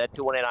robot. Is that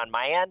doing it on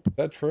my end? Is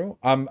that true?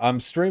 I'm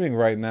streaming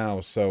right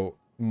now, so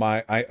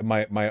my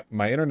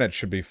internet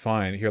should be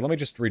fine. Here, let me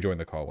just rejoin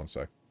the call 1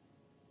 sec.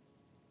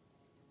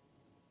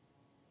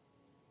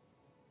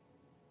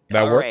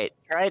 That work? All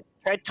right.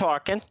 Try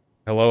talking.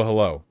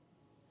 Hello.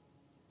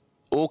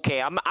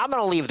 Okay, I'm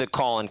gonna leave the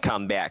call and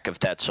come back if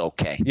that's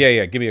okay.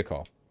 Yeah, give me a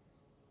call.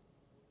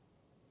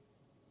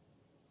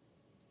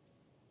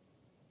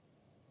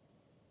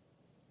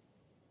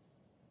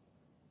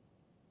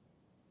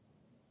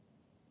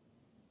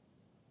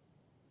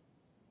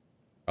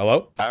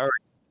 Hello? All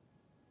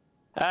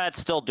right. It's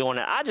still doing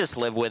it. I just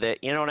live with it.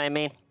 You know what I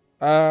mean?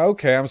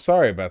 Okay, I'm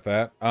sorry about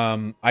that.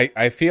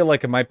 I feel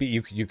like it might be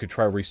you could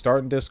try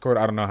restarting Discord.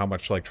 I don't know how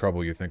much like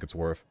trouble you think it's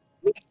worth.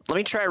 Let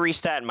me try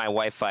restarting my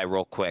Wi-Fi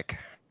real quick.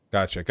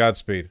 Gotcha.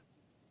 Godspeed.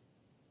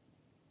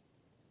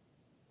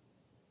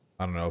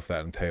 I don't know if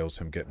that entails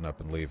him getting up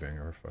and leaving,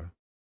 or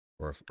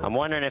if I'm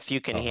wondering if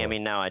you can hear me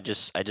now. I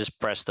just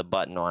pressed the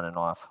button on and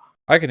off.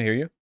 I can hear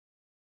you.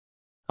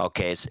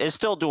 Okay, it's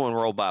still doing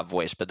robot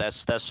voice, but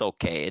that's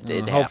okay.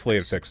 Hopefully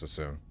happens. It fixes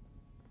soon.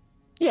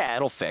 Yeah,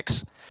 it'll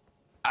fix.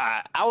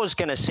 I was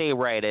gonna say,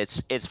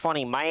 it's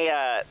funny.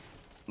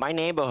 My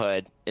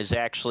neighborhood is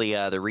actually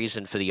the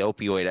reason for the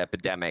opioid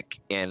epidemic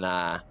in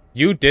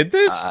You did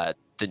this?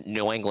 The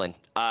New England.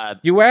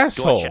 You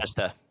asshole.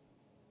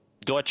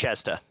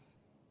 Dorchester.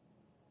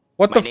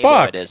 What the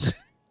fuck? Is.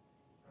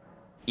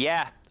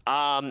 Yeah.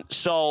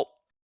 So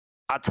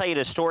I'll tell you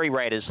the story.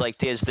 Is like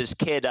there's this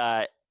kid.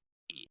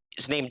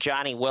 His name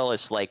Johnny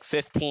Willis, like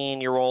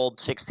 15-year-old,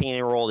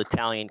 16-year-old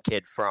Italian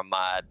kid from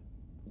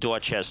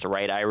Dorchester,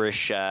 right?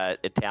 Irish,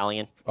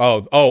 Italian.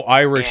 Oh,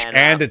 Irish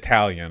and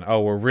Italian. Oh,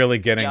 we're really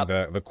getting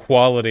the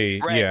quality.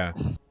 Right. Yeah.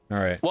 All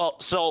right. Well,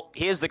 so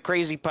here's the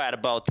crazy part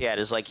about that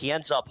is like he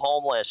ends up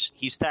homeless.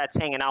 He starts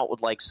hanging out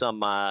with like some,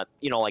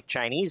 like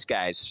Chinese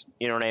guys.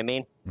 You know what I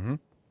mean? Mm-hmm.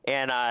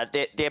 And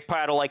they're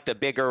part of like the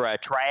bigger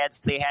triads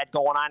they had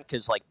going on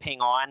because like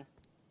Ping On,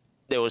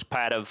 that was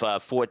part of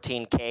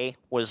 14K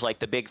was like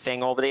the big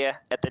thing over there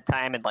at the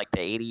time in like the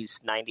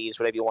 80s, 90s,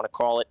 whatever you want to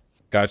call it.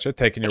 Gotcha.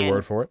 Taking your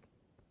word for it.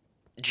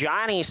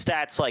 Johnny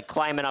starts like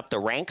climbing up the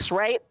ranks,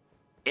 right?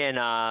 In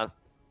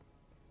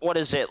what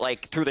is it,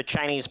 like through the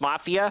Chinese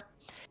mafia?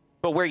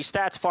 But where he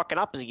starts fucking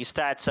up is he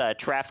starts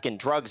trafficking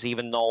drugs,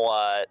 even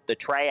though the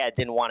triad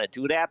didn't want to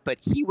do that. But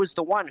he was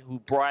the one who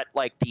brought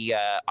like the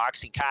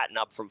OxyContin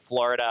up from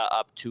Florida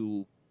up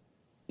to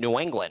New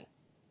England.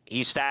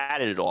 He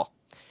started it all,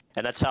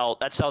 and that's how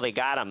they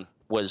got him,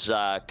 was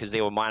because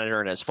they were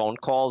monitoring his phone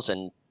calls,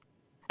 and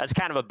that's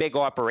kind of a big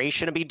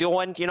operation to be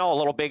doing. You know, a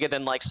little bigger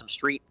than like some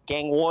street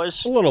gang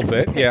wars. A little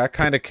bit, yeah.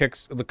 Kind of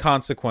kicks. The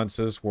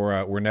consequences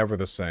were never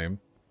the same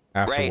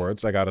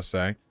afterwards. Right. I gotta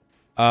say.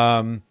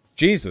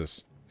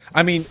 Jesus.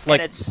 I mean,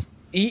 like,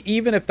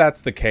 even if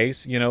that's the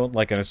case, you know,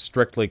 like in a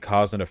strictly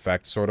cause and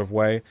effect sort of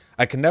way,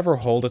 I can never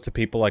hold it to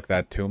people like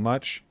that too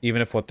much,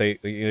 even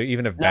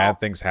if bad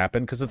things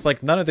happen, because it's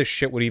like none of this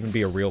shit would even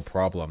be a real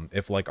problem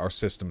if like our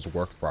systems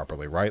worked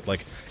properly, right?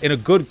 Like in a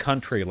good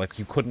country, like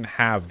you couldn't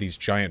have these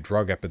giant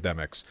drug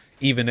epidemics,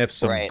 even if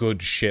some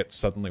good shit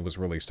suddenly was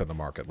released on the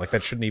market. Like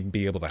that shouldn't even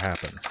be able to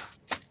happen.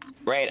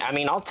 Right. I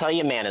mean, I'll tell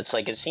you, man, it's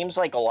like, it seems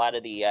like a lot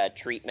of the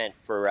treatment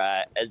for,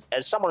 as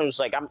someone who's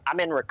like, I'm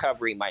in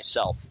recovery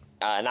myself,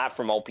 not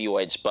from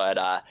opioids, but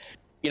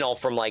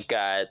from like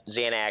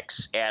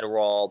Xanax,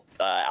 Adderall,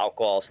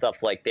 alcohol,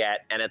 stuff like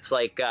that. And it's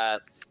like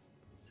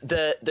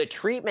the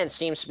treatment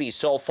seems to be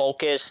so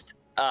focused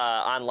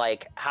on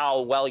like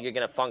how well you're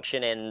going to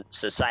function in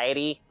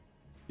society.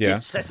 Yeah.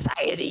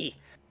 Society.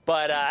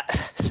 But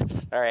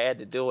sorry, I had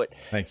to do it.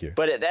 Thank you.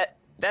 But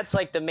that's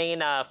like the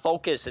main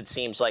focus, it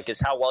seems like,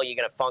 is how well you're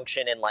going to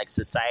function in like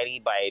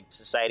society by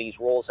society's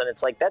rules. And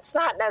it's like, that's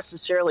not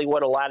necessarily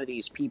what a lot of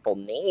these people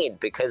need,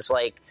 because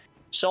like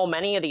so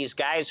many of these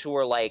guys who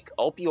are like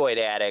opioid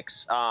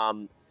addicts are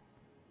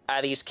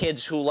these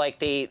kids who like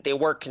they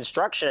work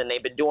construction and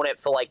they've been doing it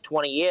for like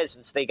 20 years,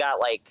 and so they got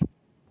like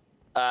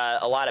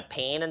a lot of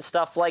pain and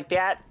stuff like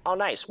that. Oh,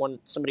 nice. When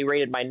somebody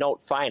rated my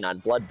note fine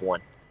on Bloodborne.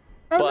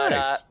 Oh, but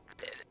nice.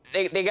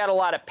 They got a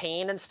lot of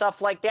pain and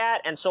stuff like that,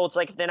 and so it's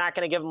like if they're not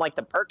going to give them like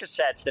the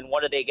Percocets, then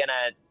what are they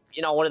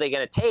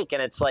gonna take? And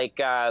it's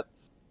like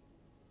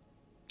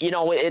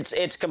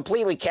it's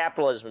completely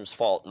capitalism's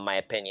fault, in my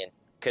opinion,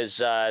 because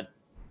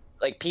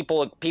like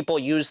people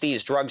use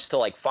these drugs to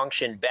like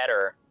function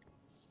better,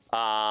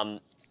 because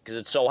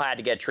it's so hard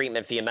to get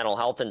treatment for your mental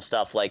health and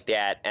stuff like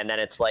that, and then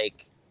it's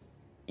like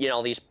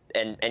these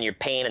and your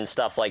pain and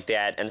stuff like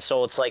that, and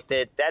so it's like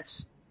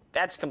that's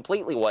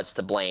completely what's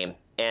to blame.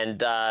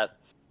 And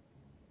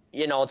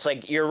it's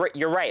like you're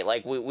right.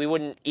 Like we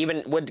wouldn't,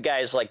 even with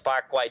guys like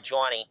Bark White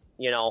Johnny,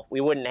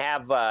 we wouldn't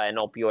have an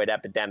opioid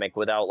epidemic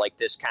without like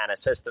this kind of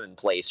system in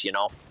place.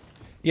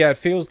 Yeah, it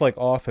feels like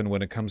often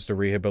when it comes to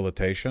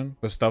rehabilitation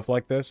with stuff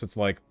like this, it's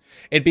like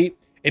it'd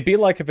be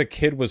like if a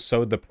kid was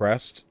so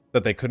depressed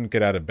that they couldn't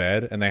get out of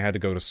bed and they had to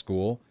go to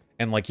school,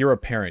 and like you're a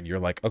parent, you're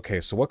like,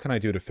 okay, so what can I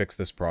do to fix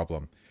this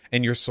problem?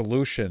 And your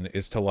solution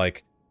is to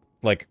like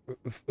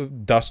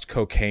dust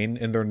cocaine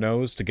in their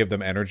nose to give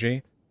them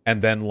energy.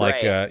 And then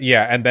like right.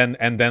 and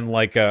then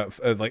like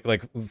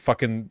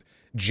fucking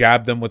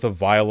jab them with a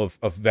vial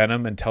of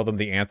venom and tell them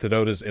the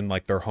antidote is in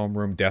like their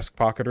homeroom desk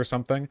pocket or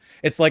something.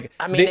 It's like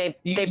they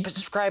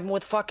prescribe them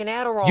with fucking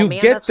Adderall. You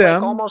man. get That's them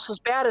like almost as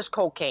bad as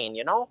cocaine.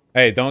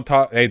 Hey, don't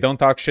talk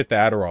shit to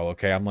Adderall,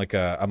 okay? I'm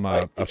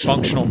a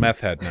functional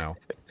meth head now.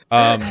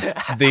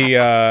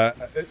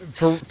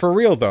 For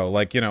real though,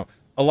 like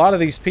a lot of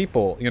these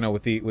people,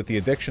 with the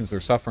addictions they're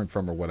suffering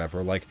from or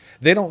whatever, like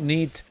they don't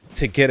need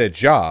to get a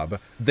job.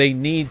 They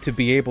need to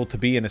be able to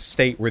be in a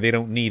state where they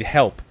don't need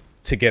help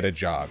to get a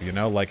job.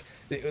 Like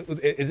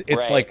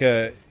it's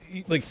right.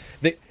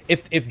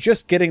 If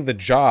just getting the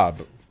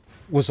job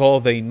was all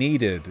they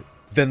needed,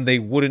 then they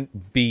wouldn't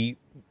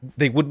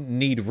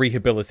need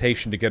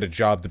rehabilitation to get a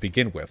job to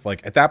begin with.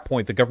 Like at that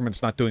point, the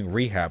government's not doing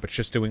rehab; it's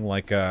just doing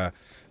like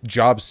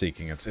job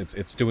seeking.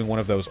 It's doing one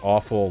of those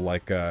awful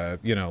like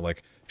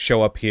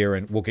show up here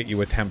and we'll get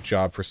you a temp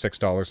job for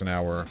 $6 an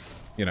hour.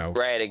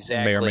 Right,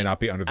 exactly. May or may not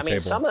be under the table.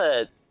 Some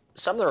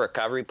of the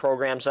recovery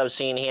programs I've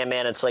seen here,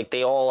 man, it's like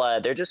they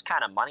all they're just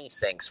kind of money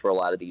sinks for a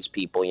lot of these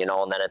people,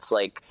 and then it's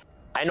like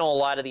I know a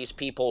lot of these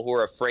people who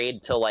are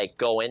afraid to like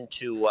go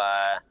into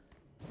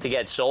to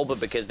get sober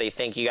because they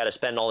think you got to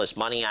spend all this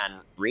money on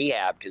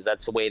rehab because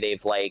that's the way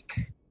they've like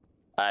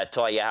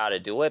taught you how to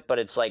do it. But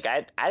it's like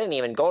I didn't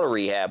even go to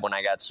rehab when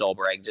I got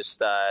sober. I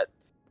just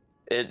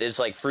there's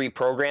like free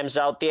programs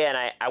out there,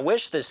 and I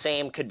wish the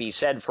same could be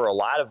said for a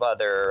lot of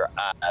other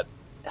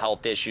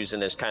health issues in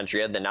this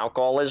country other than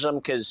alcoholism,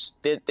 because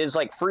there's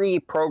like free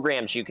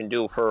programs you can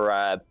do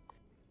for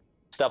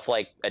stuff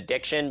like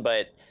addiction,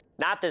 but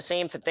not the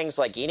same for things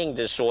like eating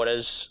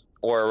disorders,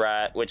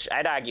 or which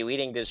I'd argue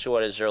eating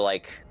disorders are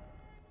like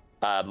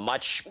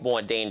much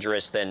more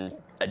dangerous than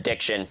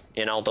addiction.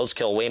 Those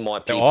kill way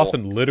more people. They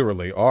often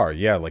literally are,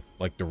 yeah,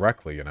 like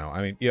directly.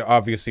 I mean, yeah,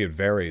 obviously it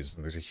varies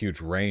and there's a huge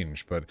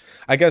range, but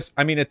I guess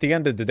at the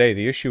end of the day,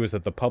 the issue is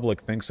that the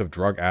public thinks of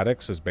drug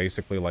addicts as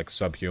basically like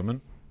subhuman.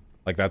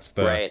 Like that's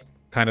the right.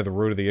 kind of the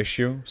root of the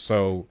issue.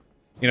 So,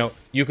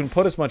 you can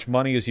put as much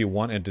money as you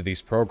want into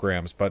these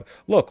programs, but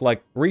look,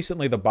 like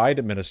recently the Biden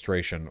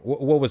administration,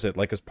 what was it,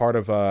 like as part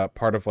of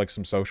like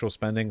some social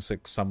spending,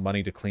 like some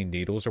money to clean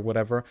needles or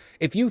whatever.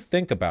 If you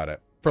think about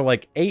it, for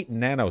like 8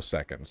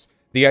 nanoseconds,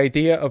 the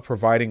idea of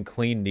providing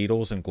clean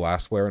needles and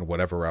glassware and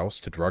whatever else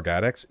to drug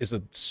addicts is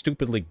a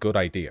stupidly good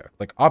idea.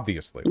 Like,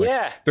 obviously. Like,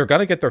 yeah. They're going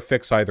to get their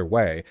fix either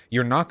way.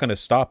 You're not going to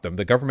stop them.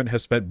 The government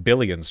has spent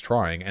billions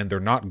trying, and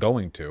they're not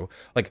going to.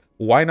 Like,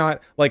 why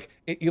not? Like,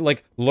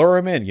 lure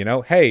them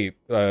in, Hey,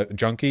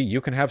 junkie, you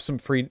can have some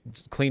free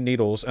clean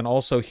needles, and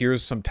also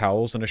here's some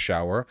towels and a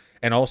shower,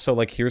 and also,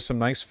 like, here's some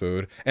nice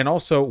food, and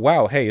also,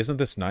 wow, hey, isn't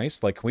this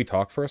nice? Like, can we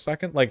talk for a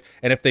second? Like,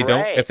 and if they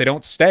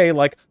don't stay,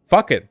 like,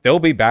 fuck it. They'll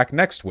be back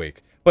next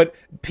week. But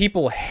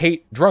people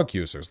hate drug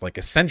users, like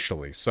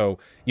essentially. So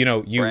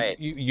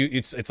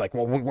it's like,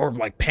 well, we're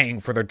like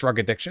paying for their drug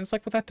addiction. It's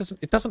like, well,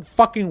 it doesn't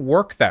fucking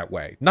work that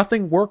way.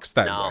 Nothing works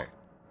that way.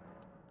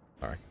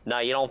 Sorry. No,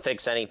 you don't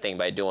fix anything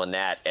by doing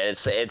that. And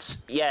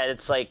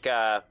it's like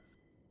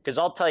because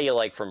I'll tell you,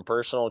 like from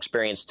personal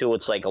experience too.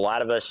 It's like a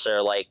lot of us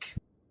are like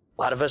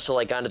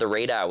under the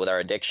radar with our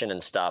addiction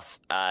and stuff.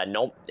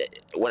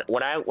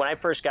 When I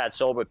first got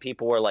sober,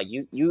 people were like,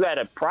 you got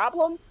a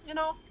problem,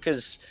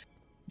 because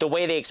the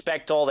way they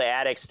expect all the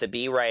addicts to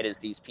be, right, is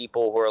these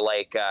people who are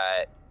like,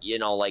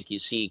 like you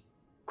see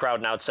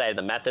crowding outside of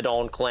the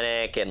methadone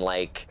clinic and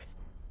like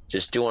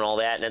just doing all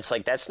that. And it's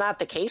like, that's not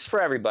the case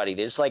for everybody.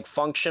 There's like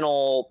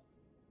functional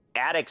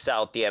addicts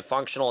out there,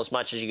 functional as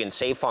much as you can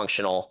say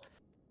functional,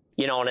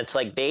 and it's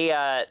like they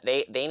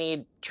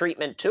need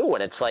treatment too.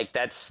 And it's like,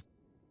 that's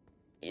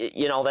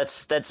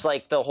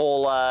like the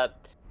whole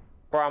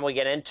problem we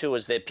get into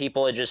is that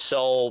people are just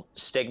so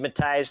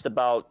stigmatized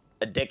about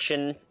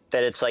addiction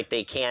that it's like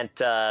they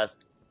can't. I'm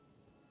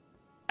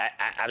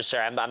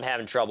sorry, I'm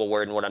having trouble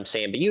wording what I'm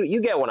saying, but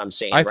you get what I'm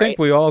saying. I right? think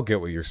we all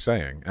get what you're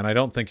saying, and I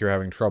don't think you're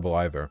having trouble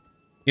either.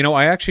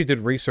 I actually did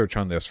research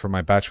on this for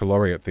my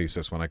baccalaureate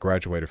thesis when I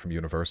graduated from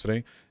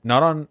university,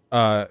 not on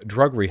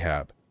drug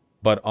rehab,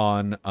 but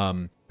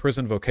on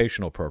prison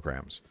vocational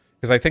programs.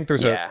 Because I think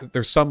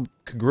there's some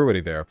congruity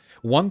there.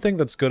 One thing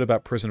that's good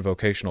about prison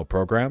vocational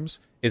programs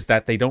is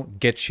that they don't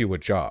get you a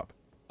job.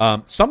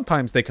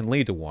 Sometimes they can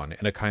lead to one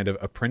in a kind of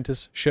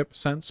apprenticeship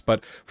sense,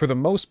 but for the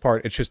most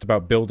part, it's just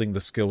about building the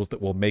skills that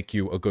will make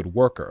you a good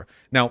worker.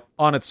 Now,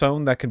 on its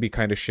own, that can be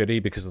kind of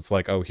shitty because it's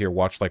like, oh, here,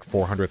 watch like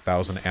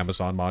 400,000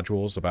 Amazon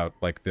modules about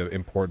like the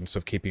importance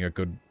of keeping a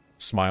good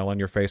smile on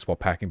your face while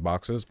packing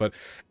boxes, but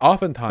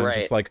oftentimes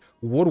it's like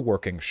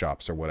woodworking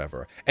shops or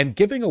whatever, and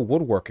giving a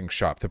woodworking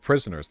shop to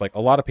prisoners, like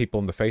a lot of people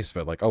in the face of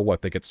it, like, oh,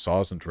 what, they get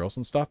saws and drills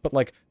and stuff, but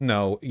like,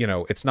 no,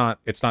 it's not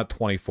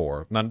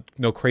 24,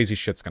 no crazy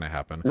shit's gonna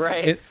happen,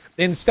 right?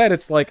 Instead,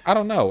 it's like, I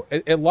don't know,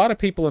 a lot of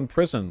people in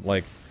prison,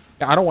 like,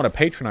 I don't want to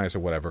patronize or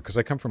whatever because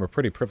I come from a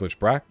pretty privileged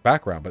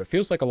background, but it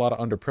feels like a lot of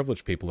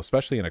underprivileged people,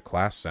 especially in a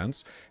class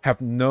sense,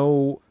 have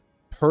no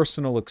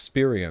personal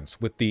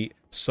experience with the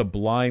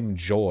sublime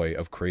joy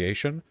of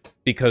creation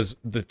because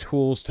the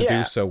tools to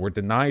do so were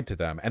denied to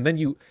them. And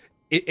then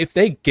if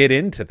they get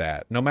into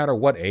that, no matter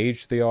what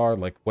age they are,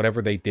 like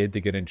whatever they did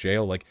to get in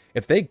jail, like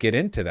if they get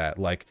into that,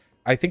 like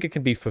I think it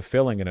can be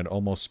fulfilling in an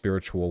almost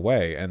spiritual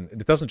way. And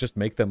it doesn't just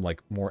make them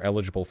like more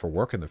eligible for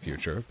work in the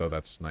future, though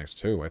that's nice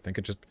too. I think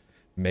it just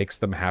makes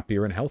them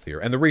happier and healthier.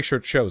 And the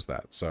research shows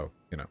that. So,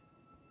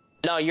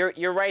 No,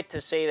 you're right to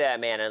say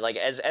that, man. And like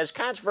as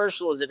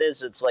controversial as it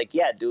is, it's like,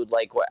 yeah, dude,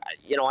 like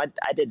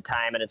I did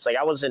time, and it's like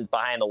I wasn't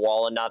behind the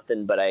wall or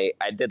nothing, but I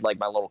did like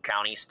my little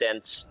county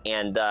stints,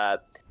 and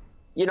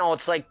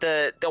it's like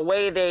the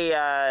way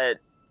that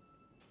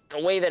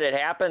it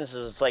happens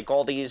is it's like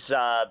all these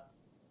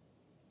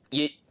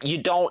you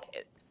don't.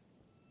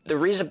 The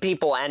reason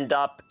people end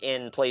up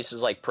in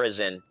places like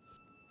prison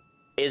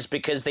is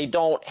because they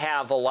don't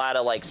have a lot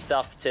of like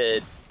stuff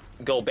to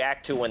go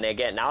back to when they're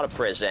getting out of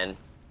prison.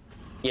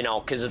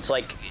 Because it's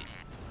like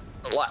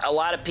a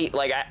lot of people,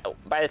 like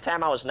by the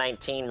time I was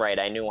 19, right,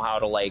 I knew how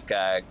to like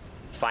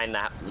find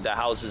the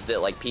houses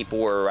that like people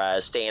were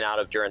staying out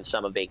of during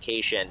summer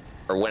vacation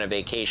or winter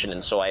vacation,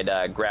 and so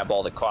I'd grab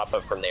all the copper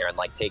from there and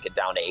like take it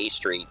down to A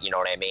Street. You know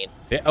what I mean?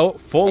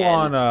 Full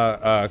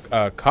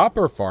on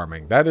copper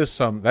farming. That is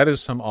some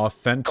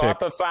authentic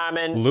copper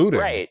farming, looting.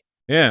 Right?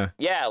 Yeah.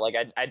 Yeah, like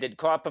I did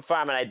copper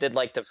farming. I did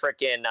like the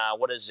frickin'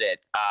 what is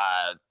it?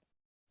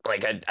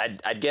 Like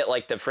I'd get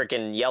like the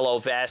freaking yellow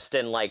vest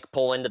and like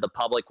pull into the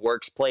public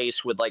works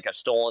place with like a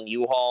stolen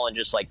U-Haul and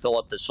just like fill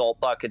up the salt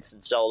buckets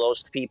and sell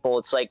those to people.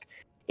 It's like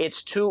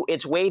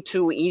it's way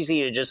too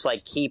easy to just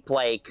like keep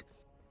like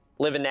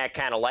living that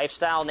kind of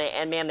lifestyle.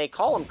 And man, they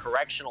call them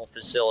correctional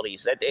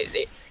facilities.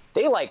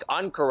 They like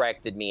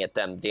uncorrected me at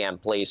them damn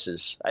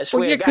places. I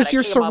swear. Well, yeah, because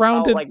you're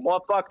surrounded like more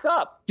fucked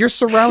up. You're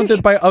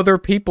surrounded by other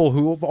people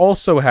who have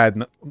also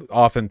had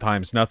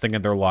oftentimes nothing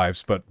in their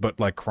lives but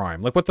like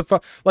crime. Like what the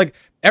fuck? Like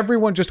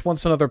everyone just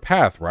wants another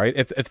path, right?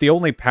 If the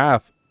only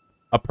path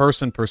a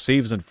person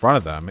perceives in front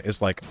of them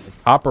is like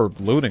copper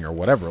looting or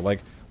whatever,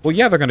 like, well,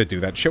 yeah, they're gonna do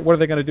that shit. What are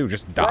they gonna do?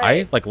 Just die?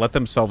 Right. Like let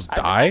themselves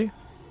die?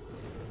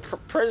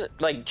 Prison,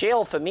 like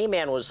jail for me,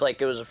 man, was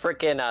like it was a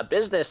freaking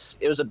business.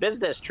 It was a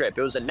business trip.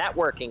 It was a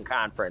networking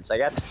conference. I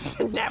got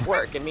to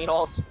network and meet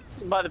all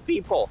some other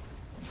people,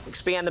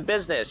 expand the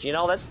business.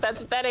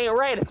 That ain't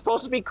right. It's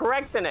supposed to be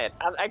correcting it.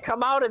 I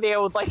come out of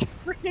there with like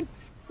freaking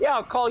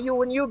I'll call you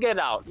when you get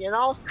out.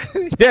 Yeah,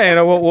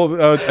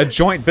 a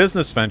joint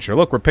business venture.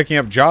 Look, we're picking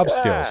up job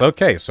skills.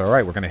 Okay, so all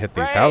right, we're gonna hit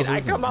these houses.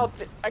 I come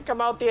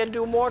out there and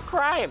do more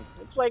crime.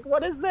 It's like,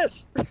 what is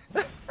this?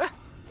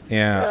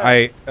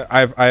 Yeah,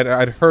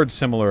 I'd heard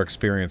similar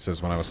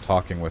experiences when I was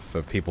talking with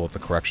the people at the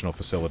correctional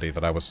facility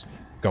that I was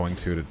going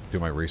to do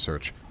my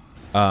research.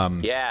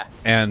 And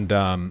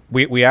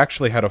we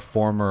actually had a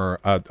former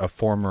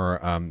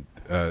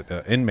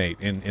inmate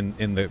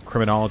in the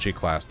criminology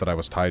class that I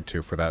was tied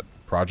to for that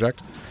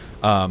project.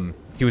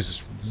 He was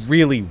this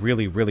really,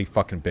 really, really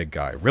fucking big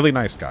guy, really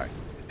nice guy,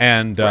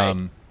 and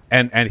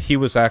And he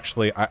was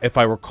actually, if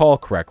I recall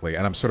correctly,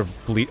 and I'm sort of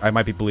I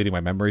might be bleeding my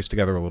memories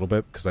together a little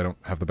bit because I don't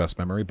have the best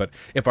memory, but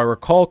if I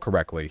recall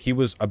correctly, he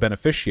was a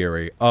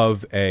beneficiary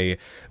of a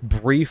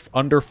brief,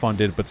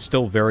 underfunded, but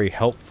still very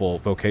helpful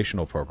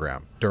vocational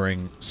program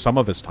during some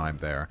of his time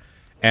there.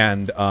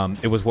 And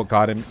it was what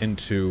got him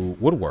into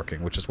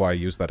woodworking, which is why I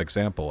used that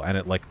example. And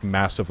it like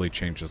massively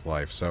changed his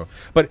life. So,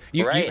 but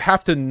you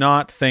have to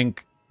not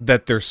think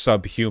that they're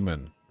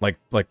subhuman,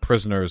 like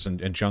prisoners and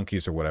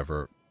junkies or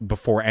whatever,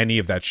 before any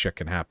of that shit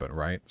can happen,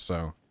 right?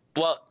 So.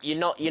 Well, you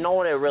know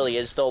what it really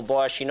is, though,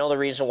 Vosh. You know the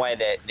reason why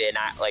they're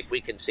not, like, we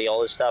can see all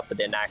this stuff, but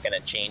they're not going to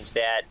change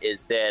that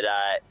is that,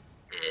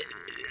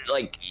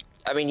 like,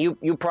 I mean,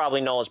 you probably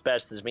know as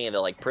best as me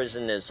that, like,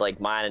 prison is like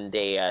modern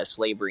day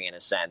slavery in a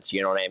sense.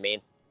 You know what I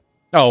mean?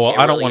 Oh, well, It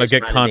I don't really want to is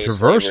get modern day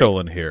controversial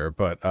slavery. in here,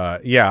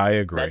 but yeah, I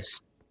agree.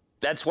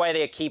 That's why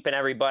they're keeping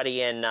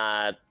everybody in.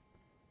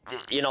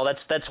 You know,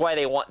 that's why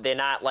they're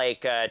not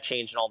like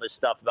changing all this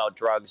stuff about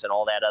drugs and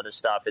all that other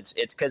stuff. It's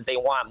because they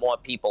want more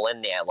people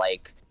in there,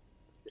 like.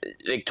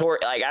 Like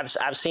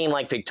I've seen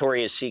like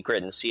Victoria's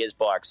Secret and Sears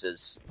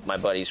boxes. My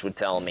buddies would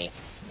tell me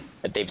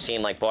that they've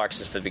seen like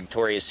boxes for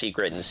Victoria's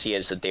Secret and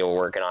Sears that they were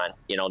working on.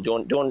 You know,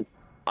 doing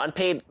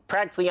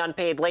practically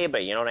unpaid labor.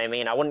 You know what I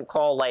mean? I wouldn't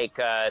call like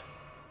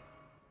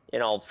you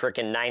know,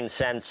 freaking 9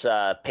 cents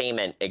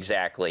payment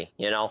exactly.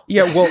 You know?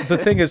 Yeah. Well, the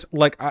thing is,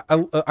 like,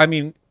 I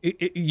mean,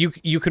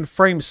 you can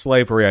frame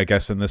slavery, I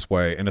guess, in this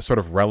way, in a sort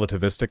of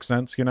relativistic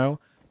sense. You know.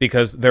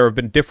 Because there have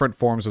been different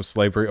forms of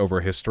slavery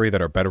over history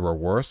that are better or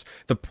worse.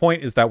 The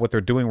point is that what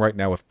they're doing right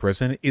now with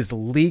prison is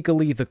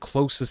legally the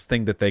closest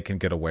thing that they can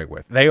get away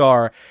with.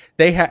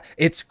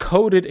 It's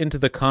coded into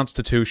the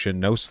Constitution,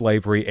 no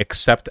slavery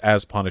except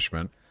as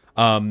punishment.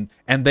 And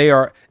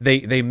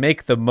they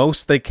make the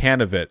most they can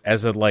of it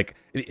as a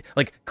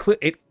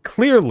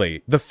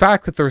clearly the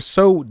fact that they're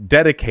so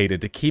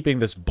dedicated to keeping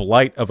this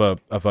blight of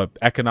a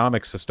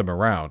economic system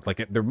around, like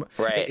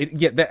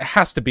that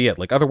has to be it.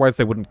 Like otherwise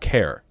they wouldn't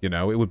care. You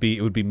know, it would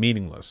be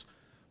meaningless.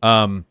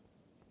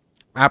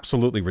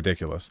 Absolutely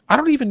ridiculous. I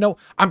don't even know.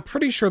 I'm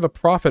pretty sure the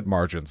profit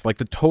margins, like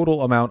the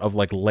total amount of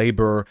like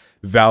labor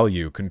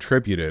value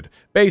contributed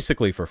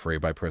basically for free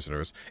by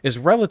prisoners, is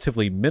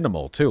relatively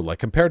minimal too. Like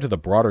compared to the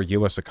broader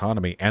U.S.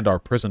 economy and our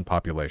prison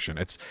population,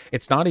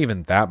 it's not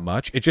even that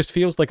much. It just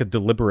feels like a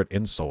deliberate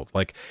insult.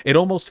 Like it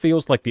almost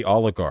feels like the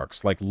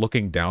oligarchs like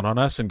looking down on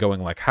us and going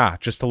like, "Ha,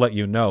 just to let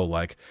you know,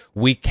 like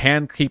we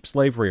can keep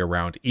slavery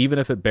around even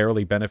if it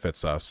barely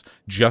benefits us.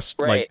 Just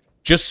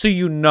so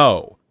you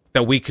know."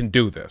 That we can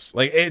do this.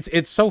 Like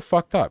it's so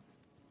fucked up.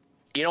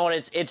 You know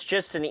what? It's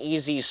just an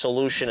easy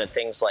solution to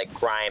things like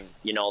crime.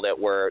 You know, that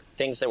were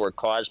things that were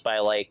caused by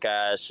like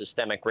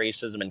systemic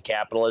racism and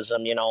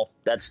capitalism. You know,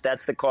 that's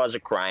the cause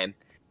of crime.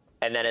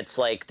 And then it's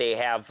like they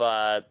have,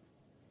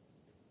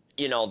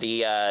 you know,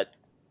 the.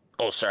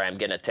 Oh, sorry, I'm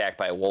getting attacked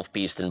by a wolf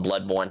beast in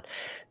Bloodborne.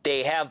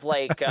 They have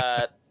like.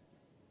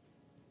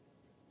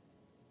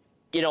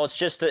 You know, it's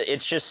just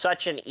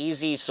such an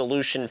easy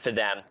solution for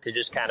them to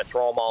just kind of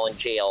throw them all in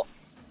jail.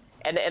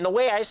 And the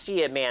way I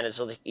see it, man,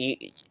 is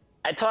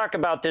I talk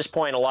about this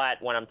point a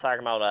lot when I'm talking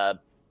about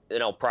you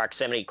know,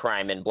 proximity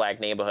crime in black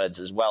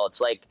neighborhoods as well.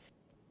 It's like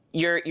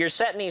you're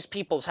setting these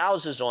people's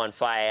houses on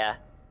fire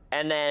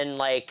and then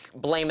like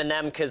blaming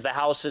them because the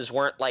houses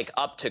weren't like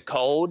up to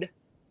code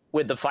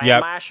with the fire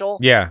marshal.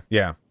 Yeah.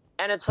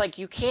 And it's like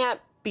you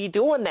can't be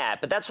doing that,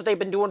 but that's what they've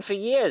been doing for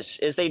years.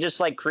 Is they just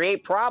like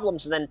create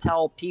problems and then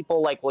tell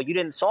people like, well, you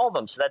didn't solve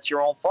them, so that's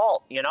your own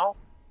fault. You know.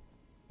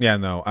 Yeah,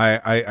 no,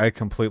 I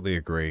completely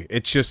agree.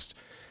 It's just,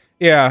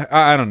 yeah,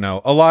 I don't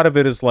know. A lot of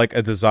it is like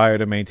a desire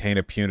to maintain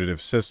a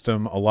punitive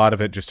system. A lot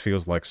of it just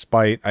feels like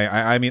spite.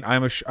 I mean,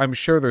 I'm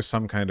sure there's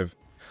some kind of,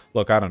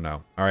 look, I don't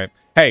know. All right,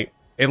 hey,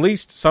 at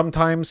least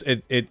sometimes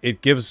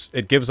it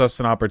gives us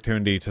an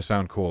opportunity to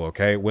sound cool.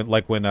 Okay, when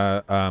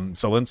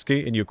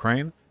Zelensky in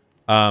Ukraine,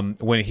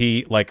 when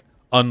he like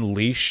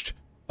unleashed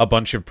a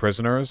bunch of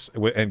prisoners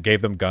and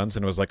gave them guns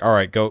and was like, all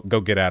right, go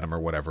get at them or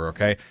whatever,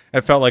 okay?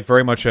 It felt like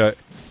very much a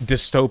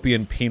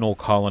dystopian penal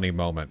colony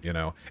moment, you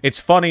know? It's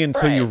funny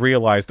until you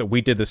realize that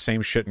we did the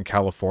same shit in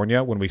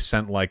California when we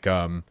sent, like,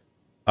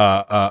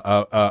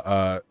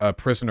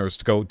 prisoners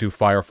to go do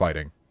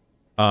firefighting.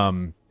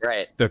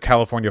 The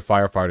California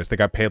firefighters, they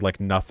got paid, like,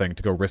 nothing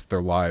to go risk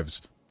their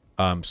lives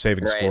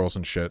saving squirrels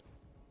and shit.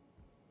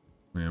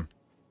 Yeah.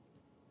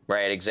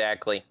 Right,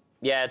 exactly.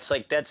 Yeah, it's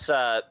like, that's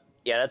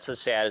the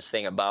saddest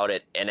thing about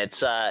it, and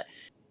it's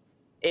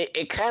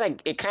it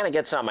kind of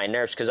gets on my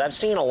nerves because I've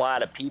seen a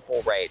lot of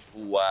people, right,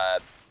 who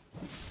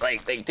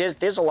like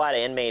there's a lot of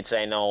inmates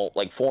I know,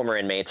 like former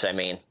inmates. I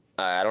mean,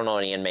 I don't know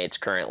any inmates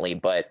currently,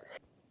 but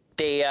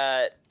they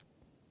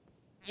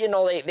you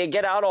know, they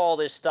get out all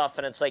this stuff,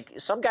 and it's like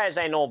some guys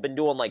I know have been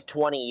doing like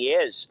 20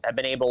 years, have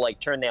been able to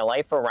like turn their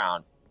life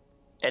around,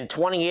 and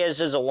 20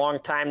 years is a long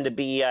time to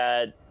be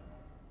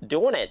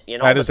doing it, you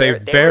know. That is a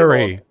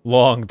very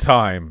long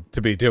time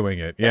to be doing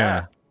it.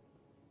 Yeah.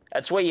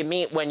 That's what you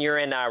meet when you're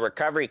in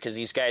recovery, because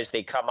these guys,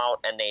 they come out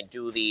and they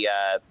do the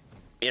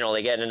you know,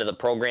 they get into the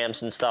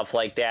programs and stuff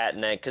like that,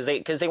 and because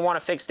they want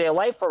to fix their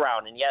life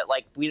around, and yet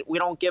like we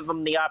don't give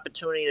them the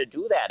opportunity to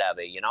do that of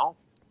it, you know.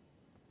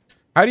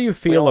 How do you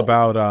feel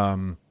about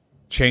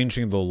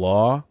changing the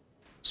law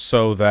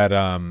so that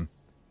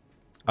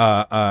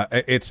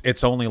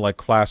it's only like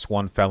class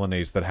 1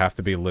 felonies that have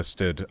to be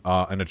listed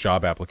in a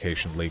job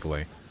application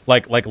legally?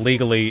 Like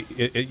legally,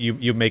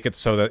 you make it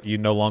so that you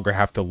no longer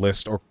have to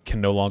list or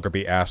can no longer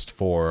be asked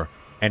for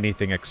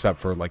anything except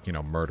for like, you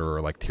know, murder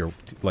or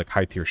like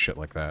high tier shit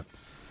like that.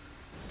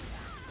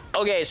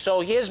 Okay,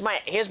 so here's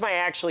my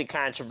actually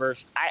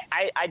controversial.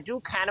 I do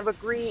kind of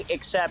agree,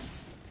 except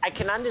I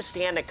can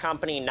understand a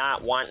company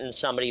not wanting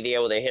somebody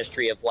there with a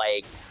history of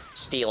like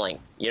stealing.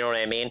 You know what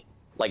I mean?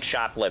 Like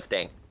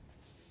shoplifting.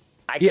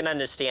 I can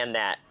understand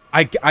that.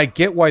 I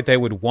get why they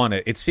would want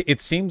it. It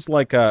seems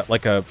like a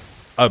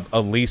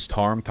least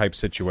harm type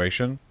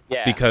situation.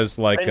 Yeah. Because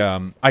like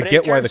I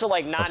get why in terms of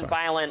like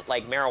non-violent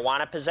like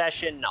marijuana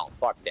possession, no,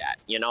 fuck that.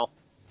 You know?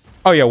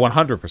 Oh yeah,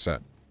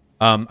 100%.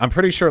 I'm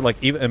pretty sure, like,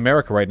 even in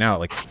America right now,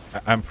 like,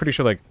 I'm pretty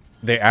sure, like,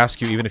 they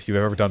ask you even if you've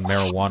ever done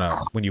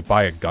marijuana when you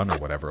buy a gun or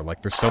whatever.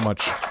 Like, there's so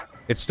much...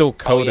 It's still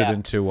coded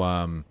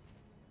into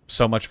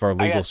so much of our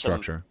legal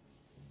structure.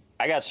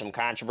 I got some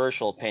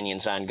controversial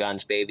opinions on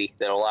guns, baby,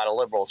 that a lot of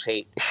liberals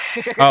hate.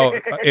 Oh,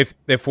 if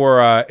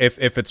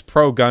it's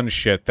pro-gun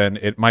shit, then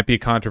it might be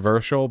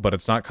controversial, but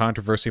it's not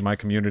controversy my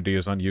community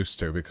is unused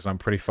to, because I'm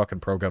pretty fucking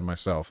pro-gun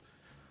myself.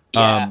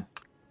 Yeah.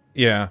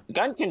 Yeah.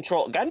 Gun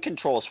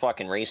control is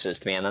fucking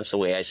racist, man. That's the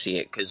way I see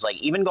it. Because, like,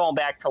 even going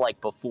back to,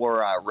 like,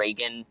 before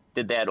Reagan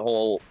did that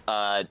whole...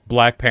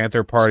 Black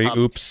Panther Party,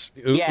 oops,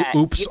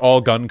 all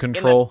gun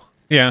control.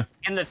 In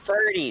the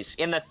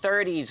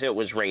 30s, it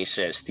was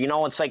racist. You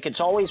know, it's like, it's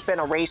always been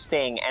a race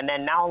thing. And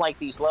then now, like,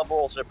 these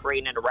liberals are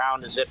parading it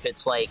around as if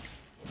it's, like,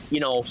 you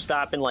know,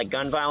 stopping, like,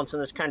 gun violence in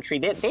this country.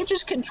 They're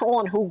just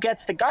controlling who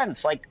gets the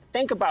guns. Like,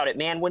 think about it,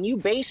 man. When you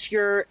base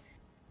your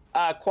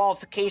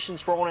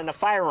qualifications for owning a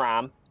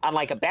firearm on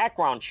like a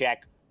background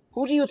check,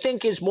 who do you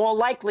think is more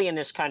likely in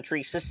this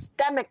country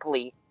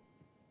systemically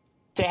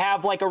to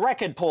have like a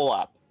record pull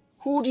up?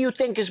 Who do you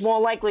think is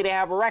more likely to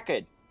have a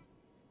record?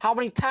 How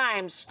many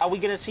times are we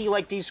going to see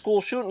like these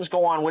school shootings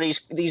go on where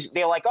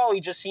they're like, oh,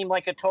 he just seemed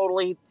like a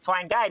totally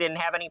fine guy, didn't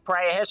have any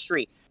prior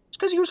history. It's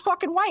because he was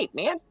fucking white,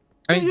 man.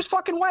 He was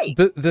fucking white.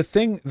 The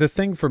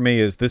thing for me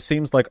is this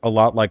seems like a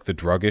lot like the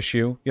drug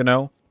issue, you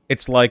know?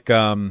 It's like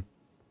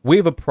we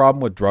have a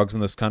problem with drugs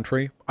in this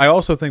country. I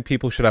also think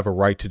people should have a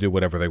right to do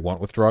whatever they want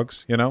with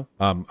drugs, you know?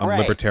 I'm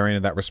libertarian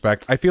in that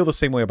respect. I feel the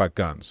same way about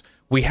guns.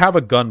 We have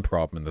a gun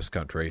problem in this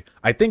country.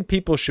 I think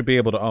people should be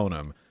able to own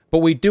them, but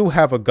we do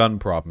have a gun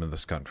problem in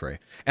this country.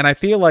 And I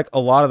feel like a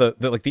lot of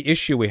the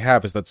issue we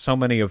have is that so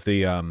many of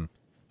the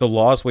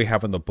laws we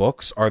have in the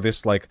books are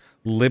this like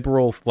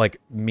liberal, like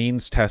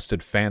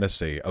means-tested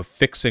fantasy of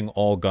fixing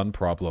all gun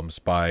problems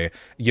by,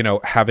 you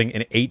know, having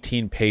an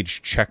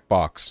 18-page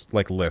checkbox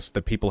like list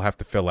that people have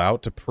to fill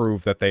out to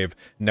prove that they've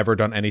never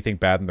done anything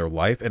bad in their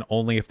life, and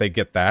only if they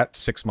get that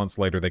 6 months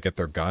later they get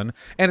their gun.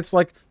 And it's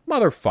like,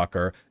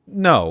 motherfucker,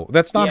 no,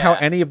 that's not how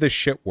any of this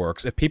shit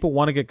works. If people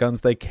want to get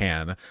guns, they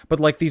can, but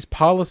like these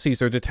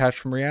policies are detached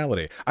from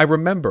reality. I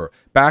remember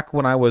back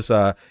when I was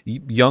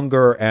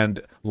younger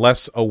and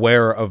less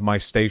aware of my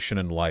station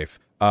in life,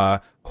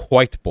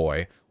 white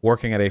boy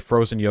working at a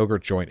frozen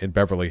yogurt joint in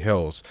Beverly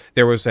Hills.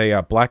 There was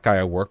a black guy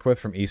I worked with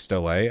from East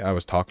LA I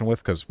was talking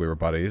with because we were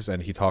buddies,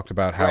 and he talked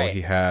about how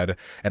he had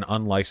an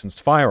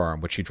unlicensed firearm,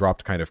 which he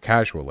dropped kind of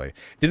casually.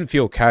 Didn't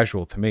feel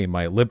casual to me.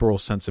 My liberal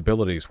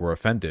sensibilities were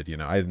offended, you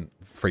know. I didn't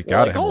freak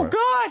out at him. Oh,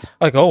 God!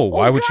 Like, oh,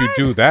 why would you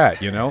do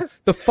that, you know?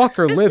 The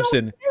fucker lives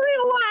in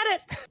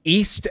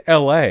East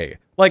LA.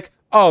 Like,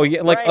 oh,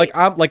 yeah, like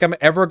I'm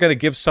ever going to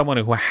give someone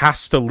who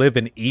has to live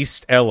in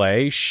East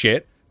LA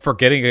shit for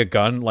getting a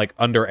gun, like,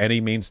 under any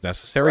means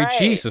necessary?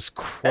 Jesus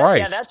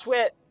Christ.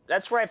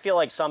 That's where I feel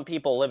like some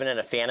people living in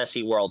a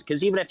fantasy world.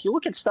 Because even if you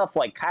look at stuff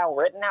like Kyle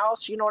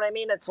Rittenhouse, you know what I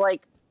mean? It's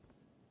like,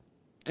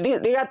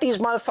 they got these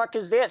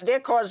motherfuckers, they're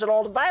causing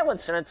all the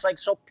violence. And it's like,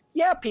 so,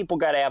 yeah, people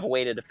got to have a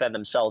way to defend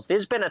themselves.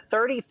 There's been a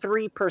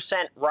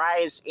 33%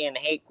 rise in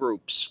hate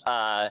groups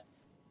that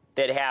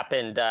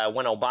happened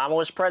when Obama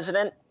was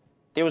president.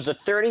 There was a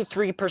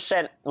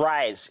 33%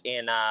 rise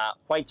in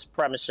white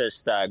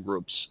supremacist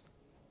groups.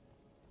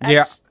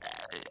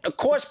 Of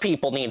course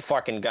people need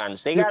fucking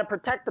guns. They got to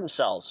protect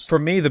themselves. For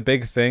me, the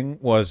big thing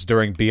was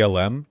during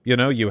BLM. You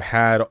know, you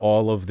had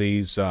all of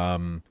these,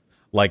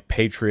 like,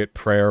 Patriot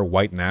Prayer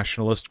white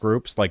nationalist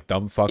groups, like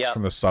dumb fucks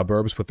from the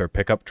suburbs with their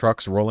pickup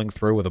trucks rolling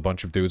through with a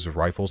bunch of dudes with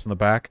rifles in the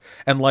back.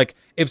 And, like,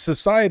 if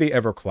society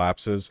ever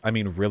collapses, I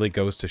mean, really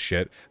goes to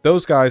shit,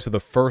 those guys are the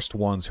first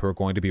ones who are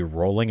going to be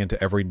rolling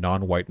into every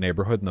non-white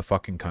neighborhood in the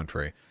fucking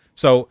country.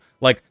 So,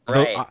 like,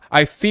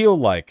 I feel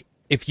like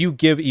if you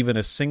give even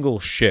a single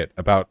shit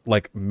about,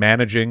 like,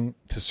 managing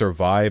to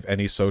survive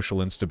any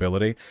social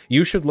instability,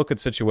 you should look at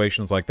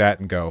situations like that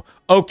and go,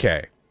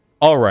 okay,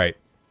 all right,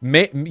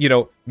 you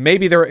know,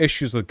 maybe there are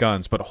issues with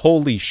guns, but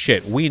holy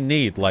shit, we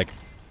need, like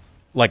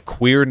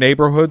queer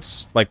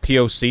neighborhoods, like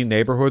POC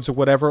neighborhoods or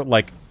whatever.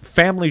 Like,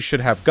 families should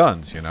have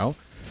guns, you know?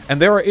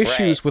 And there are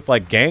issues with,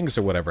 like, gangs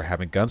or whatever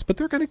having guns, but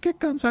they're going to get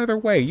guns either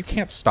way. You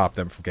can't stop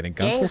them from getting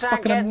guns. Gangs We're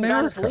aren't fucking getting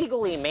America. guns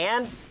legally,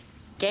 man.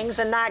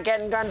 Gangs are not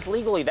getting guns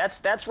legally.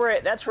 That's where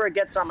it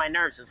gets on my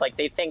nerves. It's like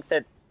they think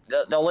that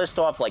they'll list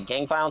off like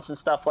gang violence and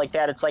stuff like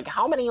that. It's like,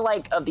 how many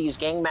like of these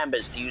gang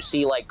members do you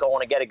see like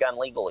going to get a gun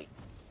legally?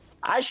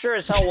 I sure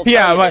as hell will tell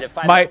Yeah, you that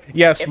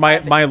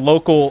if my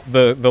local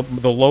the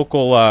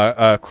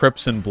local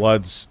Crips and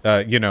Bloods,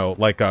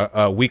 like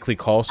a weekly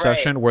call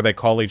session where they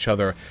call each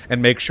other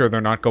and make sure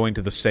they're not going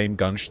to the same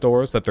gun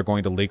stores that they're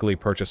going to legally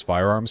purchase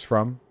firearms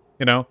from.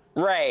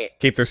 right.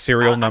 Keep their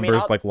serial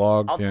numbers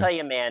logged. I'll tell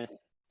you,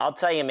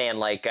 man.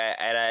 Like,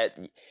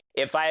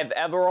 if I've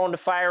ever owned a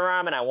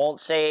firearm, and I won't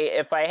say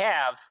if I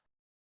have,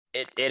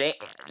 it ain't.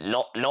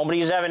 No,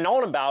 nobody's ever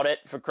known about it.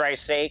 For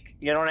Christ's sake,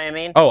 you know what I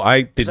mean? Oh,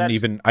 I didn't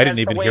even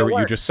hear what you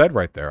works. just said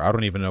right there. I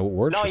don't even know what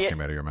word just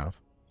came out of your mouth.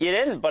 You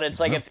didn't, but it's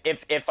like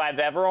if I've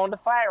ever owned a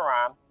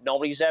firearm,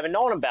 nobody's ever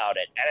known about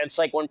it. And it's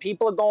like when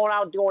people are going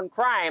out doing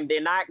crime,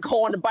 they're not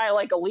going to buy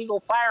like a legal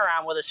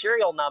firearm with a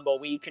serial number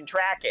where you can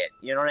track it.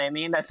 You know what I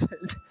mean?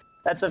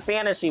 That's a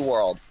fantasy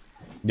world.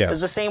 Yeah.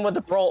 It's the same with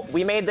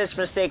we made this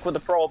mistake with the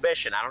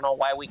prohibition. I don't know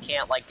why we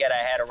can't get our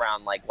head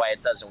around why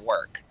it doesn't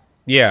work.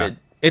 Yeah.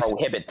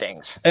 Prohibit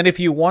things. And if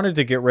you wanted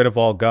to get rid of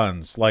all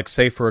guns, like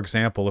say for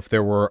example, if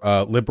there were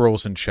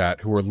liberals in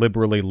chat who were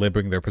liberally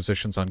libbing their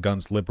positions on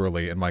guns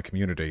liberally in my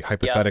community,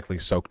 hypothetically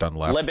soaked on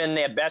left, living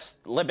their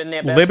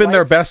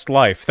best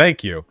life.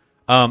 Thank you.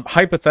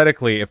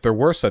 Hypothetically, if there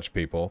were such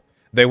people,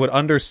 they would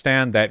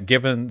understand that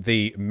given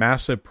the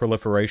massive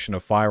proliferation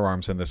of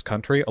firearms in this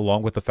country,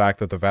 along with the fact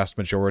that the vast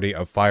majority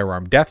of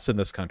firearm deaths in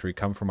this country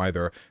come from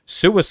either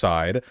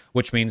suicide,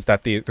 which means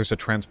that there's a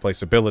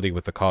transplaceability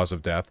with the cause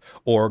of death,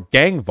 or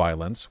gang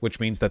violence, which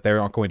means that they're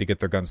not going to get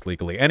their guns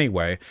legally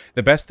anyway,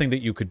 the best thing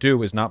that you could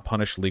do is not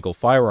punish legal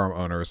firearm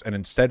owners and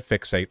instead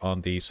fixate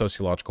on the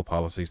sociological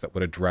policies that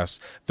would address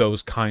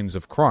those kinds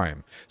of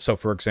crime. So,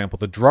 for example,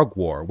 the drug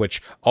war,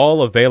 which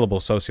all available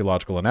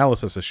sociological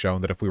analysis has shown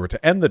that if we were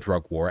to end the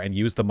drug war and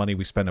use the money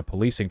we spend on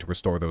policing to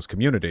restore those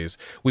communities,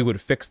 we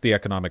would fix the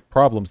economic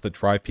problems that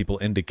drive people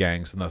into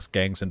gangs and thus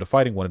gangs into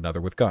fighting one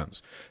another with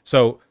guns.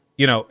 So,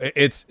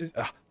 it's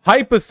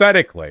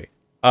hypothetically,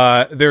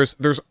 there's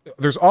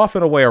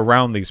often a way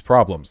around these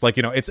problems. Like,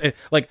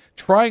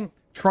 trying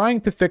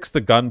to fix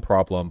the gun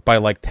problem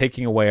by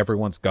taking away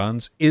everyone's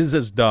guns is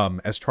as dumb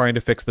as trying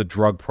to fix the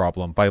drug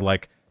problem by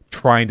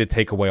trying to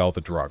take away all the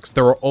drugs.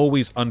 There are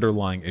always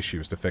underlying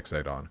issues to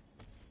fixate on.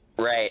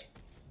 Right.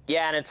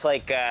 Yeah, and it's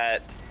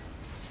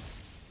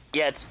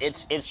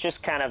it's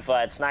just kind of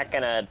it's not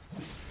gonna.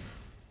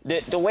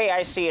 The way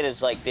I see it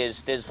is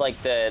there's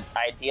the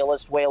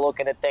idealist way of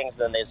looking at things,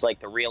 then there's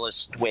the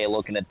realist way of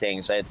looking at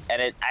things, I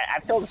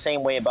feel the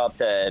same way about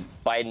the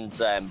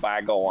Biden's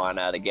embargo on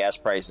the gas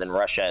prices in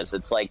Russia. Is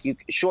it's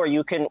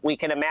we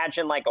can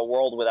imagine a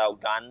world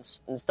without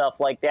guns and stuff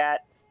like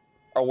that,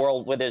 a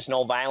world where there's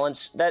no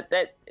violence.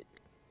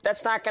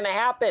 That's not going to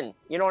happen.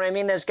 You know what I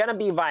mean? There's going to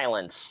be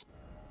violence.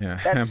 Yeah.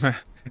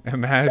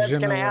 Imagine that's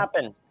going to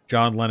happen.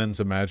 John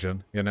Lennon's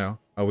Imagine,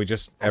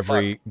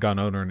 every gun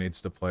owner needs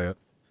to play it.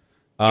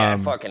 Yeah, I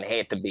fucking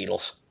hate the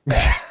Beatles.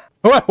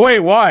 Wait,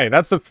 why?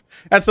 That's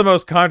the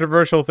most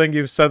controversial thing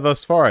you've said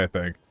thus far, I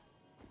think.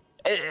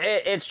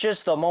 It's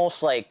just the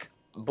most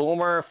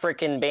boomer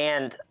freaking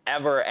band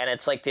ever, and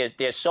it's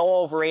they're so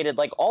overrated.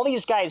 All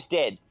these guys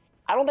did.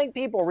 I don't think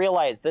people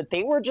realize that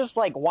they were just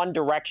One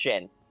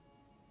Direction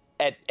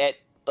at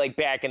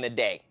back in the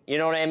day. You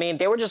know what I mean?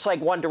 They were just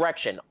One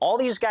Direction. All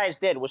these guys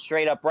did was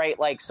straight up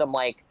write some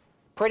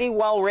pretty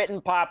well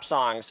written pop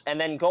songs and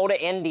then go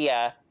to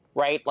India,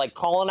 right?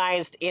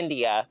 Colonized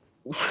India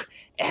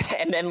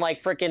and then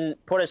freaking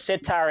put a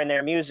sitar in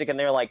their music, and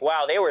they're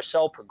wow, they were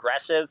so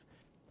progressive.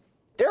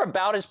 They're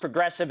about as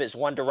progressive as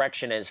One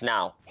Direction is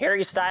now.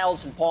 Harry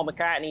Styles and Paul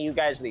McCartney, you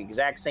guys are the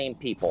exact same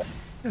people.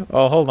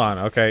 Oh, hold on.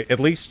 Okay. At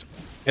least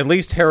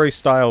Harry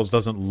Styles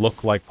doesn't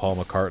look like Paul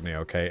McCartney,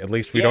 okay? At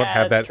least we don't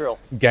have that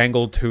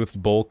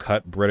gangle-toothed,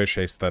 bowl-cut British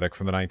aesthetic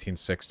from the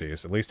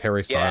 1960s. At least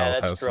Harry Styles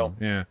has some.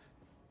 Yeah.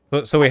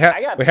 So we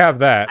have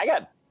that.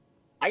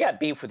 I got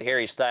beef with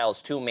Harry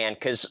Styles too, man,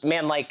 because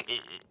man,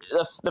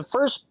 the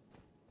first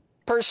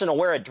person to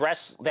wear a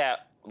dress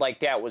that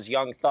was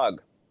Young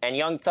Thug. And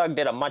Young Thug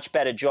did a much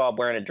better job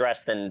wearing a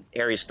dress than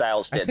Harry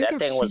Styles did. That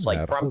thing was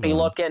frumpy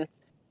looking.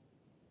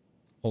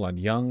 Hold on,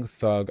 Young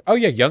Thug. Oh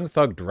yeah, Young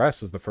Thug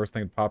dress is the first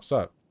thing that pops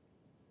up.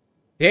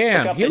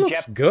 Damn, he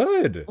looks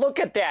good. Look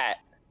at that.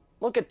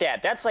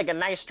 That's a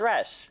nice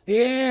dress.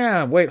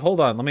 Damn. Wait,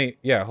 hold on. Let me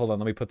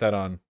put that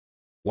on.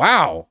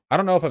 Wow. I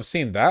don't know if I've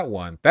seen that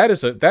one. That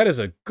is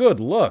a good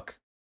look.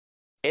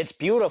 It's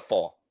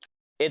beautiful.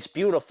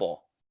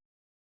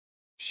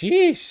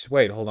 Sheesh.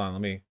 Wait, hold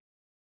on.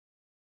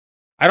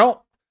 I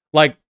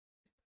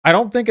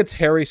don't think it's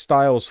Harry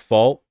Styles'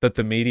 fault that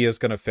the media is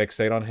going to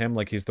fixate on him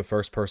he's the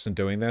first person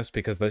doing this,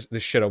 because this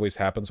shit always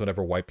happens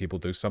whenever white people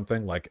do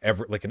something,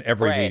 in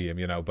every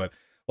medium, but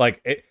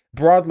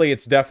broadly,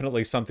 it's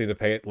definitely something to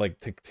pay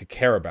to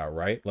care about,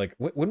 right?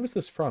 When was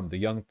this from? The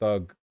Young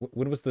Thug.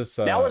 When was this?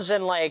 That was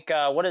in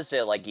what is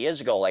it?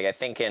 Years ago? I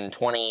think in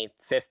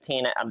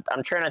 2015. I'm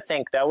trying to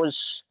think. That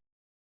was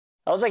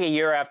a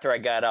year after I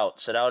got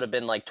out, so that would have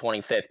been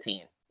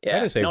 2015.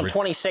 Yeah,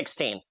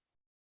 2016.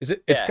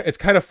 It's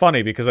kind of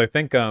funny because I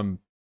think I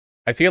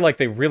feel like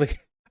they really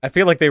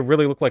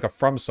look like a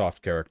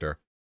FromSoft character.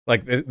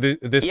 Like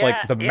this like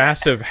Yeah, the yeah.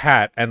 massive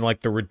hat and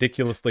like the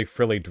ridiculously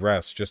frilly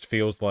dress just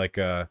feels like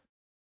the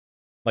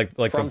From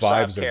sub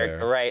vibes are character,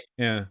 there. right?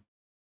 Yeah.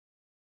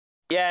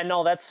 Yeah,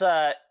 no, that's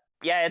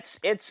yeah,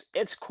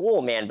 it's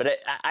cool, man. But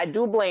I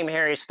do blame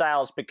Harry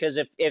Styles because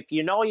if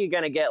you know you're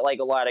gonna get like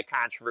a lot of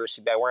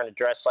controversy by wearing a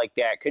dress like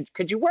that,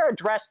 could you wear a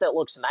dress that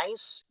looks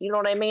nice? You know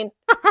what I mean?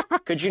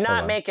 Could you Hold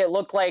not on. make it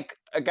look like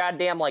a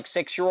goddamn like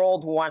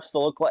 6-year-old who wants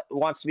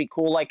to be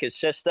cool like his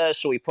sister?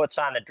 So he puts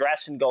on a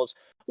dress and goes,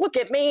 look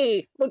at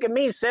me,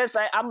 sis.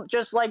 I'm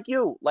just like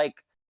you.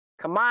 Like,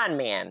 come on,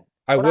 man.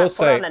 I will Put on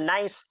say the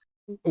nice.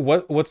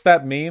 what's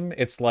that meme?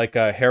 It's like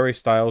Harry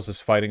Styles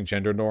is fighting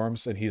gender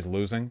norms and he's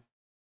losing.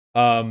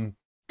 Um,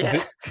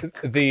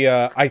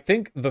 Yeah. I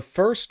think the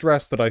first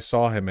dress that I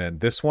saw him in,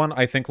 this one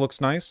I think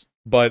looks nice,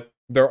 but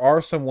there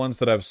are some ones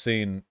that I've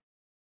seen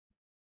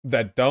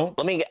that don't.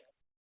 Let me.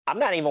 I'm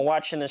not even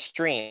watching the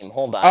stream.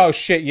 Hold on. Oh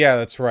shit, yeah,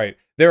 that's right.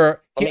 There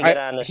are Let me get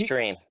on the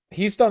stream.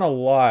 he's done a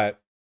lot.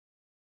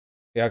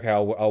 Yeah, okay,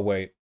 I'll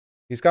wait.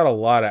 He's got a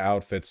lot of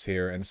outfits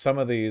here, and some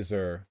of these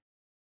are.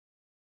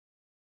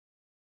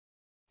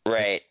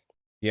 Right.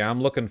 Yeah,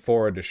 I'm looking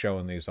forward to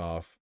showing these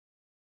off.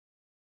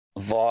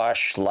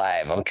 Vosh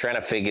Live. I'm trying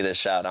to figure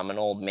this out. I'm an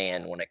old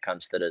man when it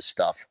comes to this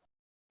stuff.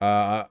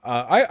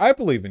 I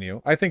believe in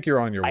you. I think you're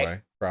on your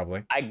way,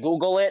 probably. I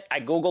Googled it. I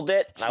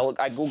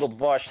Googled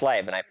Vosh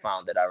Live and I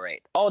found it. All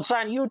right. Oh, it's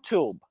on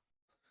YouTube.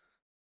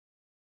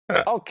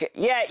 Okay.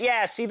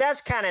 Yeah. See,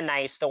 that's kind of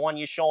nice. The one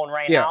you're showing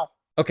right now.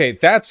 Okay,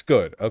 that's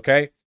good.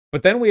 Okay,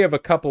 but then we have a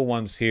couple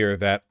ones here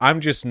that I'm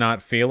just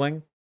not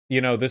feeling. You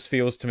know, this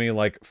feels to me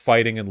like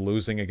fighting and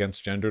losing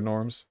against gender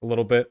norms a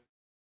little bit.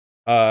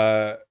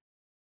 Uh,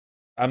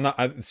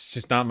 it's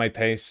just not my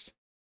taste.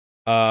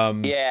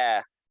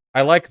 Yeah.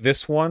 I like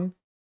this one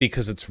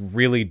because it's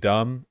really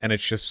dumb and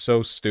it's just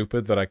so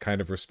stupid that I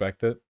kind of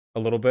respect it a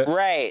little bit.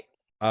 Right.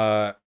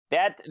 Uh,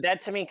 That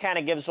to me kind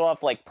of gives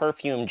off like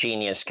Perfume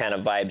Genius kind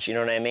of vibes. You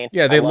know what I mean?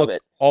 yeah, they I love look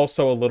it.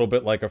 also a little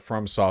bit like a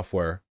From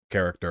Software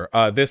character.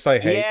 This I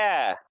hate.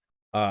 Yeah.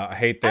 I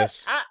hate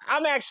this.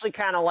 I'm actually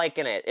kind of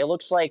liking it. It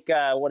looks like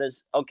what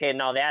is okay?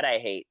 No, that I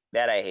hate.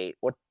 That I hate.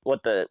 What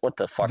the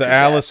fuck? The is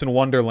Alice in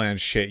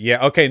Wonderland shit.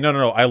 Yeah. Okay.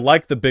 No. I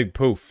like the big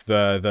poof.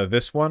 The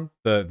this one.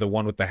 The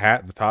one with the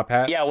hat, the top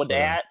hat. that? Yeah, with the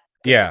hat.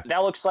 Yeah.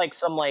 That looks like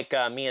some like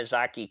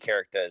Miyazaki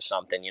character or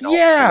something. You know?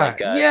 Yeah. Like,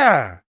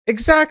 yeah.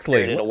 Exactly.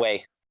 Spirited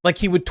Away. Like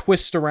he would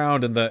twist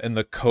around and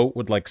the coat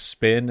would like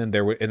spin and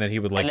then he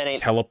would like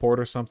teleport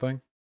or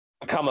something.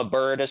 Become a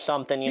bird or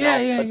something. You Yeah,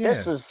 know? yeah, But yeah.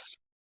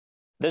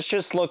 this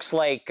just looks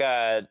like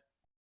I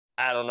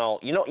don't know.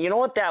 You know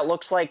what that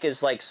looks like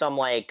is like some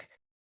like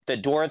the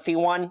Dorothy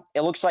one.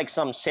 It looks like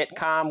some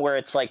sitcom where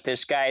it's like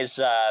this guy's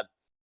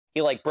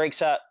he like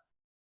breaks out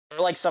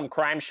like some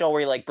crime show where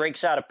he like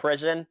breaks out of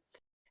prison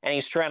and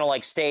he's trying to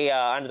like stay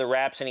under the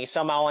wraps and he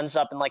somehow ends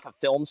up in like a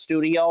film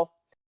studio.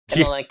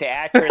 And then like the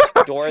actress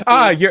for Dorothy.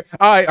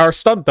 Our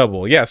stunt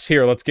double. Yes,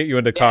 here, let's get you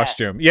into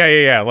costume.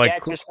 Yeah.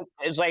 Like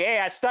it's like, hey,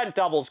 our stunt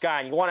double's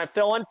gone. You want to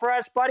fill in for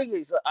us, buddy?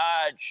 He's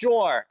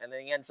sure. And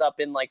then he ends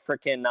up in like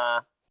freaking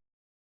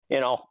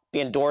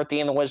being Dorothy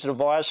in the Wizard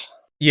of Oz.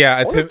 Yeah,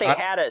 I wonder if they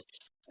had a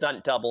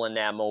stunt double in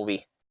that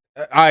movie.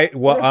 If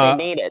they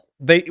need it.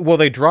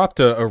 They dropped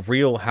a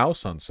real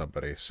house on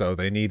somebody, so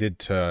they needed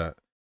to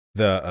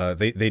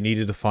they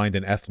needed to find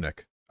an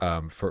ethnic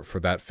for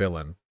that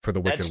fill-in for the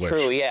Wicked Witch.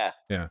 That's true, yeah.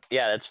 Yeah,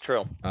 that's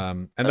true.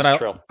 And that's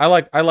then I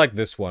like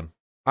this one.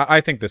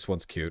 I think this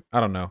one's cute. I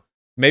don't know.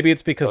 Maybe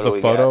it's because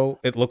the photo,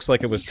 it looks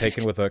like it was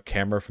taken with a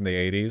camera from the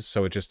 80s,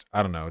 so it just,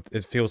 I don't know,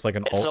 it feels like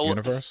an alt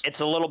universe.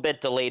 It's a little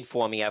bit delayed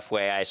for me,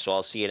 FYI, so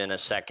I'll see it in a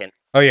second.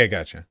 Oh, yeah,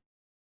 gotcha.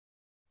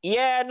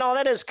 Yeah, no,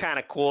 that is kind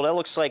of cool. That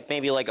looks like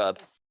maybe like a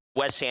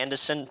Wes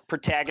Anderson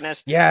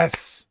protagonist.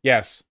 Yes.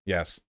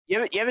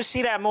 You ever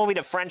see that movie,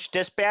 The French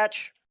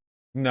Dispatch?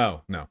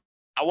 No.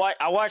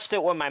 I watched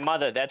it with my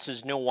mother. That's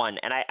his new one.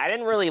 And I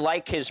didn't really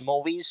like his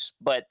movies,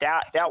 but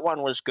that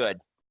one was good.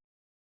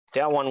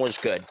 That one was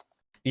good.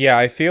 Yeah,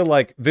 I feel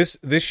like this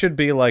should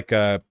be like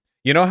a,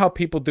 you know how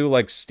people do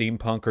like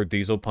steampunk or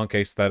diesel punk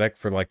aesthetic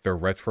for like their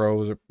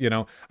retros, you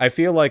know? I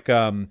feel like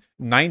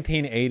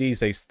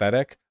 1980s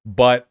aesthetic,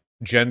 but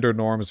gender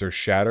norms are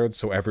shattered,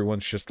 so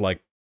everyone's just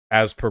like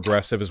as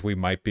progressive as we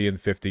might be in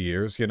 50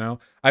 years, you know?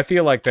 I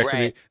feel like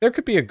there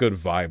could be a good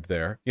vibe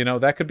there, you know?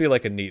 That could be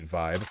like a neat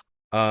vibe.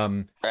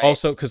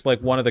 Also, because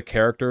like one of the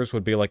characters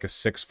would be like a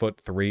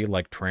 6'3"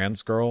 like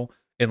trans girl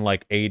in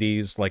like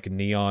 80s like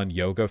neon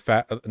yoga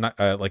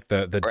like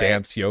the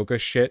dance yoga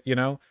shit, you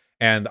know?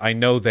 And I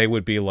know they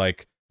would be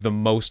like the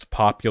most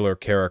popular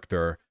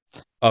character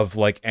of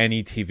like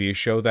any TV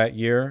show that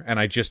year, and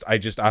I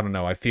don't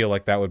know, I feel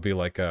like that would be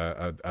like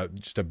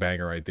just a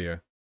banger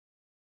idea.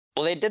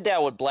 Well, they did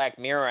that with Black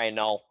Mirror, I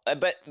know,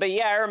 but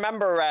yeah, I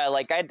remember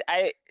like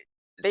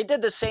they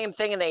did the same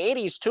thing in the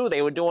 80s too.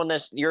 They were doing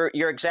this your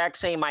exact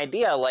same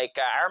idea. Like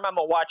I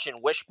remember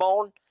watching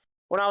Wishbone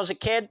when I was a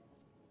kid.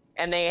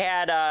 And they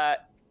had,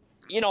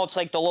 it's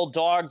like the little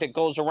dog that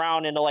goes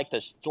around into like the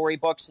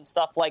storybooks and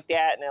stuff like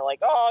that. And they're like,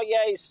 oh,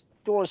 yeah, he's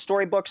doing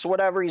storybooks or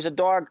whatever. He's a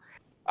dog.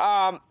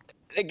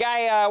 The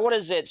guy, what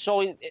is it?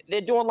 So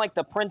they're doing like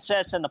the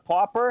Princess and the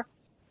Pauper,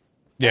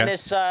 Yeah.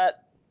 and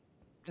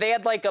they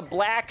had like a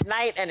black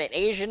knight and an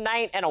Asian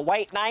knight and a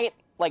white knight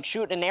like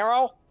shooting an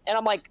arrow, and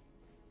I'm like,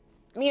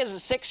 me as a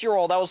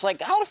 6-year-old, I was like,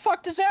 how the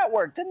fuck does that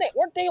work?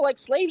 Weren't they like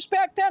slaves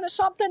back then or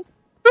something?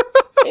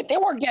 They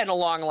weren't getting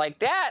along like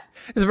that.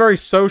 It's very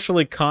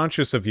socially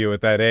conscious of you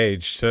at that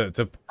age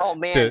to Oh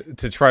man,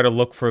 to try to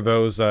look for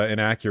those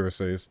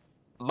inaccuracies.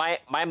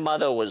 my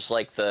mother was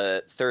like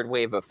the third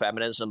wave of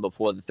feminism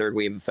before the third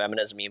wave of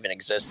feminism even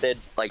existed.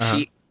 Like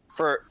she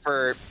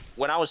for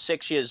when I was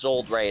 6 years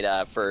old, right?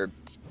 I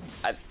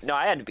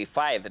had to be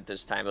 5 at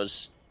this time.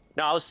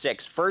 I was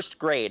 6, first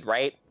grade,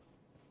 right?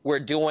 We're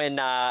doing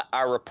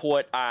our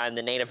report on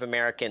the Native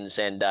Americans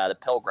and the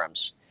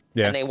Pilgrims.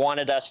 Yeah. And they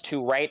wanted us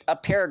to write a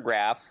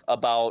paragraph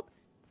about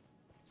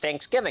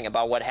Thanksgiving,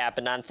 about what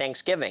happened on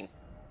Thanksgiving.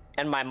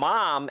 And my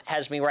mom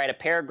has me write a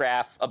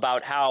paragraph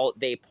about how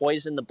they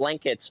poisoned the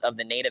blankets of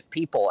the native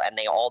people and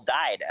they all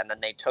died and then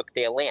they took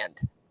their land.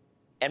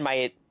 And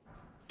my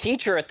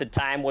teacher at the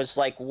time was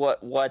like,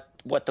 what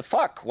the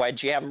fuck?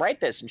 Why'd you have him write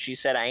this? And she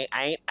said,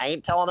 I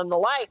ain't telling him the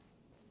lie.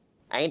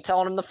 I ain't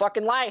telling him the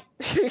fucking lie.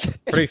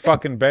 Pretty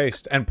fucking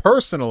based. And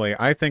personally,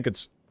 I think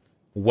it's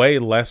way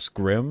less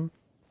grim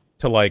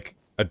to like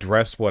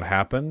address what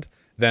happened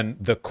than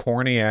the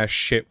corny ass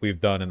shit we've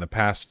done in the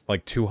past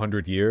like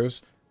 200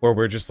 years where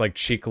we're just like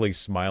cheekily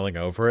smiling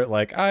over it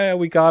like,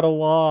 we got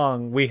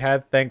along, we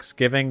had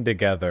Thanksgiving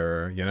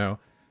together, you know.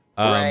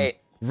 Right.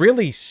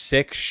 Really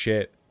sick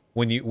shit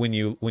when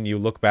you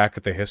look back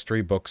at the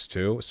history books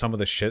too, some of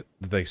the shit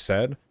that they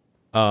said.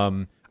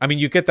 I mean,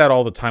 you get that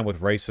all the time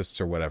with racists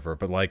or whatever,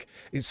 but like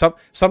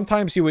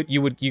sometimes you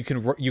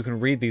can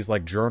read these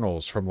like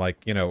journals from like,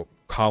 you know,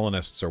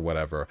 colonists or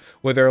whatever,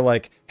 where they're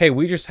like, hey,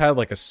 we just had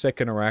like a sick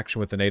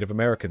interaction with the Native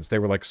Americans. They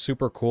were like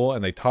super cool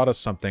and they taught us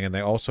something, and they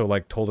also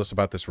like told us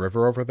about this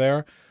river over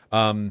there.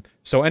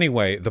 So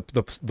anyway,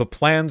 the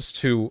plans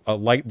to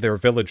light their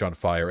village on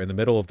fire in the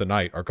middle of the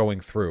night are going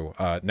through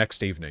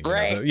next evening.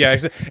 Right. Yeah,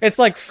 it's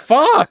like,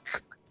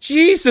 fuck.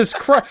 Jesus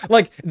Christ!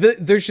 Like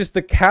there's just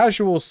the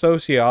casual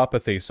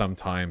sociopathy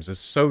sometimes is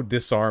so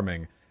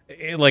disarming.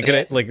 They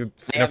freakish.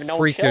 have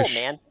no chill,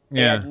 man.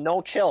 They Yeah. had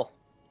no chill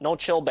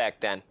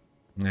back then.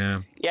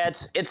 Yeah. Yeah,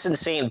 it's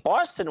insane.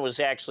 Boston was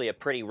actually a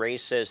pretty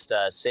racist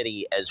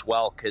city as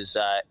well, because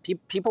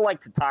people like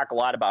to talk a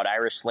lot about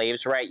Irish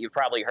slaves, right? You've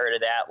probably heard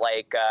of that,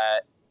 like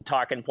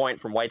talking point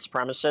from white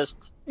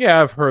supremacists.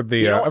 Yeah, I've heard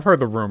the I've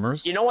heard the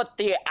rumors. You know what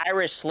the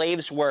Irish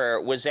slaves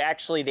were? Was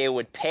actually they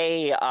would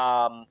pay.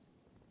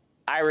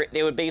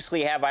 They would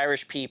basically have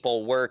Irish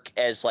people work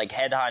as like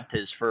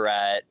headhunters for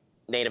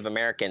Native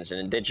Americans and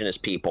indigenous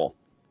people,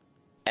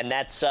 and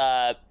that's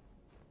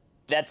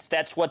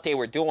what they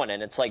were doing.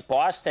 And it's like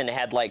Boston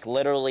had like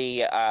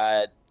literally,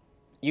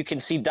 you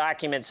can see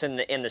documents in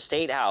the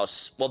State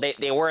House. Well,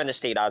 they were in the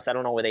State House. I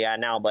don't know where they are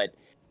now, but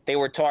they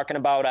were talking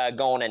about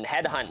going and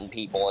headhunting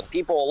people, and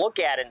people will look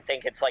at it and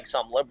think it's like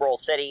some liberal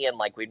city and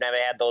like we've never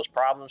had those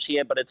problems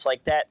here, but it's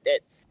like that.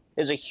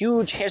 There's a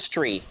huge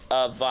history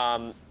of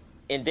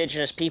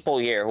indigenous people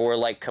here who are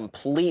like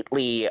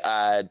completely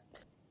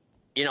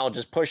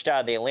just pushed out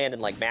of their land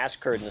and like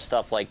massacred and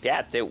stuff like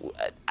that.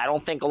 I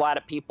don't think a lot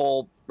of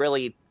people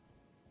really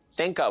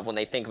think of when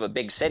they think of a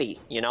big city,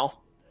 you know?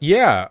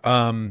 Yeah,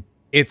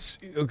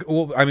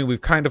 well, I mean,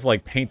 we've kind of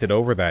like painted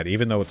over that,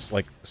 even though it's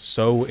like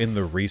so in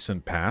the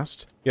recent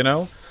past, you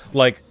know?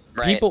 Like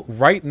people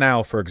right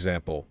now, for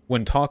example,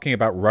 when talking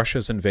about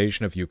Russia's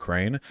invasion of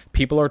Ukraine,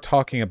 people are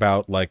talking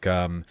about like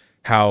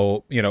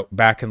how, you know,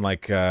 back in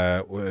like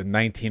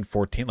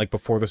 1914, like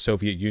before the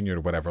Soviet Union or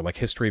whatever, like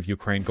history of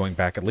Ukraine going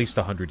back at least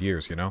 100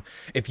 years, you know?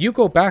 If you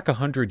go back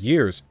 100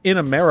 years in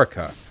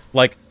America,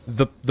 like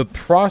the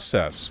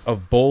process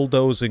of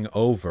bulldozing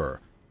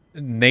over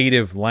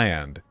native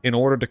land in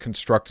order to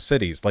construct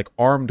cities, like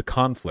armed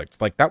conflicts,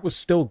 like that was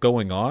still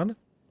going on.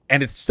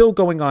 And it's still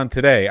going on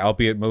today,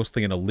 albeit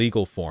mostly in a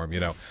legal form,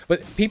 you know?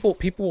 But people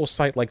will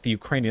cite like the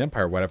Ukrainian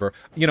Empire or whatever,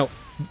 you know.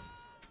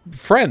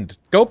 Friend,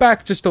 go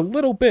back just a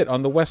little bit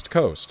on the West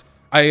Coast.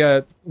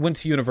 I went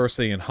to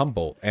university in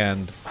Humboldt,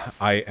 and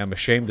I am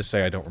ashamed to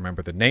say I don't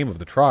remember the name of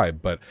the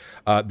tribe, but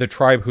the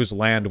tribe whose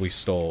land we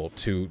stole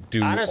to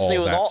do honestly,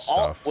 all that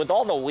stuff. With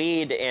all the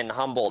weed in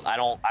Humboldt, I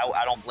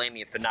don't blame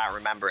you for not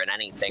remembering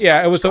anything.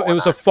 Yeah, it was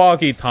a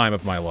foggy time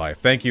of my life.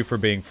 Thank you for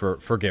being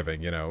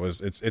forgiving. You know,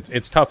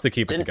 it's tough to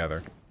keep it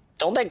together.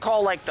 Don't they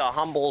call like the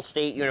Humboldt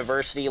State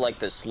University like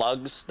the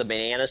slugs, the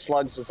banana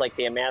slugs, is like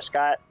their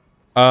mascot?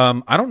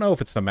 I don't know if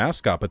it's the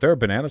mascot, but there are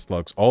banana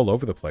slugs all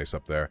over the place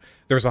up there.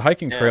 There's a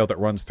hiking trail that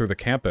runs through the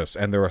campus,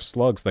 and there are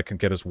slugs that can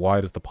get as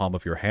wide as the palm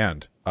of your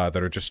hand that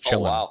are just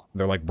chilling. Oh, wow.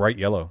 They're like bright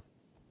yellow.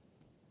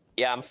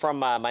 Yeah, I'm from,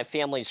 my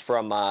family's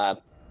from, I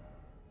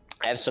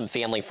have some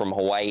family from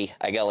Hawaii.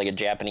 I got like a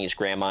Japanese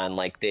grandma, and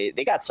like they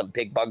got some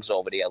big bugs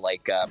over there,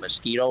 like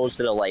mosquitoes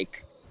that are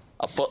like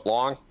a foot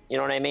long. You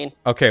know what I mean?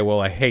 Okay,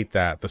 well, I hate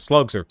that. The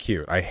slugs are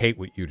cute. I hate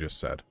what you just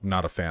said. I'm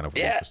not a fan of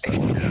what you just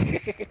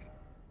said.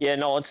 Yeah,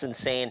 no, it's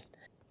insane.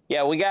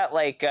 Yeah, we got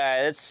like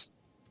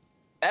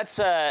That's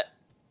a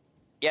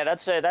Yeah,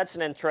 that's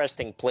an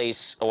interesting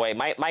place away.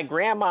 My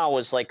grandma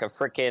was like a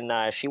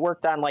freaking. She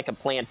worked on like a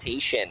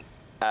plantation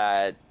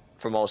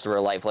for most of her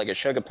life, like a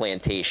sugar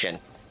plantation,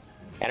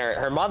 and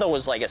her mother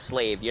was like a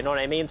slave. You know what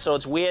I mean? So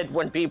it's weird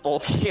when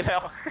people, like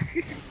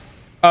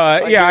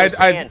Yeah, you were I'd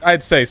saying,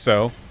 I'd say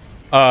so.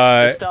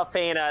 this stuff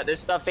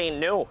ain't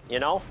new. You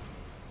know?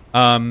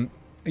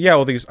 Yeah,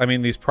 well,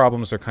 these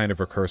problems are kind of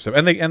recursive,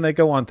 and they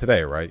go on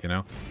today, right? You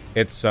know,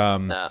 it's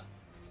Uh,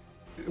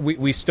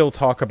 we still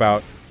talk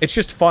about. It's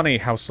just funny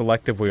how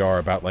selective we are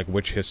about like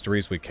which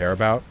histories we care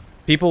about.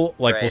 People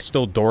like will right,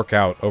 still dork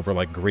out over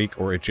like Greek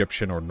or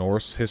Egyptian or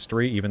Norse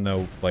history, even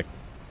though like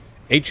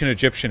ancient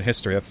Egyptian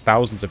history, that's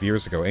thousands of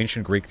years ago.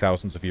 Ancient Greek,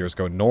 thousands of years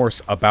ago.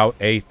 Norse, about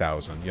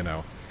 1,000, you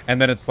know.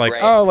 And then it's like,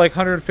 right. oh, like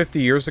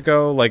 150 years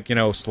ago, like, you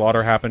know,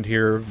 slaughter happened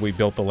here. We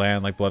built the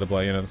land, like, blah, blah, blah.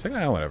 You know, it's like,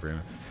 whatever, you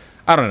know.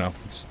 I don't know.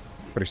 It's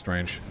pretty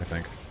strange, I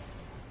think.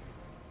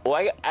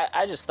 Well,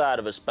 I just thought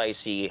of a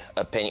spicy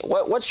opinion.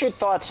 What's your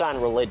thoughts on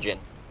religion?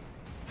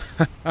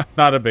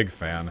 Not a big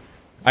fan.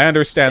 I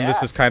understand this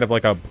Yeah. is kind of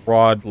like a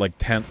broad, like,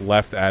 tent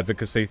left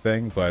advocacy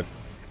thing, but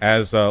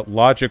as a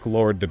logic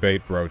lord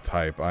debate bro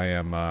type, I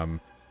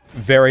am,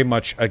 very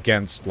much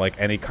against like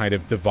any kind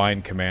of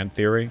divine command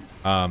theory,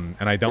 and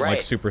I don't like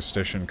Right.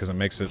 superstition because it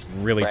makes it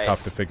really Right.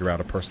 tough to figure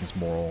out a person's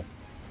moral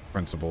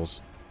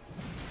principles.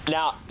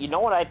 Now, you know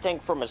what I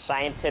think from a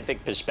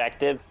scientific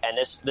perspective, and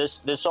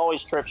this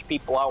always trips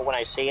people out when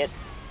I say it.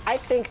 I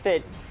think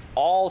that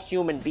all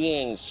human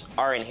beings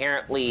are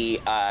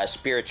inherently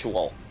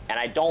spiritual, and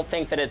I don't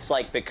think that it's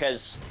like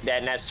because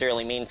that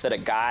necessarily means that a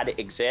god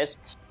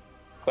exists.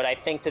 But I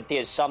think that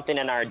there's something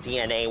in our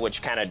DNA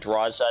which kind of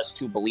draws us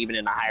to believing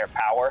in a higher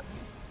power.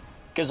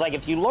 Because, like,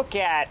 if you look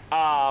at,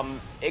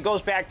 it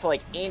goes back to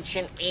like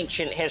ancient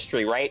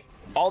history, right?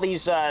 All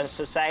these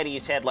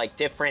societies had like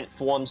different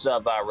forms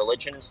of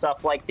religion and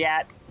stuff like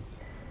that.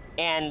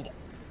 And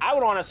I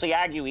would honestly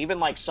argue, even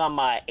like some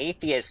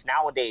atheists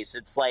nowadays,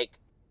 it's like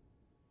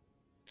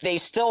they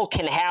still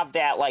can have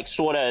that like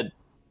sort of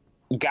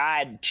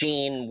God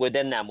gene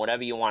within them,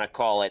 whatever you want to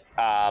call it.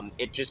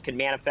 It just can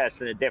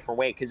manifest in a different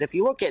way. Because if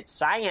you look at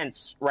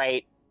science,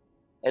 right,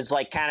 as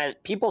like kind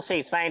of people say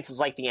science is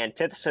like the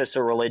antithesis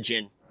of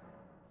religion.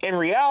 In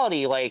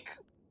reality, like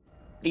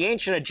the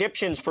ancient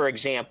Egyptians, for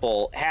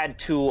example, had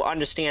to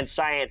understand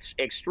science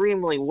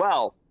extremely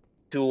well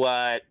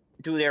to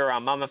do their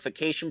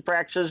mummification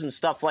practices and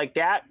stuff like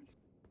that.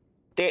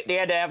 They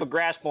had to have a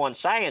grasp on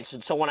science.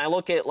 And so when I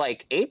look at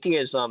like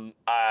atheism,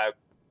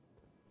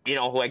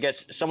 who I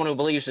guess someone who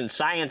believes in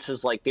science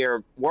is like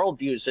their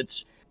worldviews,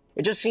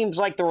 it just seems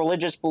like the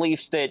religious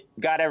beliefs that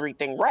got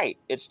everything right.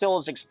 It still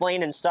is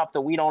explaining stuff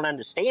that we don't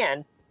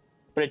understand,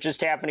 but it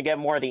just happened to get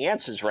more of the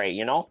answers right,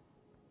 you know?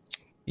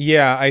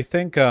 Yeah, I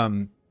think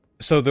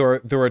so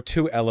there are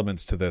two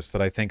elements to this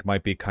that I think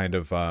might be kind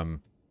of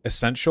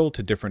essential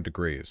to different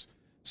degrees.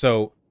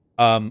 So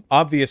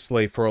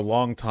obviously for a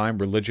long time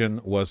religion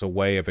was a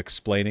way of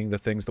explaining the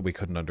things that we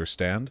couldn't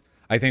understand.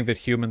 I think that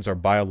humans are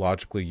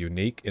biologically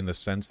unique in the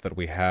sense that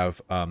we have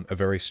a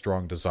very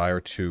strong desire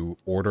to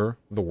order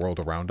the world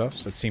around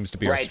us. It seems to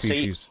be our Right.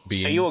 species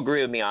being. So you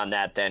agree with me on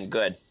that then?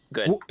 Good.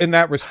 Good. Well, in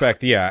that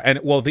respect, yeah. And,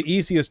 well, the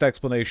easiest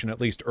explanation,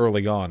 at least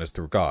early on, is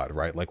through God,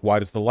 right? Like, why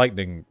does the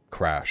lightning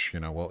crash? You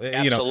know, well,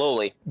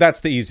 Absolutely. that's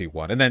the easy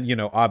one. And then,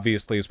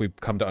 obviously, as we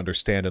come to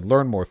understand and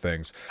learn more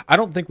things, I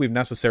don't think we've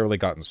necessarily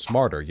gotten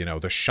smarter.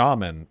 The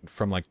shaman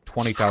from, like,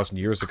 20,000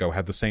 years ago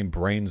had the same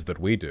brains that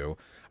we do.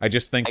 I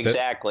just think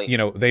Exactly.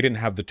 that, they didn't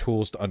have the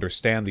tools to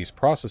understand these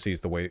processes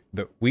the way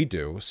that we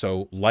do.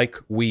 So, like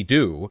we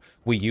do,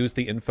 we use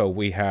the info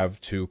we have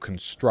to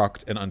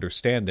construct an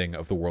understanding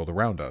of the world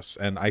around us.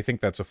 And I think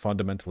that's a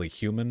fundamentally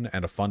human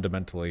and a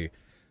fundamentally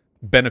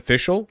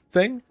beneficial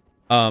thing.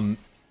 To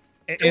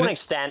an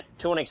extent.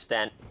 To an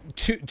extent.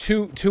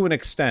 To an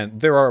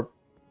extent, there are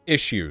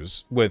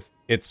issues with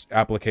its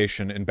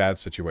application in bad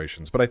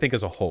situations. But I think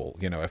as a whole,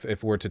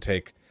 if we're to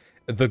take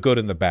the good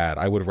and the bad,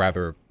 I would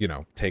rather,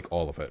 take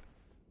all of it.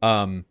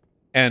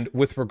 And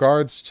with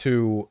regards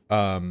to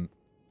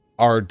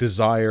our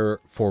desire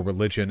for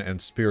religion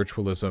and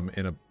spiritualism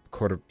in a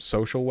sort of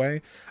social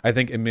way, I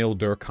think Emil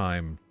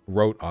Durkheim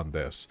wrote on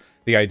this.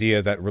 The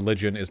idea that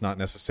religion is not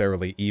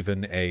necessarily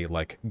even a,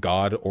 like,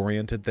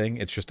 God-oriented thing.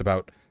 It's just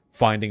about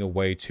finding a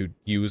way to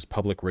use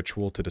public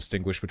ritual to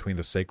distinguish between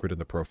the sacred and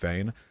the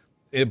profane.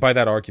 By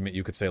that argument,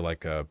 you could say,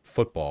 like,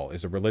 football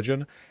is a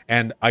religion,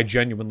 and I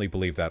genuinely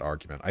believe that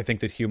argument. I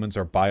think that humans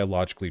are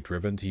biologically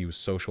driven to use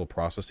social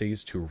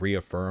processes to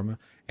reaffirm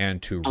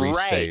and to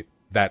restate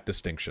that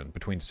distinction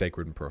between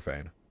sacred and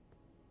profane.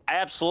 I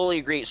absolutely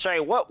agree. Sorry,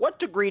 what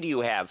degree do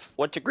you have?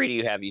 What degree do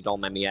you have? You don't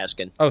mind me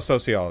asking. Oh,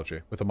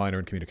 sociology, with a minor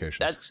in communications.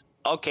 That's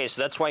okay.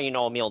 So that's why you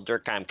know Emil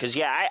Durkheim, because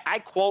yeah, I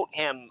quote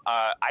him.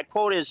 I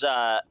quote his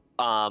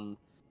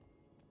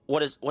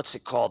what's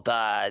it called?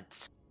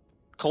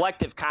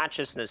 Collective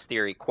consciousness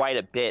theory quite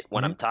a bit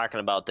when I'm talking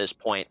about this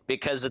point,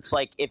 because it's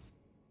like, if,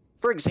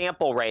 for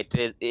example, right,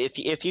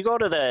 if you go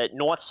to the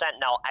North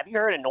Sentinel, have you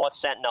heard of North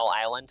Sentinel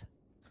Island?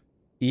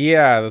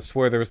 Yeah, that's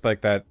where there's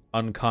like that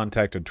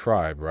uncontacted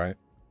tribe, right?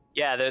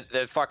 Yeah,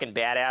 the fucking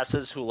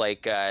badasses who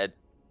like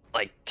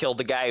killed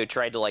the guy who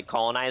tried to like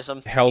colonize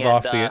them. Held And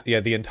off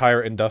the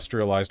entire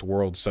industrialized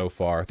world so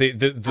far.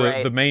 The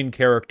right, main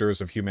characters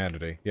of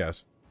humanity.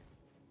 Yes.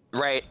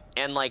 right,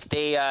 and like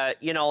they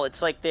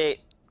it's like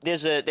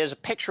there's a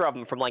picture of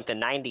them from like the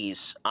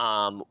 90s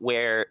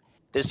where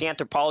this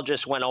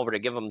anthropologist went over to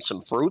give them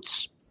some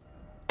fruits,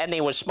 and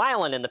they was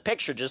smiling in the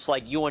picture just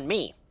like you and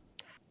me.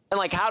 And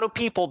like, how do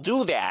people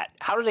do that?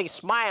 How do they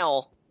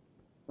smile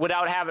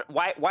without having?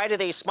 Why do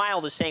they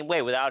smile the same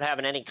way without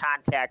having any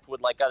contact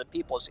with like other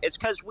people? It's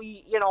because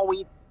we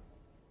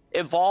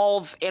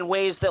evolve in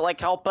ways that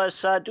like help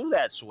us do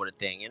that sort of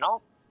thing.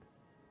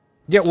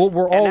 Yeah, well,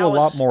 we're And all that a lot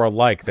was more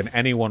alike than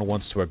anyone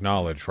wants to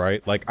acknowledge,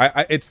 right? Like,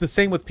 it's the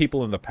same with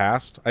people in the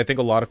past. I think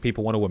a lot of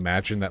people want to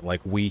imagine that,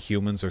 like, we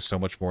humans are so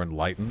much more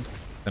enlightened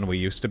than we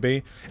used to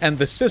be. And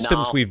the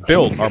systems no. we've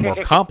built are more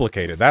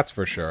complicated, that's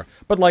for sure.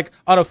 But, like,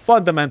 on a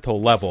fundamental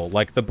level,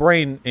 like, the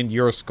brain in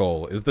your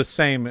skull is the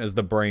same as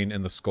the brain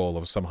in the skull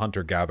of some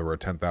hunter-gatherer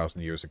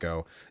 10,000 years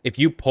ago. If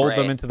you pulled them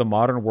Right. into the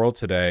modern world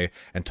today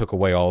and took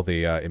away all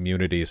the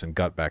immunities and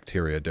gut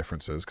bacteria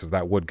differences, because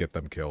that would get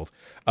them killed,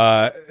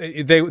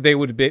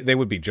 they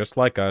would be just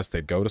like us.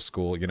 They'd go to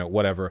school,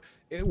 whatever.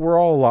 We're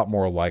all a lot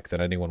more alike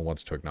than anyone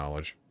wants to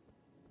acknowledge.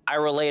 I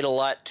relate a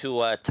lot to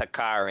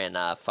Takar in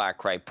Far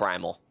Cry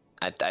Primal.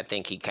 I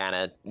think he kind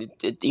of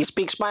he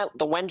speaks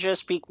the Wenja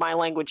speak my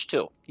language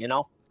too.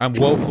 I'm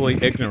woefully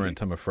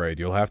ignorant, I'm afraid.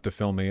 You'll have to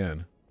fill me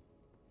in.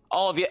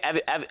 Oh,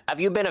 have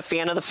you been a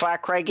fan of the Far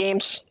Cry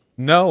games?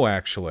 No,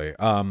 actually.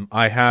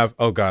 I have.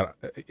 Oh God,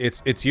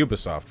 it's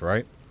Ubisoft,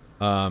 right?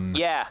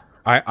 Yeah.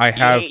 I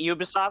have You hate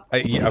Ubisoft?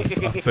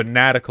 a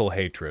fanatical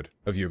hatred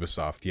of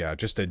Ubisoft. Yeah,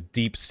 just a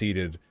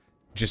deep-seated,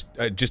 just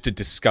a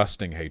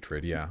disgusting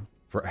hatred. Yeah,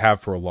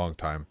 for a long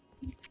time.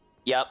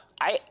 Yep.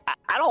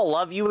 I don't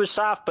love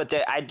Ubisoft, but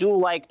I do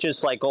like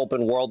just like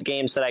open world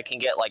games that I can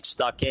get like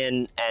stuck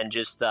in and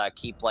just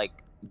keep like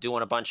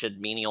doing a bunch of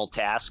menial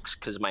tasks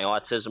because my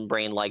autism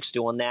brain likes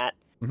doing that.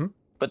 Mm-hmm.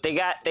 But they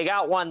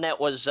got one that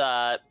was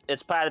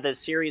it's part of the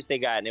series they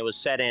got, and it was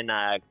set in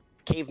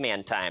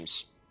caveman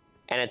times,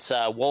 and it's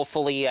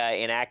woefully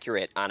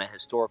inaccurate on a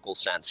historical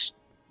sense,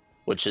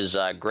 which is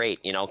great,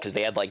 because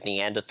they had like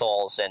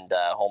Neanderthals and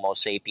Homo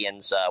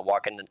sapiens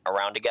walking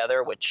around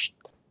together, which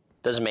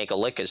doesn't make a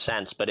lick of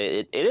sense, but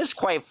it is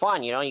quite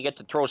fun. You get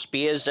to throw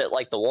spears at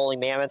like the woolly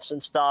mammoths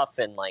and stuff,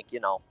 and like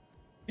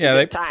Yeah,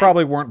 they time.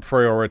 probably weren't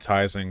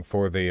prioritizing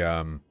for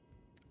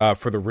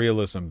the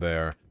realism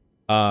there.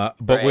 But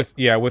Right.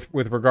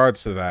 with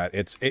regards to that,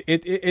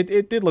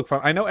 it did look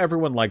fun. I know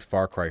everyone liked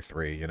Far Cry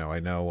 3. I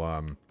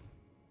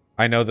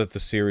know that the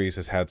series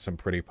has had some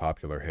pretty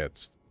popular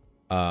hits.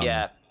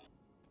 Yeah.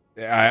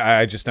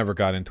 I just never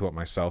got into it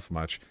myself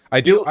much.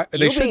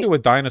 They should do a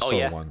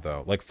dinosaur one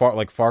though, like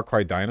Far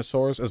Cry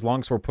Dinosaurs. As long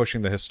as we're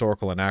pushing the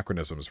historical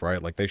anachronisms,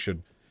 right? Like they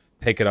should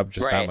take it up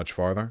just that Right. much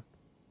farther.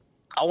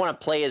 I want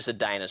to play as a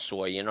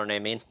dinosaur. You know what I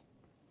mean?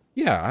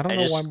 Yeah, I don't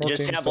know why more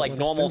Just games have don't like let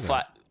us normal do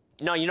that.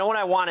 No, you know what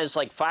I want is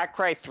like Far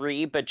Cry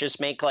 3, but just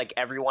make like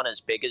everyone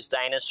as big as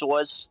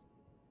dinosaurs.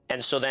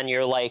 And so then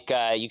you're like,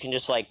 you can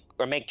just like,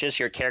 or make just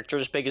your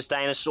characters as big as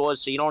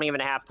dinosaurs. So you don't even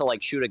have to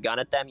like shoot a gun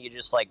at them. You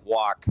just like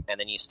walk and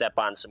then you step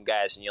on some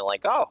guys and you're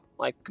like, oh,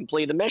 like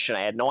complete the mission. I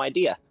had no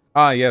idea.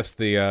 Ah, yes,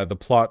 the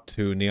plot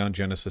to Neon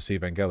Genesis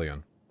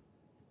Evangelion.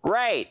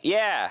 Right.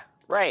 Yeah.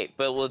 Right.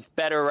 But with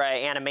better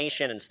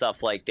animation and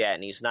stuff like that.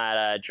 And he's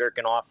not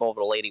jerking off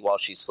over the lady while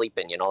she's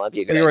sleeping. That'd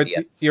be a good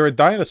idea. You're a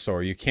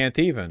dinosaur. You can't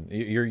even.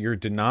 You're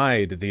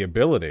denied the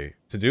ability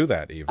to do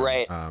that even.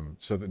 Right.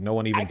 So that no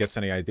one even gets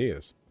any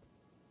ideas.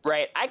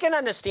 Right. I can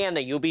understand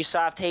the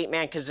Ubisoft hate,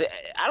 man, because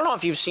I don't know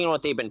if you've seen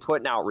what they've been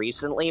putting out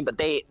recently, but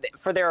they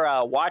for their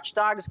Watch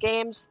Dogs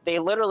games, they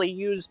literally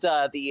used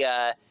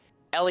the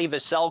Elie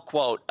Wiesel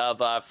quote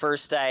of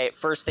first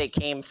they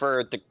came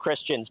for the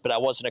Christians, but I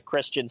wasn't a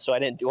Christian, so I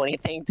didn't do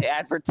anything to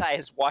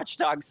advertise Watch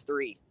Dogs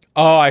 3.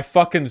 Oh, I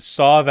fucking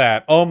saw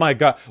that. Oh my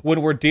god.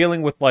 When we're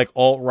dealing with like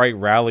alt-right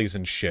rallies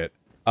and shit,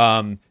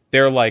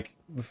 they're like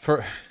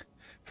it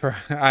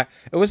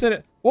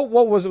wasn't. What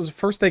was it? Was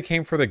first they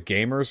came for the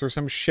gamers or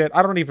some shit?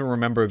 I don't even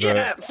remember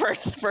the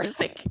First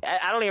thing.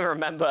 I don't even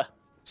remember.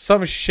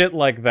 some shit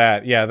like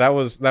that. Yeah, that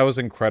was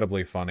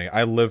incredibly funny.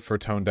 I live for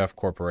tone deaf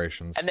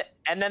corporations.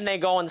 And then they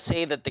go and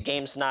say that the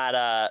game's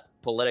not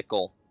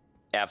political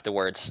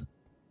afterwards.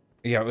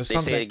 Yeah, it was They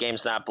something. say the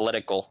game's not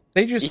political.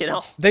 They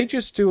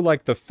just do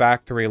like the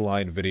factory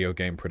line video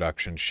game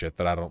production shit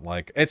that I don't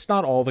like. It's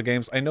not all the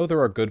games. I know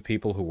there are good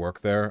people who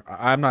work there.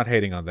 I'm not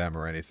hating on them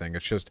or anything.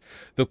 It's just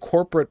the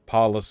corporate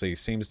policy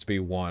seems to be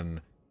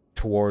one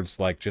towards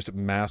like just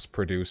mass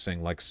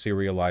producing like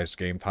serialized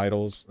game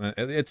titles.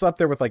 It's up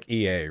there with like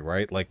EA,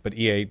 right? Like, but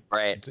EA,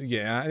 Right.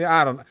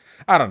 Yeah,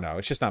 I don't know.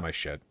 It's just not my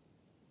shit.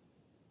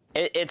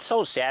 It's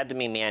so sad to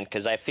me, man,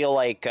 because I feel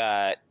like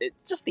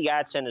it's just the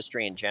arts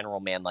industry in general,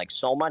 man. Like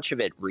so much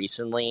of it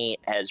recently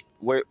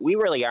we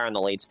really are in the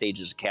late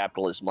stages of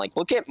capitalism. Like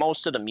look at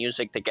most of the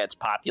music that gets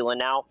popular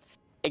now.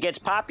 it gets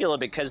popular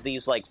because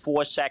these like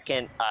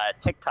 4-second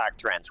TikTok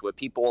trends where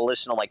people will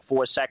listen to like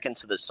 4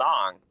 seconds of the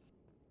song,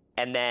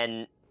 and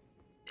then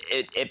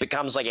it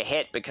becomes like a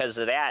hit because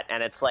of that.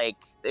 And it's like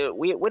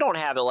we don't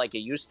have it like it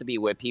used to be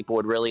where people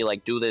would really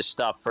like do this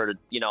stuff for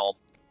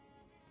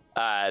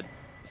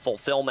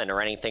fulfillment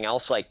or anything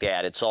else like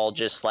that. It's all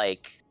just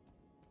like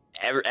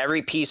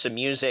every piece of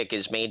music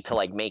is made to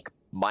like make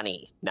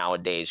money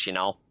nowadays, you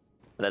know.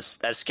 And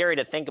that's scary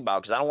to think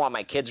about because I don't want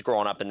my kids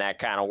growing up in that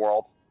kind of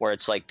world where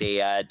it's like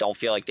they don't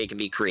feel like they can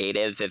be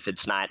creative if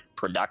it's not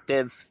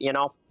productive, you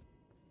know.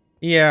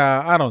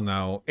 Yeah, I don't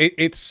know.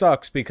 It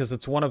sucks because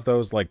it's one of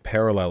those like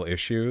parallel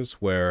issues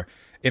where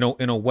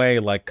in a way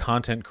like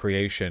content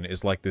creation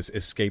is like this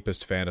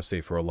escapist fantasy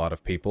for a lot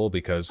of people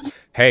because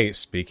hey,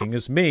 speaking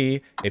as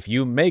me, if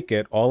you make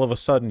it, all of a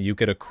sudden you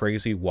get a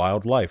crazy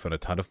wild life and a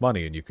ton of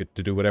money and you get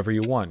to do whatever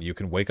you want. You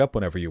can wake up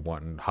whenever you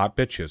want and hot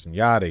bitches and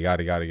yada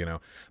yada yada, you know.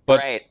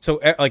 But right.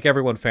 So like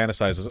everyone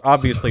fantasizes.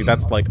 Obviously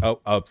that's like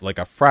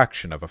a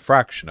fraction of a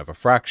fraction of a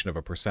fraction of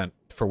a percent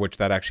for which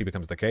that actually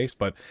becomes the case,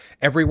 but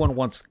everyone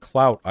wants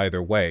clout either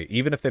way,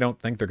 even if they don't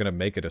think they're going to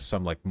make it as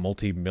some like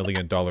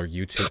multi-million-dollar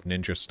YouTube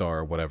ninja star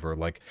or whatever.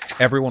 Like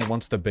everyone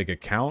wants the big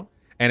account,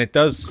 and it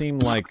does seem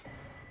like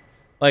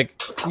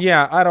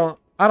yeah, I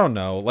don't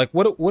know, like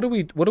what do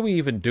we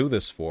even do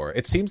this for?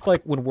 It seems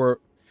like when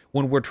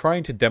we're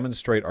trying to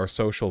demonstrate our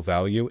social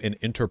value in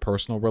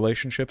interpersonal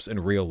relationships in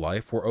real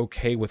life, we're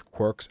okay with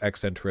quirks,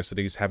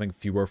 eccentricities, having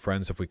fewer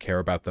friends if we care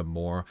about them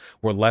more.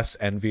 We're less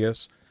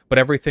envious. But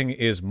everything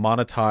is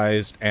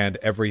monetized and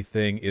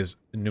everything is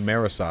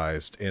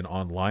numericized in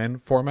online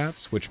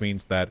formats, which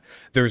means that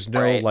there's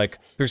no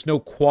there's no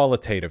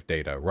qualitative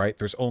data, right?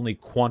 There's only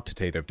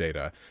quantitative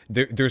data.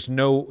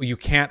 You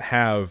can't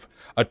have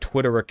a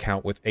Twitter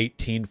account with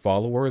 18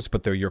 followers,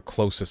 but they're your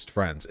closest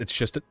friends. It's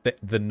just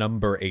the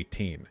number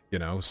 18, you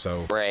know?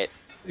 So Right.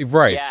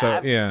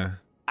 Yeah.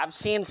 I've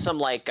seen some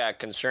like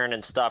concern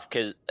and stuff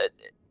because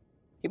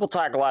people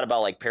talk a lot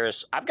about like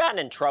Paris. I've gotten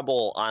in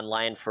trouble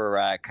online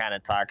for kind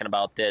of talking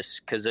about this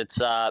because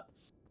it's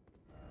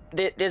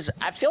there's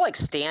I feel like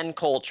stan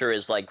culture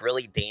is like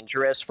really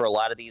dangerous for a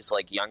lot of these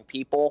like young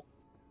people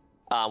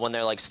when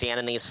they're like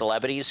standing these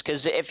celebrities.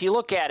 Because if you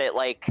look at it,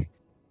 like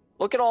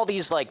look at all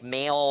these like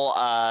male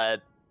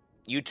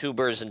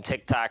YouTubers and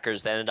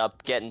TikTokers that ended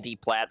up getting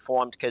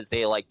deplatformed because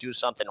they like do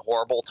something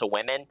horrible to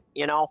women,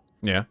 you know?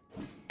 Yeah.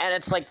 And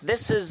it's like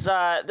this is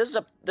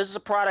a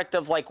product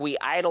of like we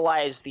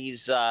idolize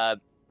these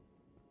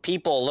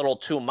people a little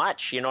too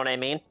much. You know what I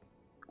mean?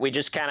 We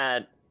just kind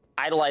of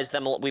idolize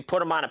them. We put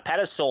them on a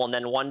pedestal and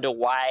then wonder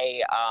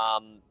why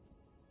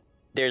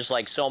there's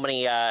like so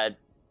many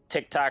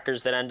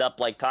TikTokers that end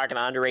up like talking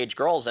to underage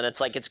girls. And it's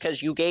like it's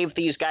because you gave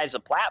these guys a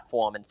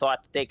platform and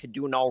thought that they could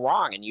do no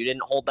wrong, and you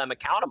didn't hold them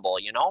accountable.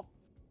 You know?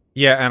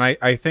 Yeah, and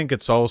I think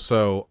it's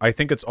also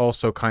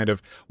kind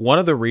of one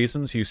of the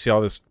reasons you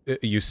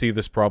see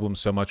this problem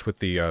so much with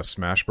the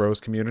Smash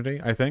Bros community,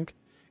 I think,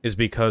 is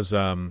because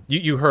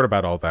you heard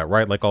about all that,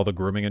 right? Like all the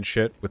grooming and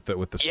shit with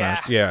the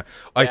Smash. Yeah.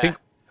 I think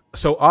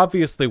so.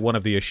 Obviously, one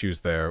of the issues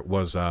there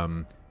was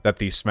that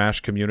the Smash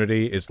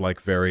community is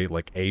like very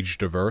like age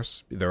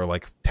diverse. There are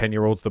like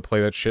 10-year-olds that play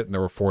that shit, and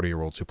there were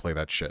 40-year-olds who play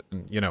that shit,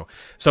 and you know.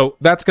 So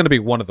that's going to be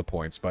one of the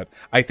points. But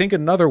I think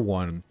another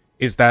one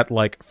is that,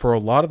 like, for a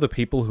lot of the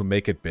people who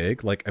make it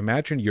big, like,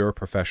 imagine you're a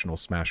professional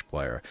Smash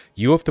player.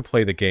 You have to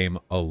play the game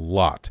a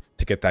lot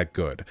to get that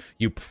good.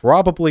 You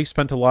probably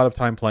spent a lot of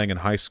time playing in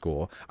high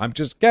school. I'm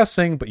just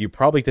guessing, but you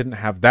probably didn't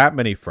have that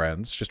many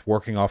friends, just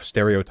working off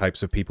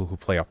stereotypes of people who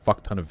play a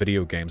fuck ton of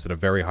video games at a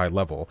very high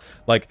level.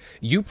 Like,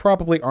 you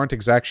probably aren't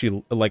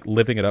exactly, like,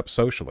 living it up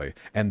socially.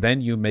 And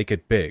then you make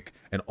it big.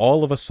 And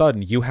all of a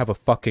sudden, you have a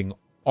fucking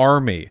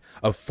army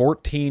of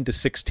 14 to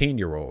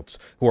 16-year-olds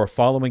who are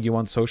following you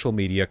on social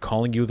media,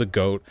 calling you the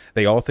GOAT.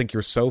 They all think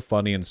you're so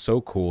funny and so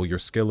cool. Your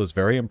skill is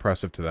very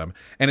impressive to them.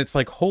 And it's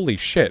like, holy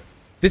shit,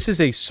 this is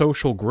a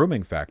social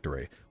grooming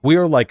factory. We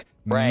are like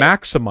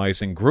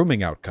maximizing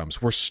grooming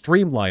outcomes. We're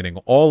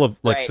streamlining all of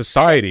like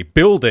society,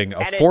 building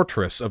a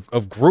fortress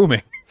of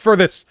grooming for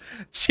this.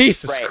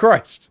 Jesus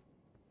Christ.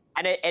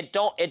 And it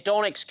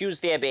don't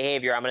excuse their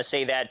behavior. I'm going to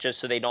say that just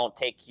so they don't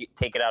take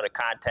it out of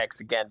context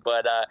again.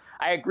 But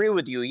I agree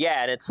with you.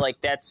 Yeah, and it's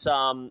like that's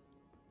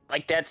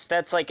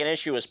like an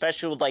issue,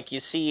 especially with like you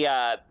see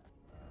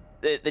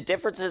the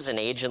differences in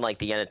age in like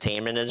the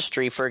entertainment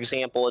industry, for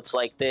example. It's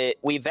like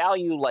we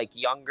value like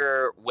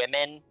younger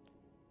women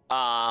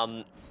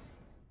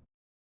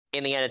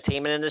in the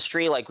entertainment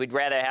industry. Like we'd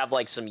rather have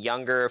like some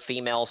younger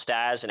female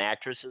stars and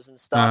actresses and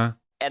stuff.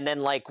 And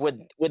then like with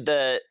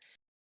the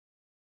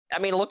I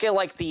mean, look at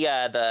like the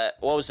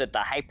what was it, the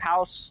Hype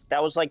House?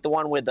 That was like the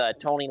one with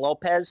Tony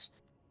Lopez.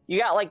 You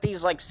got like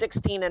these like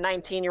 16 and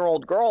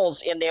 19-year-old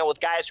girls in there with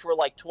guys who are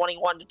like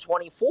 21 to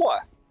 24.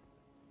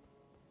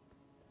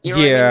 You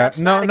know yeah,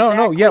 what I mean?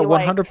 no, yeah,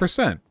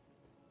 100%.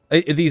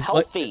 These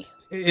healthy.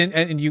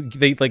 And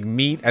they like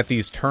meet at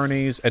these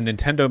tourneys, and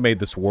Nintendo made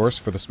this worse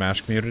for the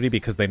Smash community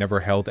because they never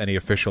held any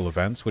official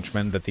events, which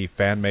meant that the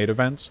fan-made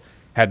events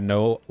had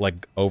no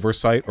like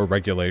oversight or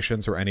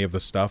regulations or any of the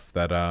stuff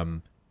that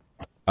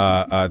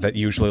that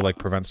usually like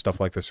prevents stuff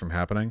like this from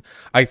happening.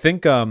 I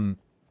think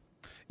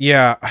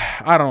yeah,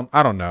 I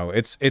don't know.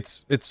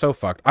 It's so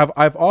fucked.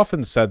 I've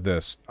often said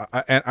this,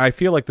 and I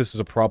feel like this is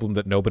a problem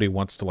that nobody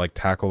wants to like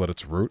tackle at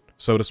its root,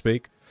 so to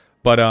speak.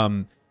 But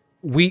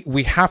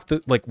we have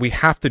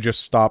to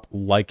just stop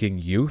liking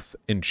youth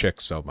in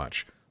chicks so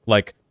much.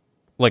 Like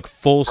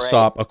full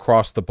stop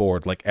across the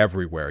board, like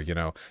everywhere, you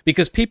know,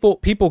 because people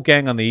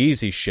gang on the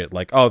easy shit,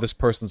 like, oh, this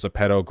person's a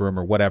pedo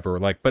groomer, whatever.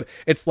 Like, but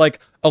it's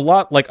like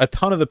a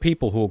ton of the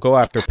people who will go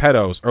after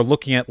pedos are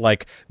looking at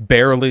like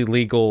barely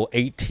legal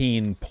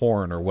 18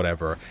 porn or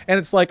whatever, and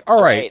it's like,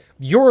 all right,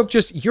 you're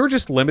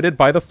just limited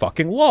by the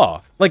fucking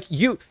law. Like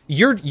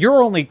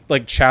you're only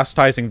like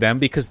chastising them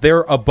because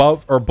they're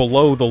above or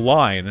below the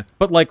line,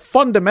 but like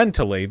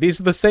fundamentally, these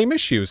are the same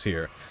issues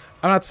here.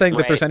 I'm not saying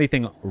that there's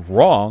anything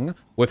wrong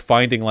with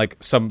finding, like,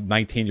 some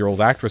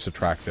 19-year-old actress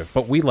attractive,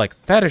 but we, like,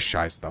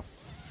 fetishize the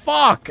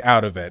fuck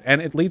out of it,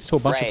 and it leads to a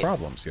bunch of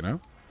problems, you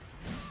know?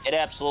 It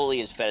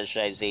absolutely is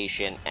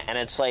fetishization, and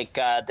it's like,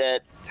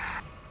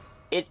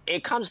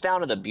 it comes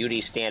down to the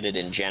beauty standard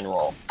in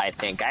general, I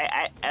think.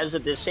 I as a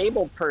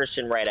disabled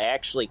person, right, I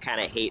actually kind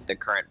of hate the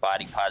current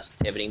body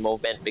positivity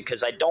movement,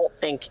 because I don't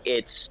think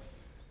it's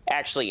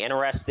actually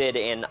interested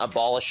in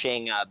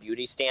abolishing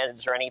beauty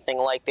standards or anything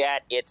like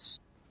that.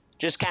 It's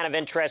just kind of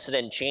interested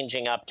in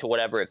changing up to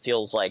whatever it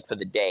feels like for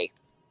the day.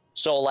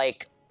 So,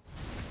 like,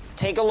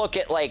 take a look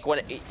at, like,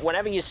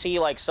 whenever you see,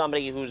 like,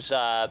 somebody who's,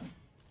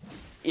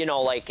 you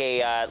know, like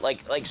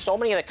like so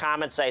many of the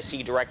comments I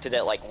see directed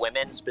at, like,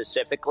 women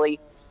specifically,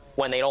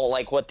 when they don't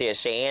like what they're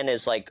saying,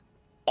 is, like,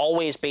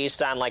 always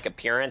based on, like,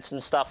 appearance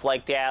and stuff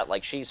like that.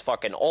 Like, she's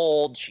fucking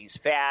old, she's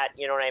fat,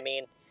 you know what I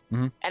mean?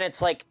 Mm-hmm. And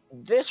it's like,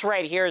 this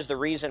right here is the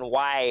reason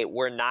why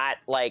we're not,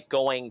 like,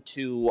 going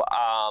to,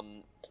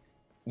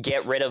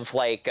 get rid of,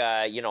 like,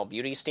 you know,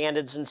 beauty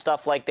standards and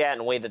stuff like that in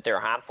a way that they're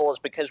harmful, is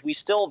because we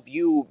still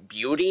view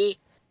beauty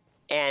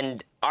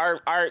and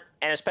our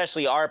and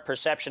especially our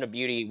perception of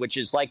beauty, which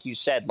is, like you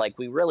said, like,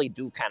 we really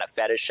do kind of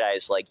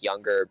fetishize, like,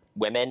 younger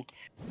women.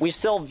 We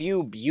still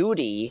view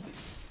beauty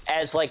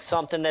as, like,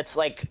 something that's,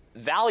 like,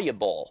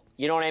 valuable.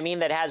 You know what I mean?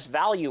 That has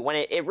value when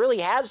it really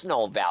has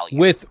no value.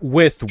 With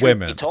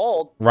women, be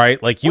told, right?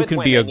 Like, you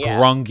can be a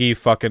grungy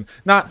fucking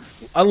not.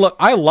 Look,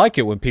 I like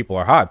it when people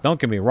are hot. Don't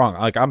get me wrong.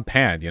 Like, I'm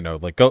pan, you know.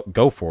 Like,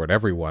 go for it,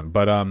 everyone.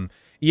 But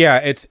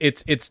yeah,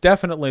 it's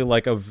definitely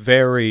like a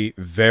very,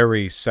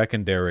 very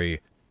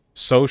secondary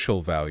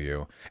social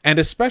value, and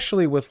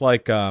especially with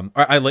like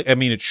I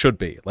mean, it should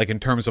be like in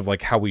terms of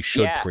like how we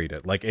should treat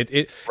it. Like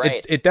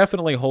it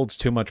definitely holds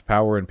too much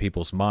power in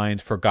people's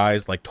minds. For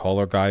guys, like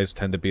taller guys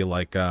tend to be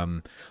like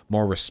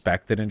more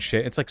respected and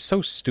shit. It's like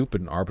so stupid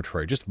and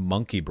arbitrary, just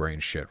monkey brain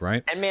shit,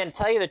 right? And man,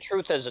 tell you the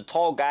truth, as a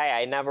tall guy,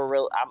 I never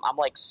really I'm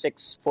like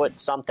 6 foot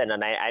something,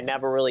 and I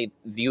never really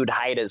viewed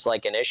height as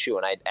like an issue,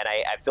 and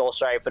I feel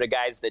sorry for the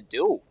guys that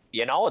do.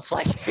 You know, it's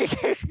like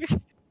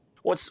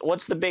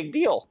what's the big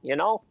deal, you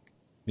know?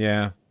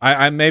 Yeah,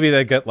 I maybe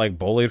they get like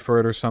bullied for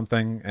it or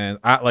something, and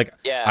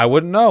I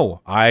wouldn't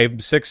know. I'm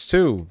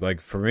 6'2".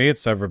 Like, for me,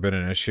 it's never been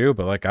an issue,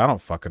 but like I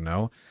don't fucking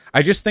know.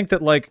 I just think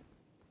that like,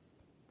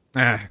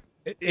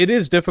 it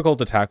is difficult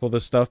to tackle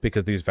this stuff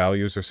because these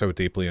values are so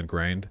deeply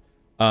ingrained.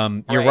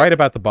 You're right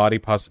about the body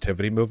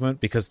positivity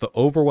movement, because the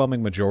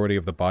overwhelming majority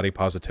of the body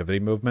positivity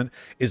movement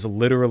is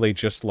literally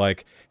just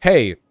like,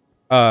 hey,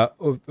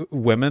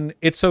 women,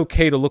 it's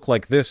okay to look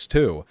like this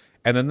too.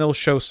 And then they'll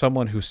show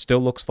someone who still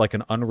looks like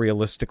an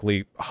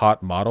unrealistically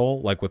hot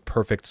model, like with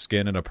perfect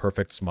skin and a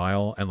perfect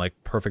smile and like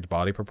perfect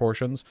body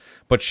proportions,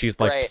 but she's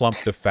like plump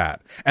to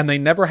fat. And they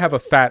never have a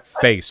fat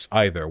face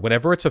either.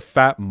 Whenever it's a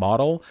fat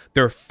model,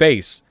 their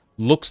face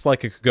looks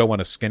like it could go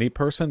on a skinny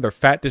person. Their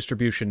fat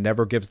distribution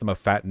never gives them a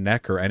fat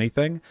neck or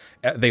anything.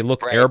 They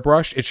look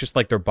airbrushed. It's just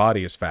like their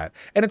body is fat.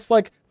 And it's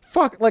like,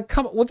 fuck, like,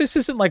 come on. Well, this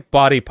isn't like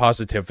body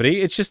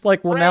positivity. It's just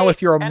like, well, now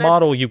if you're a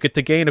model, you get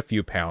to gain a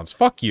few pounds.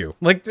 Fuck you.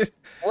 Like,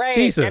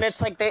 Jesus. And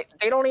it's like, they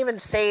don't even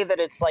say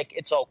that it's like,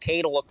 it's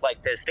okay to look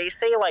like this. They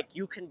say, like,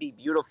 you can be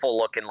beautiful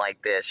looking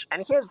like this.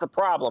 And here's the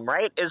problem,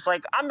 right? Is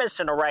like, I'm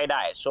missing a right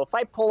eye. So if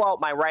I pull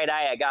out my right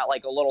eye, I got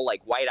like a little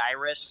like white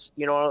iris.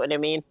 You know what I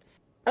mean?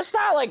 That's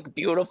not like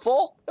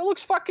beautiful. It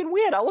looks fucking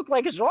weird. I look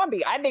like a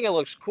zombie. I think it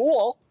looks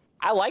cool.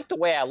 I like the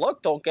way I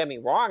look. Don't get me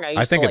wrong.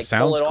 I think it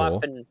sounds cool.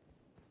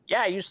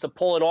 Yeah, I used to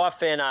pull it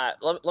off, and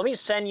let me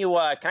send you.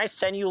 Can I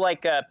send you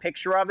like a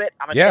picture of it?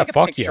 I'm gonna take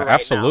a picture right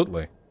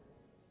absolutely. Now.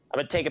 I'm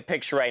gonna take a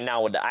picture right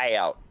now with the eye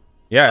out.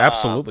 Yeah,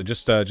 absolutely.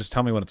 Just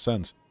tell me when it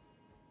sends.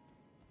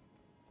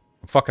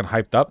 I'm fucking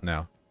hyped up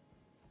now.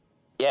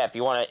 Yeah, if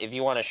you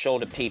wanna show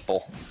the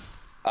people,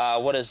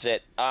 what is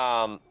it?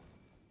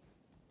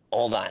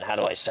 Hold on, how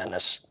do I send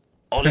this?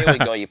 Oh, there we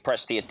go. You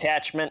press the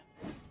attachment.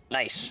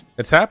 Nice.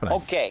 It's happening.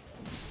 Okay,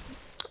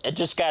 it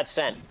just got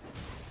sent.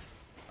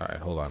 All right,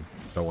 hold on.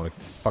 Don't want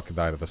to fucking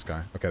die to this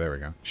guy. Okay, there we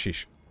go.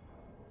 Sheesh.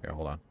 Yeah,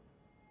 hold on.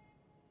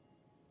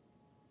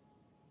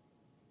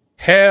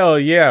 Hell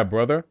yeah,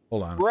 brother.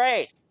 Hold on.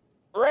 Right.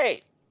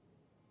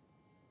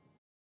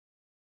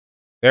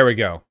 There we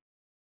go.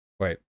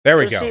 Wait, there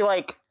we go. See,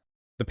 like,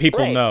 the people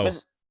right, know.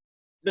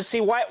 But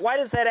see, why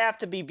does that have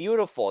to be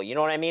beautiful? You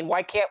know what I mean?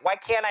 Why can't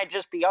I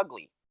just be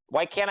ugly?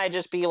 Why can't I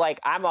just be like,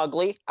 I'm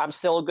ugly, I'm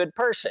still a good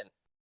person.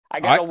 I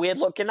got a weird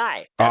looking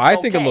eye. I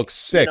think it looks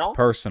sick,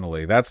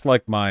 personally. That's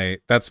like my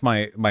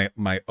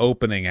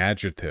opening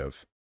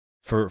adjective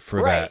for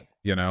that,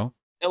 you know?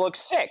 It looks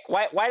sick.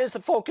 Why does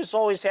the focus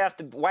always have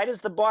to, why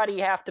does the body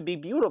have to be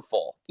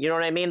beautiful? You know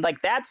what I mean?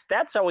 Like, that's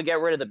how we get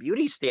rid of the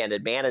beauty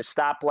standard, man, is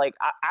stop, like,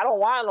 I don't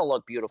want to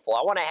look beautiful.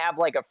 I want to have,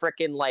 like, a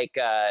freaking, like,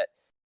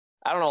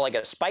 I don't know, like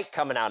a spike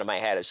coming out of my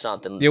head or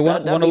something. You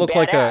want to look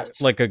like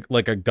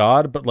a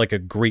god, but like a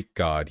Greek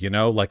god, you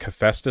know, like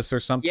Hephaestus or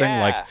something.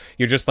 Yeah. Like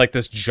you're just like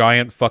this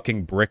giant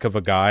fucking brick of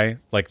a guy,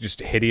 like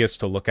just hideous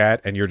to look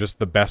at, and you're just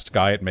the best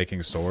guy at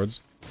making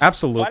swords.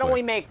 Absolutely. Why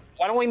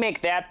don't we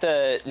make that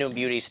the new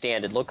beauty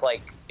standard? Look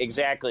like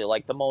exactly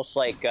like the most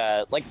like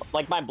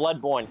my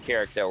Bloodborne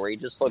character, where he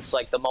just looks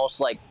like the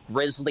most like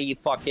grisly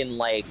fucking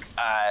like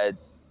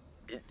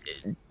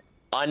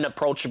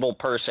unapproachable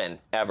person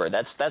ever.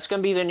 That's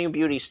gonna be the new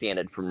beauty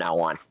standard from now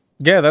on.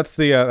 Yeah, that's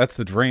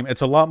the dream.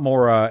 It's a lot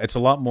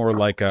more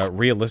like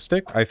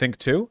realistic, I think,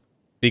 too,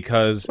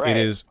 because it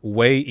is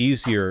way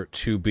easier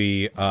to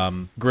be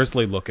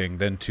grisly looking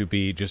than to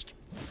be just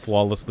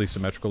flawlessly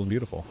symmetrical and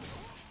beautiful.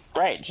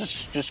 Right,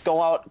 just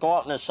go out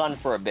in the sun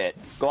for a bit.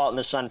 Go out in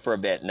the sun for a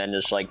bit, and then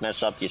just like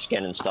mess up your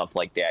skin and stuff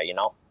like that, you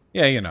know?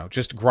 Yeah, you know,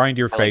 just grind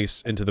your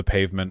face into the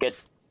pavement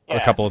a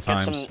couple of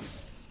times.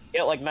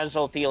 Get like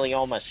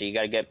mesothelioma, so you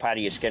got to get part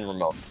of your skin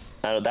removed.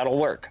 That'll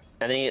work,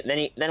 and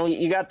then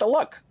you got the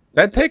look.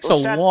 That takes a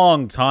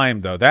long time,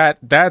 though.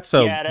 That's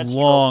a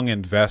long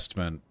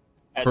investment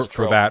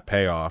for that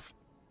payoff.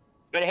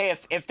 But hey,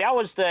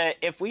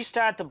 if we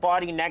start the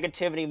body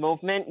negativity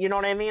movement, you know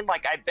what I mean?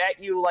 Like, I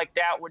bet you like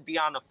that would be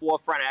on the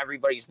forefront of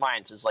everybody's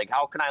minds. It's like,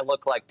 how can I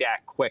look like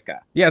that quicker?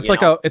 Yeah,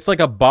 it's like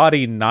a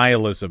body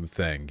nihilism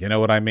thing. You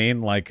know what I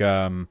mean? Like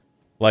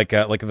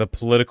the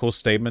political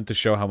statement to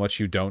show how much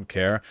you don't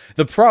care.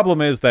 The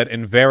problem is that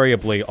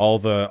invariably all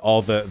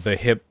the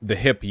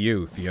hip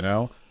youth, you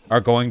know,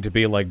 are going to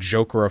be like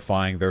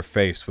Jokerifying their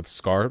face with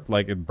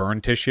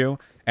burn tissue,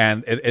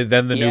 and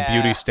then the new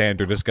beauty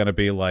standard is going to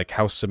be like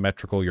how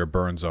symmetrical your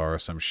burns are or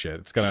some shit.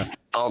 It's gonna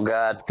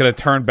it's gonna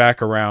turn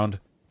back around.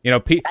 You know,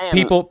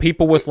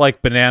 people with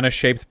like banana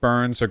shaped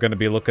burns are going to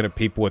be looking at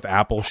people with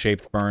apple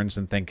shaped burns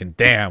and thinking,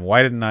 "Damn,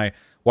 why didn't I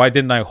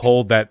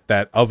hold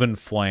that oven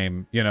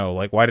flame? You know,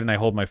 like why didn't I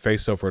hold my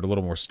face over it a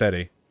little more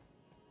steady?"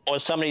 Or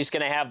somebody's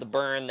going to have the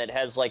burn that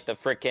has like the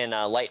freaking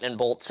lightning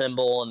bolt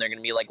symbol, and they're going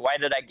to be like, why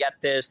did I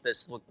get this?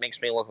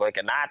 Makes me look like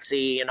a Nazi,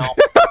 you know?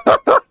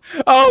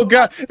 Oh,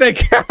 God. They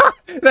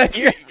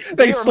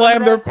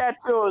slammed their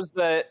tattoo.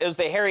 It was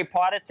the Harry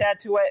Potter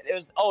tattoo.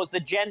 It was the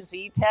Gen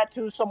Z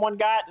tattoo someone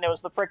got, and it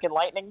was the freaking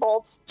lightning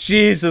bolts.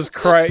 Jesus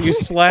Christ. You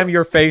slam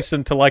your face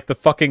into like the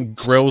fucking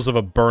grills of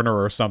a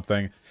burner or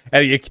something,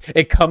 and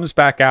it comes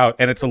back out,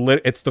 and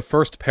it's the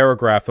first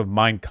paragraph of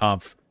Mein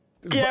Kampf.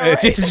 Yeah,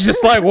 right. It's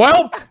just like,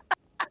 well,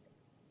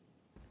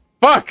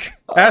 fuck.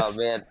 That's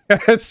man.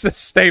 That's the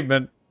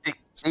statement.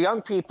 The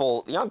young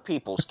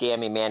people scare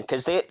me, man,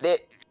 because they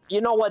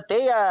you know what,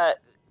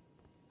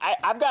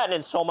 I've gotten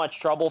in so much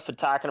trouble for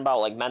talking about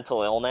like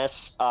mental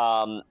illness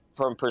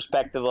from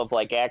perspective of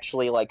like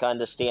actually like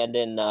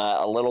understanding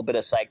a little bit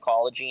of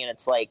psychology, and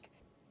it's like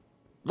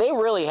they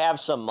really have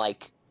some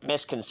like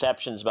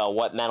misconceptions about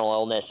what mental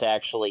illness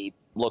actually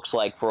looks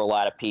like for a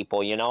lot of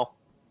people, you know?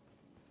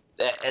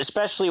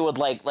 Especially with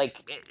like,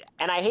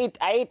 and I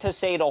hate to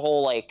say the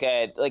whole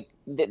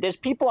there's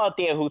people out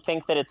there who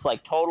think that it's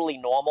like totally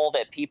normal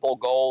that people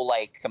go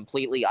like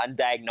completely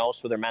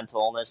undiagnosed with their mental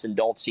illness and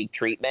don't seek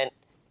treatment,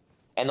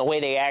 and the way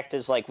they act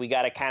is like we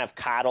got to kind of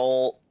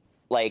coddle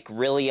like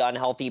really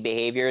unhealthy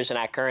behaviors in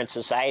our current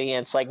society,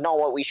 and it's like, no,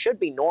 what we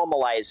should be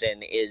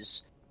normalizing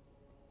is,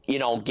 you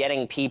know,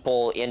 getting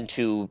people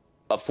into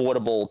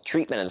affordable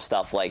treatment and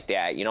stuff like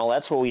that. You know,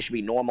 that's what we should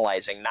be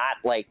normalizing, not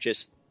like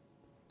just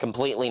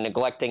completely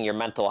neglecting your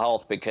mental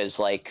health because,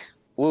 like,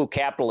 woo,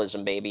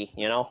 capitalism, baby,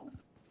 you know?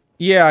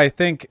 Yeah, I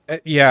think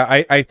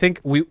I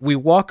think we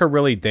walk a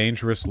really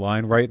dangerous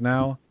line right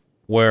now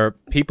where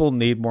people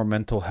need more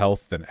mental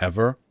health than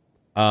ever,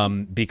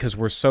 because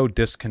we're so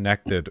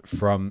disconnected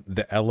from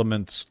the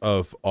elements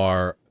of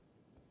our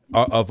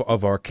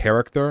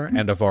character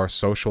and of our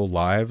social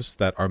lives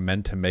that are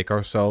meant to make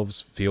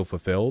ourselves feel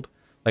fulfilled,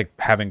 like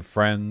having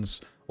friends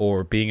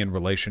or being in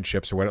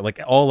relationships or whatever. Like,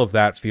 all of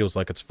that feels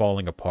like it's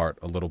falling apart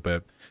a little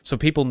bit. So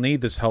people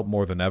need this help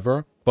more than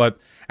ever. But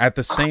at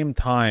the same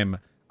time,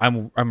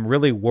 I'm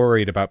really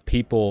worried about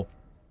people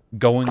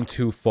going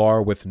too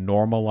far with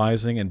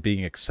normalizing and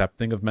being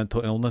accepting of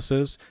mental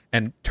illnesses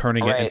and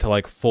turning it into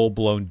like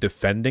full-blown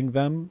defending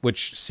them,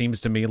 which seems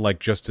to me like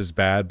just as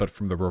bad, but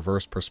from the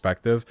reverse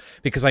perspective.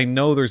 Because I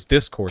know there's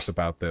discourse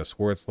about this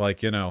where it's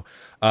like, you know,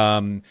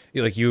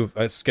 like you've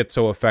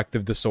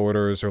schizoaffective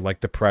disorders or like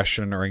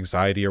depression or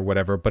anxiety or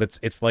whatever, but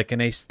it's like an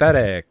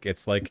aesthetic.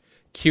 It's like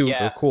cute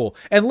or cool.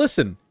 And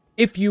listen,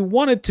 if you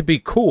want it to be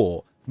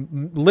cool,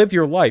 live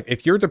your life.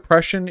 If your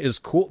depression is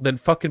cool, then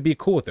fucking be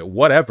cool with it,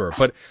 whatever.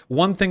 But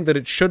one thing that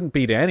it shouldn't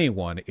be to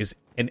anyone is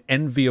an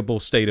enviable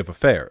state of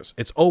affairs.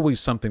 It's always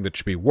something that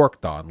should be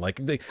worked on. Like,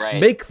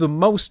 make the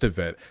most of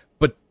it,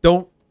 but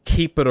don't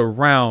keep it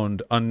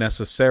around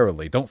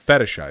unnecessarily. Don't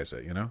fetishize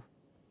it, you know?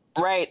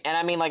 Right. And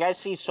I mean, like, I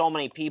see so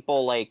many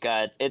people, like,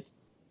 it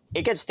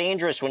gets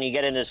dangerous when you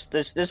get into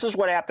this. This is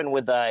what happened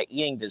with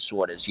eating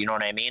disorders. You know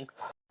what I mean?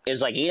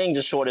 Is like eating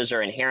disorders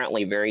are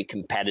inherently very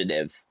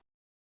competitive.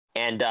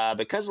 And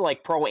because of,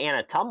 like, Pro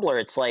Anna Tumblr,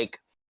 it's like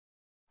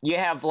you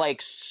have,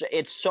 like,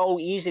 it's so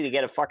easy to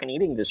get a fucking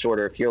eating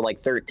disorder if you're, like,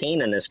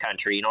 13 in this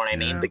country. You know what I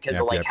mean?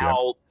 Because of, like,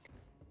 how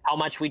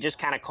much we just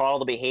kind of coddle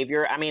the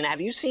behavior. I mean, have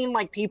you seen,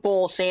 like,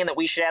 people saying that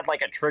we should have,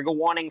 like, a trigger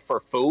warning for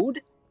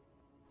food?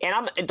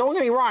 And don't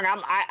get me wrong,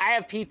 I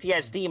have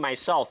PTSD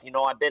myself. You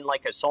know, I've been,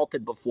 like,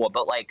 assaulted before.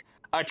 But, like,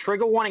 a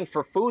trigger warning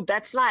for food,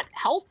 that's not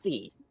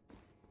healthy.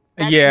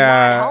 That's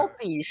not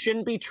healthy. You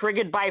shouldn't be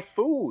triggered by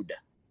food.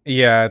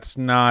 Yeah, it's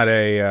not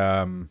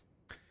a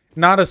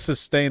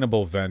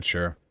sustainable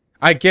venture.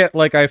 I get,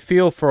 like, I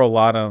feel for a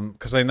lot of,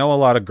 because I know a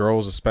lot of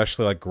girls,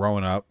 especially, like,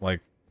 growing up, like,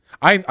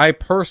 I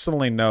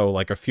personally know,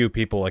 like, a few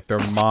people, like, their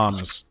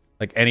moms,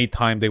 like,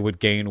 anytime they would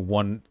gain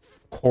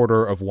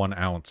 1/4 of 1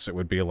 ounce, it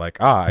would be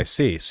like, I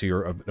see, so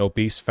you're an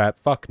obese fat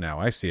fuck now.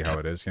 I see how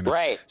it is, you know.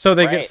 Right. So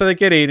they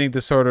get eating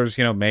disorders,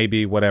 you know,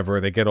 maybe whatever.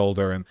 They get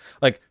older, and,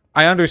 like,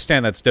 I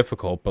understand that's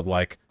difficult, but,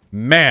 like,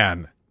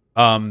 man,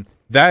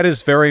 that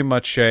is very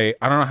much I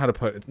don't know how to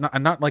put it,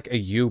 not like a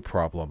you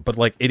problem, but,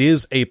 like, it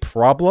is a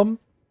problem,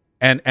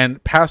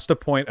 and past a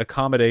point,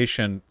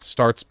 accommodation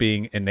starts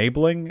being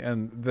enabling,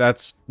 and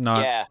that's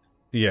not.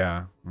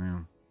 Yeah.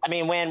 I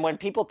mean, when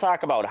people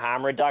talk about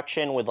harm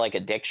reduction with, like,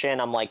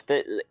 addiction, I'm like,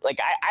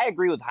 I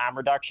agree with harm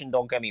reduction,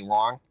 don't get me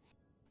wrong,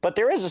 but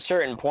there is a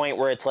certain point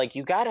where it's like,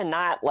 you gotta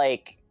not,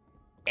 like,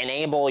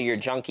 enable your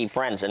junkie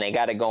friends, and they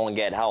gotta go and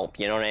get help,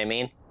 you know what I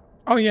mean?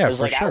 Oh, yeah,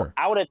 for like, sure.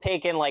 I would have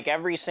taken, like,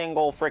 every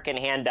single freaking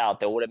handout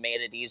that would have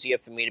made it easier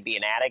for me to be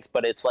an addict,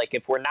 but it's like,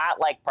 if we're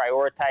not, like,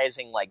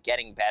 prioritizing, like,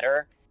 getting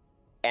better,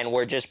 and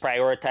we're just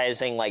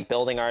prioritizing, like,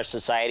 building our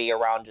society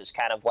around just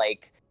kind of,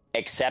 like,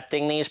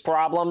 accepting these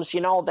problems,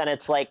 you know, then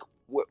it's like,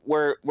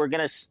 you're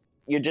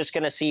just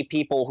gonna see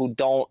people who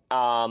don't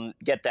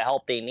get the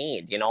help they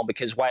need, you know,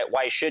 because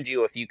why should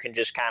you if you can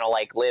just kind of,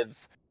 like,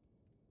 live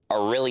a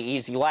really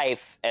easy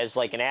life as,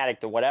 like, an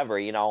addict or whatever,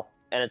 you know?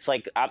 And it's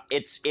like,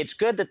 it's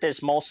good that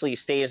this mostly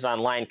stays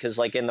online, because,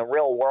 like, in the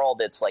real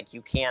world, it's like,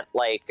 you can't,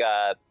 like,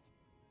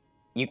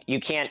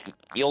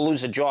 you'll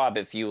lose a job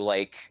if you,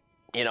 like,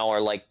 you know,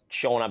 are, like,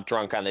 showing up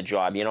drunk on the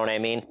job, you know what I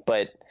mean?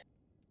 But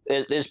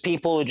there's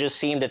people who just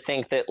seem to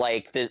think that,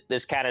 like,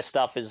 this kind of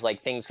stuff is, like,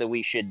 things that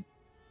we should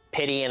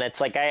pity, and it's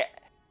like,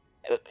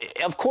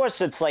 of course,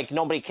 it's like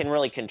nobody can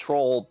really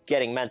control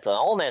getting mental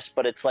illness,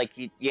 but it's like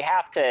you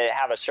have to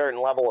have a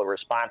certain level of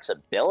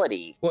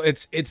responsibility. Well,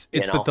 it's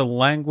that the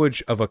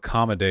language of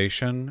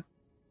accommodation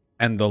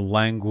and the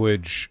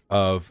language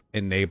of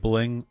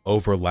enabling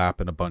overlap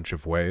in a bunch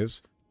of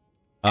ways.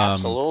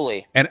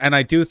 Absolutely. And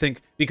I do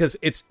think, because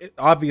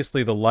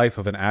obviously the life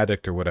of an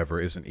addict or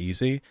whatever isn't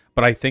easy,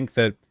 but I think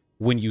that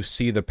when you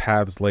see the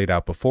paths laid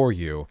out before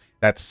you,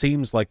 that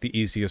seems like the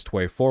easiest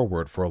way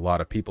forward for a lot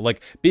of people.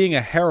 Like, being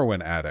a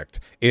heroin addict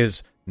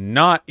is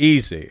not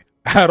easy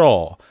at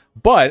all.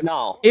 But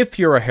if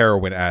you're a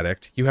heroin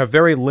addict, you have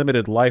very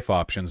limited life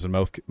options in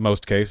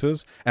most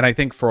cases, and I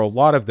think for a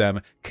lot of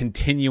them,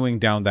 continuing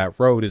down that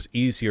road is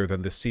easier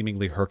than the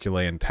seemingly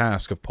Herculean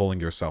task of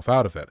pulling yourself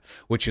out of it,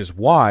 which is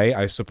why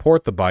I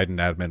support the Biden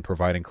admin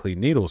providing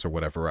clean needles or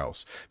whatever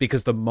else,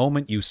 because the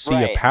moment you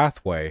see a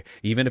pathway,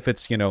 even if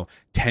it's, you know,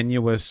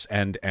 tenuous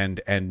and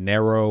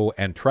narrow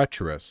and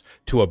treacherous,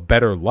 to a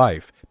better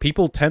life,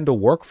 people tend to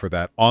work for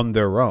that on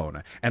their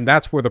own, and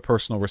that's where the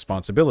personal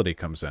responsibility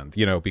comes in,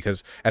 you know,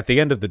 because at the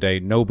end of the day,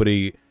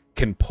 nobody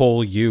can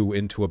pull you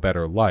into a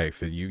better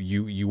life.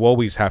 You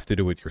always have to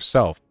do it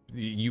yourself.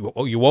 You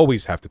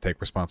always have to take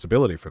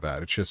responsibility for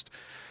that. It's just,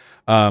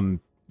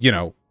 you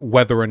know,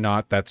 whether or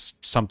not that's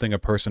something a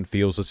person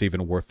feels is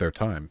even worth their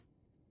time.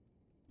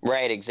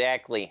 Right,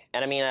 exactly.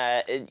 And I mean,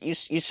 you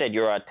said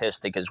you're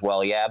autistic as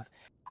well. Yeah,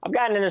 I've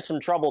gotten into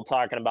some trouble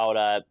talking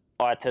about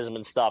autism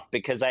and stuff,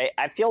 because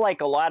I feel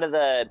like a lot of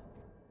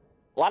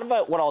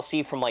what I'll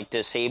see from, like,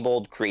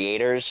 disabled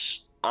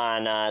creators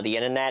on the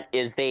internet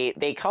is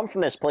they come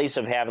from this place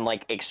of having,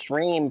 like,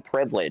 extreme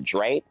privilege,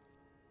 right?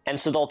 And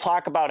so they'll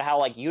talk about how,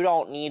 like, you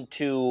don't need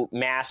to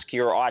mask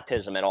your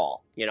autism at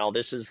all. You know,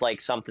 this is,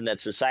 like, something that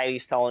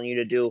society's telling you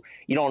to do.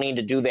 You don't need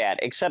to do that.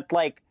 Except,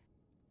 like,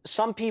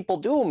 some people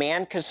do,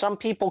 man, because some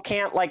people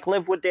can't, like,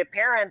 live with their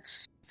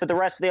parents for the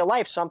rest of their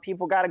life. Some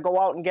people got to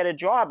go out and get a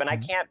job, and I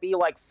can't be,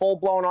 like,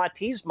 full-blown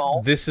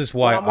autismo. This is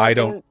why I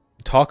don't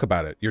talk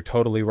about it. You're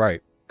totally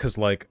right, because,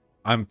 like,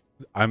 I'm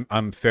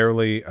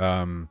fairly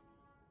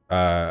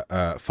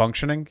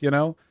functioning, you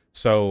know,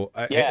 So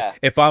Yeah.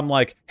 if I'm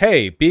like,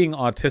 hey, being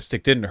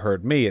autistic didn't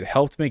hurt me, it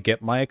helped me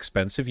get my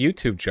expensive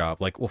YouTube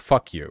job. Like, well,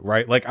 fuck you,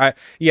 right? Like,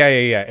 yeah.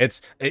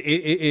 It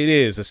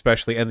is,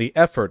 especially, and the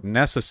effort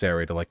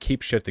necessary to like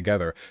keep shit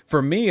together.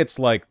 For me, it's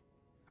like,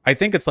 I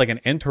think it's like an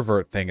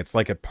introvert thing. It's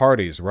like at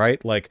parties,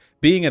 right? Like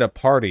being at a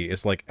party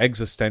is like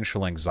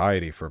existential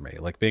anxiety for me,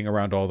 like being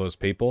around all those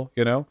people,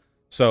 you know?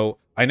 So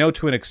I know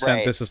to an extent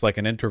Right. this is like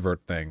an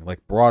introvert thing, like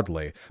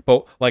broadly.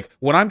 But like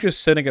when I'm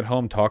just sitting at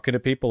home talking to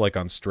people like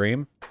on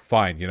stream,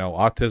 fine, you know,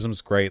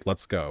 autism's great,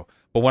 let's go.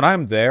 But when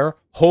I'm there,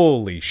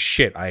 holy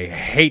shit, I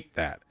hate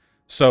that.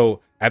 So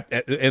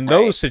in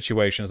those Right.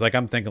 situations, like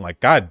I'm thinking like,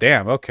 God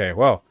damn, okay,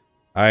 well,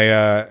 now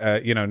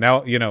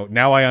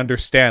I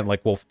understand.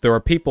 Like, well, there are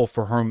people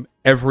for whom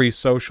every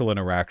social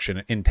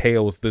interaction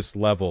entails this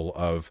level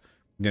of,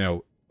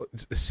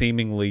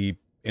 seemingly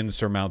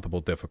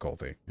insurmountable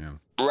difficulty. Yeah.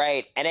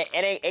 Right, and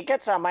it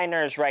gets on my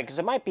nerves, right? Because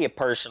it might be a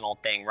personal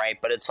thing, right?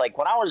 But it's like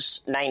when I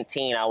was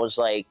 19, I was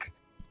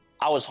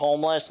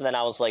homeless, and then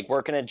I was like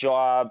working a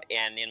job,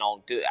 and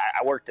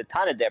I worked a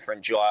ton of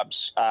different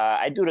jobs.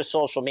 I do the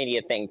social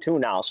media thing too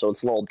now, so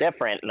it's a little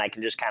different, and I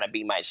can just kind of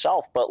be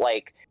myself. But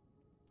like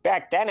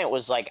back then, it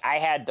was like I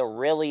had to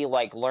really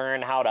like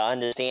learn how to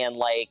understand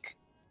like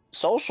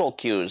social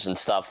cues and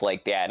stuff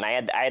like that, and I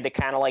had to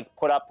kind of like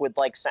put up with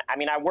like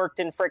I worked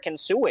in freaking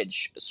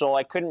sewage, so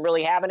I couldn't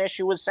really have an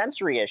issue with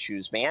sensory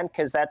issues, man,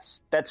 because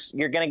that's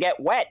you're gonna get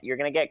wet, you're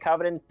gonna get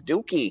covered in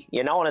dookie,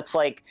 and it's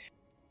like,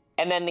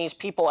 and then these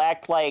people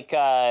act like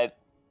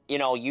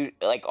you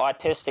like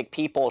autistic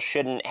people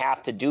shouldn't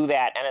have to do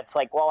that, and it's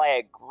like, well,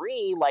 I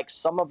agree, like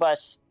some of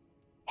us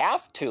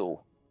have to,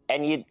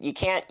 and you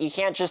can't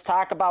just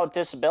talk about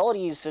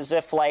disabilities as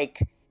if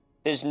like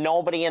there's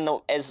nobody in the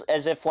as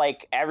if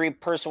like every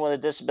person with a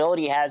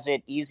disability has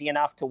it easy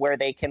enough to where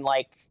they can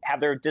like have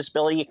their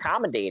disability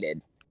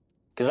accommodated,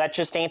 because that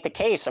just ain't the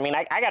case. I mean,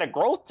 I got a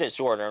growth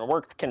disorder and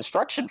worked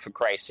construction, for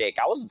Christ's sake.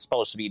 I wasn't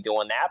supposed to be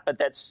doing that, but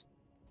that's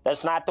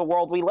not the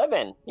world we live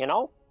in,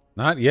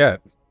 Not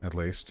yet, at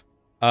least.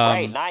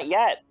 Right, not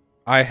yet.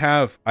 I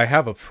have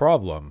a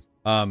problem.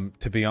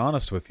 To be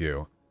honest with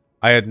you,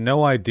 I had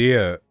no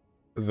idea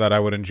that I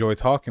would enjoy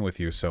talking with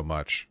you so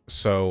much.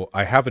 So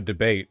I have a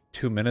debate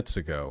 2 minutes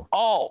ago.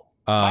 Oh,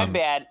 my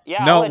bad.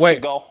 Yeah, no, I'll let wait. you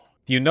go.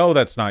 You know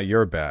that's not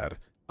your bad.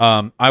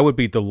 I would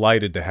be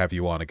delighted to have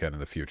you on again in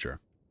the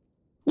future.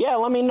 Yeah,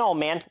 let me know,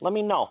 man. Let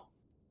me know.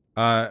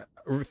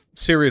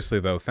 Seriously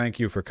though, thank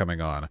you for coming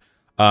on.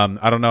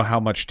 I don't know how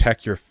much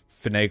tech you're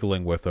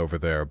finagling with over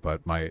there,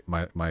 but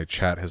my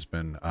chat has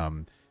been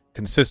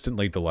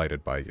consistently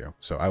delighted by you.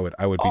 So I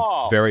would be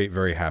very,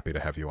 very happy to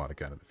have you on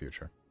again in the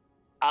future.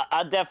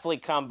 I'll definitely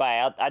come by.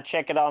 I'll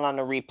check it out on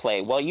the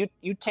replay. Well, you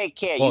take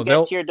care. Well, you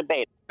get to your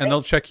debate. And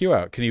they'll check you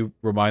out. Can you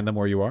remind them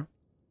where you are?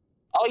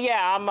 Oh,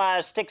 yeah. I'm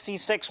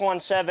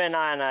Stixy617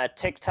 on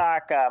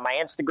TikTok. My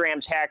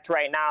Instagram's hacked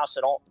right now,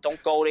 so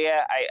don't go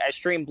there. I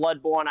stream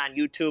Bloodborne on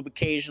YouTube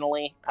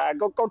occasionally.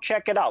 Go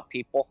check it out,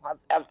 people.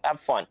 Have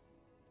fun.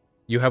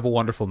 You have a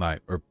wonderful night.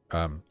 Or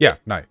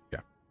night. Yeah.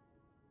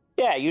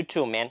 Yeah, you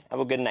too, man. Have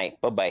a good night.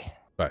 Bye-bye.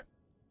 Bye.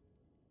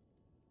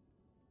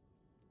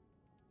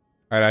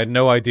 All right, I had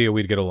no idea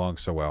we'd get along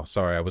so well.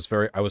 Sorry,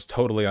 I was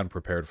totally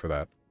unprepared for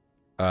that.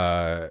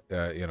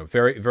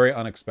 Very, very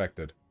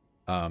unexpected.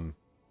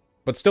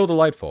 But still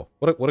delightful.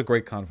 What a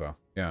great convo.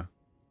 Yeah.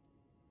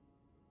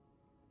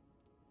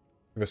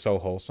 It was so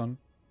wholesome.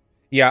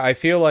 Yeah, I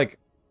feel like,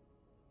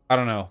 I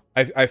don't know.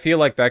 I feel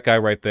like that guy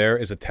right there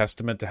is a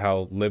testament to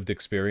how lived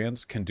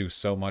experience can do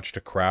so much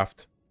to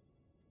craft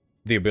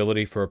the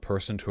ability for a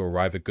person to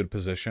arrive at good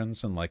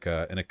positions in like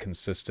in a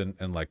consistent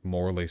and like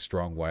morally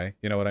strong way.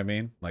 You know what I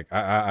mean? Like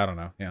I don't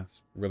know. Yeah,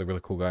 it's a really, really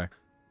cool guy.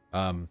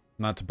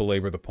 Not to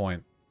belabor the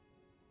point.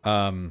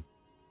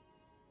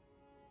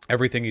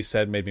 Everything he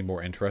said made me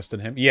more interested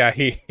in him. Yeah,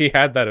 he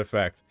had that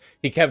effect.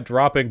 He kept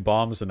dropping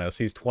bombs in us.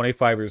 He's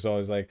 25 years old.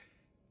 He's like,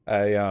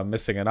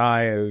 missing an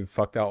eye. I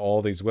fucked out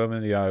all these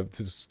women.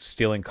 Just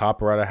stealing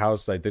copper out of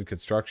houses. I did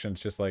construction.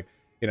 It's just like,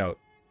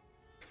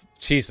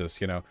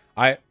 Jesus,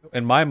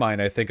 in my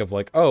mind, I think of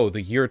like, oh,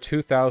 the year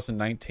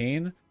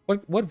 2019.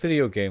 What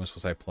video games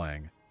was I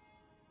playing?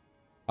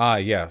 Ah,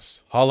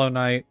 yes, Hollow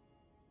Knight.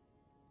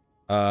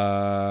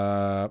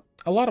 A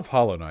lot of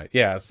Hollow Knight.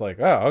 Yeah, it's like,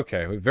 oh,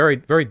 okay, very,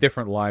 very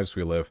different lives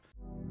we live.